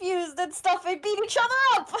be confused and stuff and beat each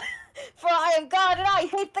other up. For I am God and I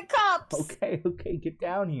hate the cops. Okay, get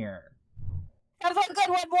down here. Have a good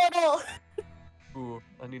one, mortal. Ooh,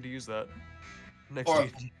 I need to use that. Next Or-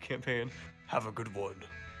 D&D campaign. Have a good one,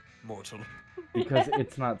 mortal. Because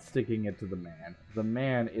it's not sticking it to the man. The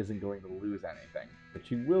man isn't going to lose anything,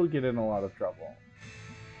 but you will get in a lot of trouble.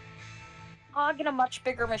 I'll get a much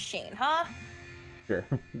bigger machine, huh? Sure,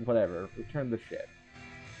 whatever. Return the shit.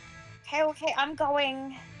 Okay, I'm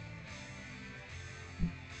going.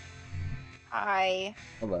 Hi.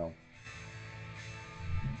 Hello.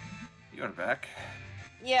 You going back?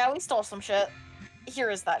 Yeah, we stole some shit. here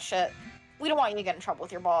is that shit. We don't want you to get in trouble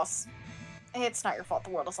with your boss. It's not your fault the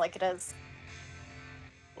world is like it is.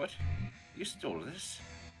 What? You stole this?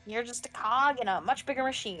 You're just a cog in a much bigger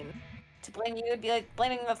machine. To blame you would be like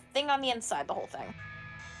blaming the thing on the inside, the whole thing.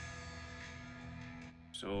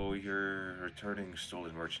 So you're returning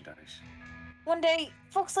stolen merchandise. One day,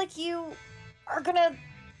 folks like you are gonna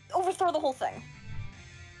overthrow the whole thing.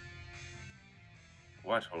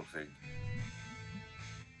 What whole thing?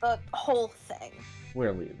 The whole thing.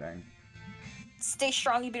 We're leaving. Stay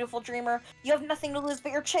strong, you beautiful dreamer. You have nothing to lose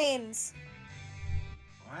but your chains.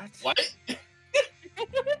 What? What?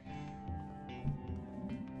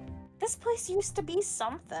 This place used to be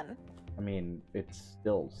something. I mean, it's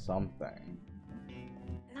still something.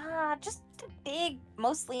 Nah, just a big,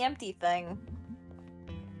 mostly empty thing.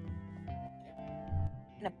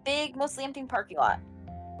 In a big, mostly empty parking lot.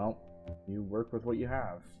 Well, you work with what you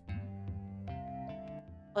have.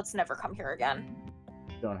 Let's never come here again.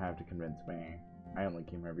 You don't have to convince me. I only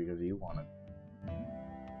came here because you wanted.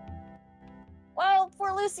 Well,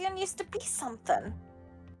 Fort Lucian used to be something.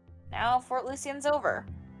 Now Fort Lucian's over.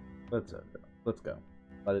 Let's go.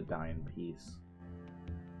 Let it die in peace.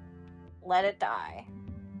 Let it die.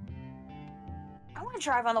 I want to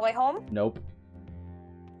drive on the way home. Nope.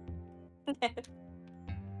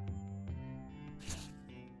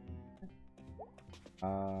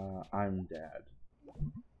 I'm Dad.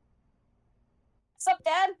 Sup,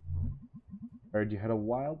 Dad? Heard you had a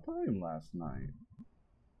wild time last night.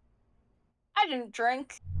 I didn't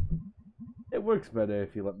drink. It works better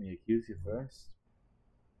if you let me accuse you first.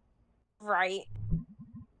 Right.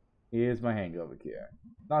 Here's my hangover cure.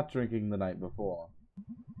 Not drinking the night before.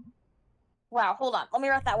 Wow, hold on. Let me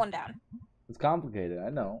write that one down. It's complicated, I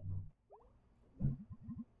know.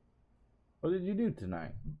 What did you do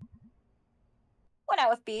tonight? Went out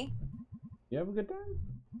with B. You have a good time?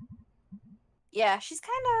 Yeah, she's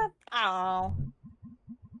kind of, I don't know.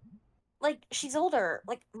 Like, she's older,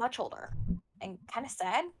 like, much older. And kind of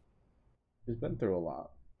sad. She's been through a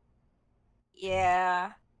lot.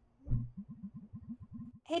 Yeah.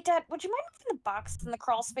 Hey, Dad, would you mind moving the box in the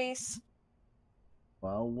crawl space?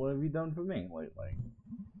 Well, what have you done for me lately?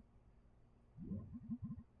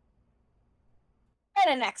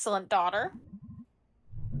 And an excellent daughter.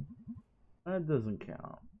 That doesn't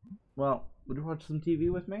count. Well, would you watch some TV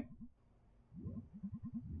with me?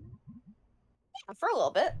 Yeah, for a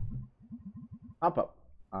little bit. Hop up.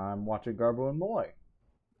 I'm watching Garbo and Malloy.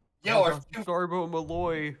 Yo, Garbo and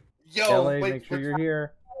Malloy. Yo, Kelly, wait, make sure which you're one-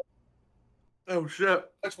 here. Oh shit.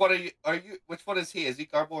 Which one are you? Which one is he? Is he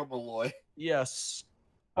Garbo or Malloy? Yes.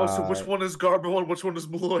 Oh, so which one is Garbo and which one is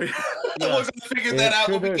Malloy? We're gonna figure that out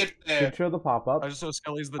when we get there. Should show the pop-up. I just know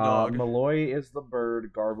Skelly's the dog. Malloy is the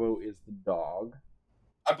bird. Garbo is the dog.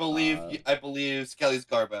 I believe Skelly's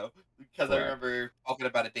Garbo because I Correct. remember talking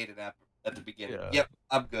about a dating app at the beginning. Yeah. Yep,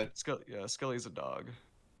 I'm good. Skelly's a dog.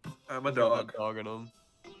 I'm a He's got dog. that dog in him.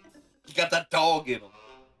 You got that dog in him.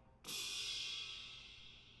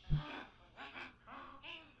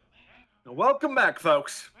 Welcome back,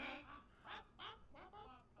 folks.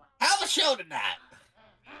 How the show tonight?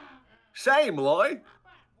 Say, Malloy.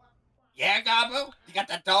 Yeah, Garbo, you got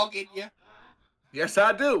that dog in you. Yes,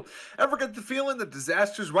 I do. Ever get the feeling that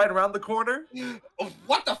disaster's right around the corner? Oh,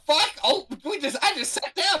 what the fuck? Oh, I just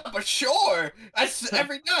sat down, but sure. That's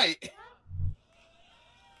every night.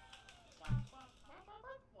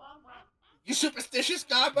 You superstitious,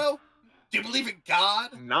 Garbo? Do you believe in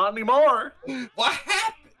God? Not anymore. What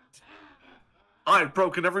happened? I've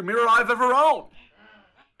broken every mirror I've ever owned.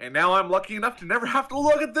 And now I'm lucky enough to never have to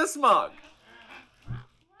look at this mug.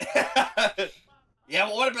 Yeah,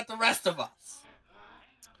 well, what about the rest of us?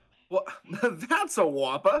 Well, that's a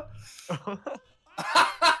whopper.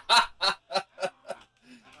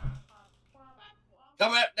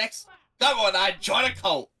 Coming up next, come on, I join a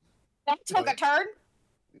cult. That took a turn.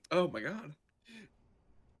 Oh my god.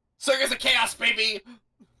 Circus of Chaos, baby.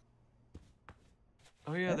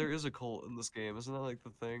 Oh yeah, there is a cult in this game. Isn't that like the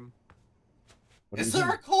thing? Is there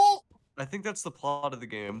a cult? I think that's the plot of the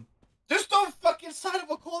game. There's no fucking sign of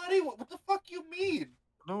a cult anywhere. What the fuck you mean?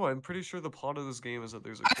 No, I'm pretty sure the plot of this game is that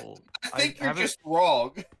there's a cult. I think you're haven't- just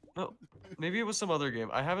wrong. No, maybe it was some other game.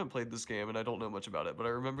 I haven't played this game and I don't know much about it, but I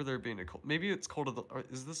remember there being a cult. Maybe it's Cult of the.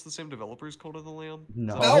 Is this the same developers, Cult of the Lamb?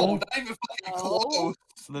 No. No, not even fucking close.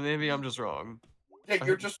 Then maybe I'm just wrong. Yeah,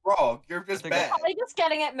 you're just wrong. You're just think bad. Probably just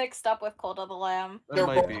getting it mixed up with Cult of the Lamb. That They're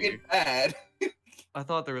might wrong be. and bad. I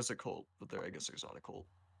thought there was a cult, but I guess there's not a cult.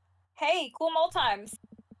 Hey, cool mall times.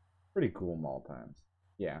 Pretty cool mall times.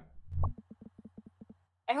 Yeah.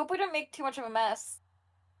 I hope we don't make too much of a mess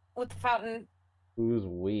with the fountain. Who's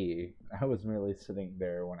we? I was merely sitting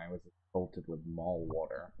there when I was salted with mall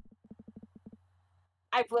water.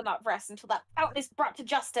 I will not rest until that fountain is brought to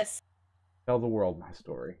justice. Tell the world my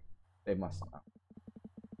story. They must know.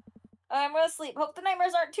 I'm gonna sleep. Hope the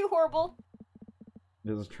nightmares aren't too horrible.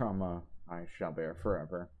 This is trauma I shall bear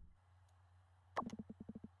forever.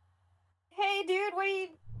 Hey, dude,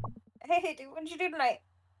 Hey, dude, what did you do tonight?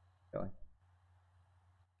 Really?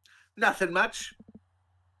 Nothing much.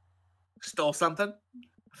 Stole something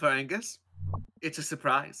for Angus. It's a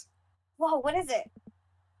surprise. Whoa, what is it?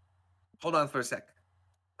 Hold on for a sec.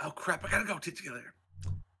 Oh crap! I gotta go. Teach you later.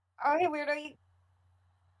 Oh, hey, weirdo, you...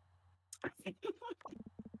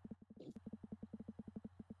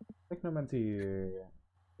 Technomancy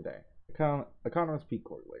today. Economists peak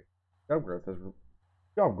quarterly.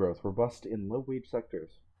 Job growth robust in low-wage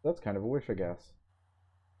sectors. That's kind of a wish, I guess.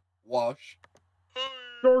 Wash.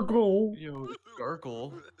 Darkle! Yo,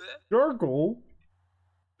 Sharkle. Darkle!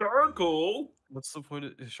 Darkle! What's the point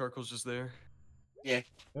of Sharkle's just there? Yeah.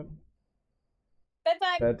 Yep.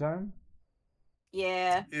 Bedtime? Bedtime?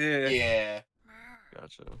 Yeah. Yeah. Yeah.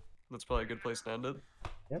 Gotcha. That's probably a good place to end it.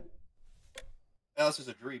 Yep. Unless it's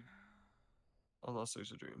a dream. Unless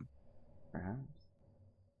there's a dream. Perhaps.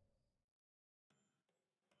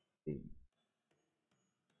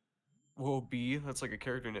 Whoa, B? That's like a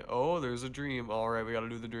character name. Oh, there's a dream. Alright, we gotta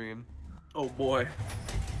do the dream. Oh boy.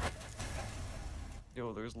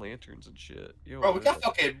 Yo, there's lanterns and shit. Yo, Bro, we there's got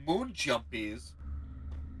fucking moon jumpies.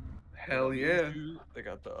 Hell yeah. They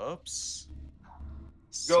got the ups.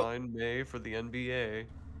 Go. Sign May for the NBA.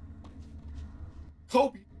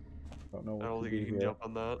 Kobe. Don't know I what don't to think you do can here. jump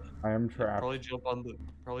on that. I am trapped. Probably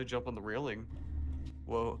jump on the railing.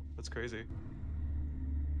 Whoa, that's crazy.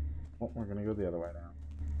 Oh, we're gonna go the other way now.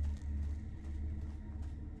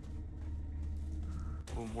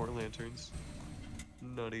 Oh, more lanterns.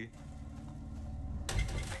 Nutty.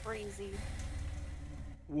 Crazy.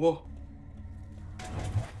 Whoa.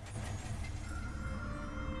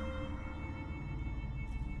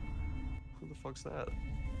 Who the fuck's that?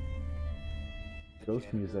 Ghost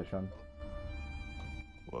musician.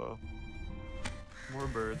 Whoa. More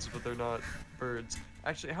birds, but they're not birds.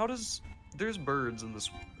 Actually, how does there's birds in this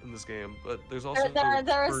game, but there's also There is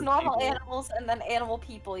bird normal people. animals and then animal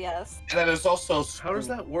people, yes. And then there's also. How does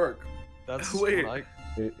that work? That's Wait. like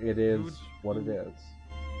It is what it is.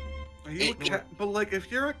 Are you a cat? But like, if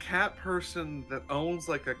you're a cat person that owns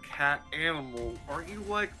like a cat animal, aren't you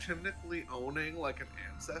like technically owning like an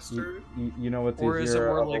ancestor? You know what's Or is it easier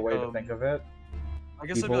more of a like, way to think of it? I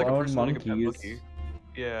guess it'd be People like a own person owning a pet monkeys. monkey.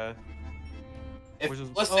 Yeah. If, Which is-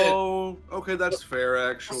 listen, Oh, okay, that's fair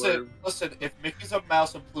actually. listen. If Mickey's a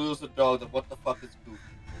mouse and Pluto's a dog, then what the fuck is Goofy?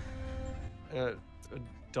 A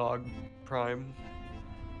dog prime.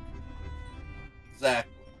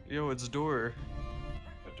 Exactly. Yo, it's Door.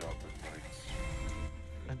 A dog with legs.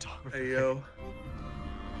 A dog. with Hey yo.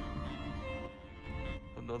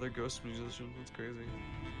 Another ghost musician. That's crazy.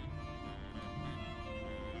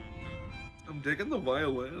 I'm digging the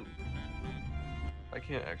violin. I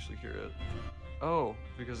can't actually hear it. Oh,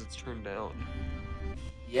 because it's turned down.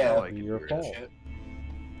 Yeah. Now I can Your hear it. fault. Shit.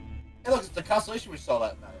 Hey, look, it's the constellation we saw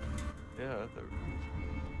that night. Yeah.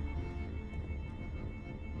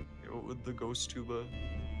 Yo, with the ghost tuba.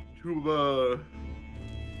 Tuba.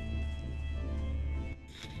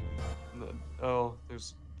 Oh,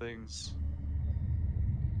 there's things.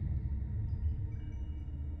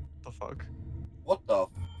 The fuck? What the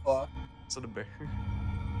fuck? Is it a bear?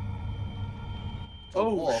 It's a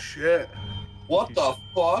Oh wolf. shit. What the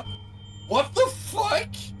fuck? What the fuck?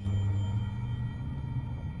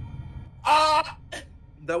 Ah!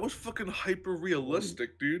 That was fucking hyper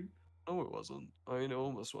realistic, dude. No, it wasn't. I mean, it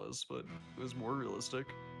almost was, but it was more realistic.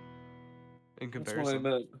 In That's comparison. what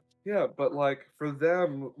I meant. Yeah, but like for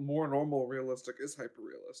them, more normal realistic is hyper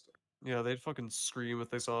realistic. Yeah, they'd fucking scream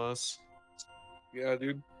if they saw us. Yeah,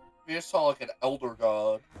 dude. We just saw like an elder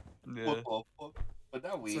god. Yeah. What the fuck? But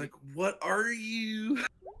now It's we. like, what are you?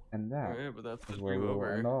 And that Alright, but that's the is where dream we'll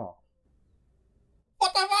end over. off.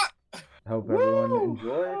 What the fuck? I hope everyone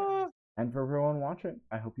enjoyed. And for everyone watching,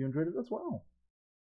 I hope you enjoyed it as well.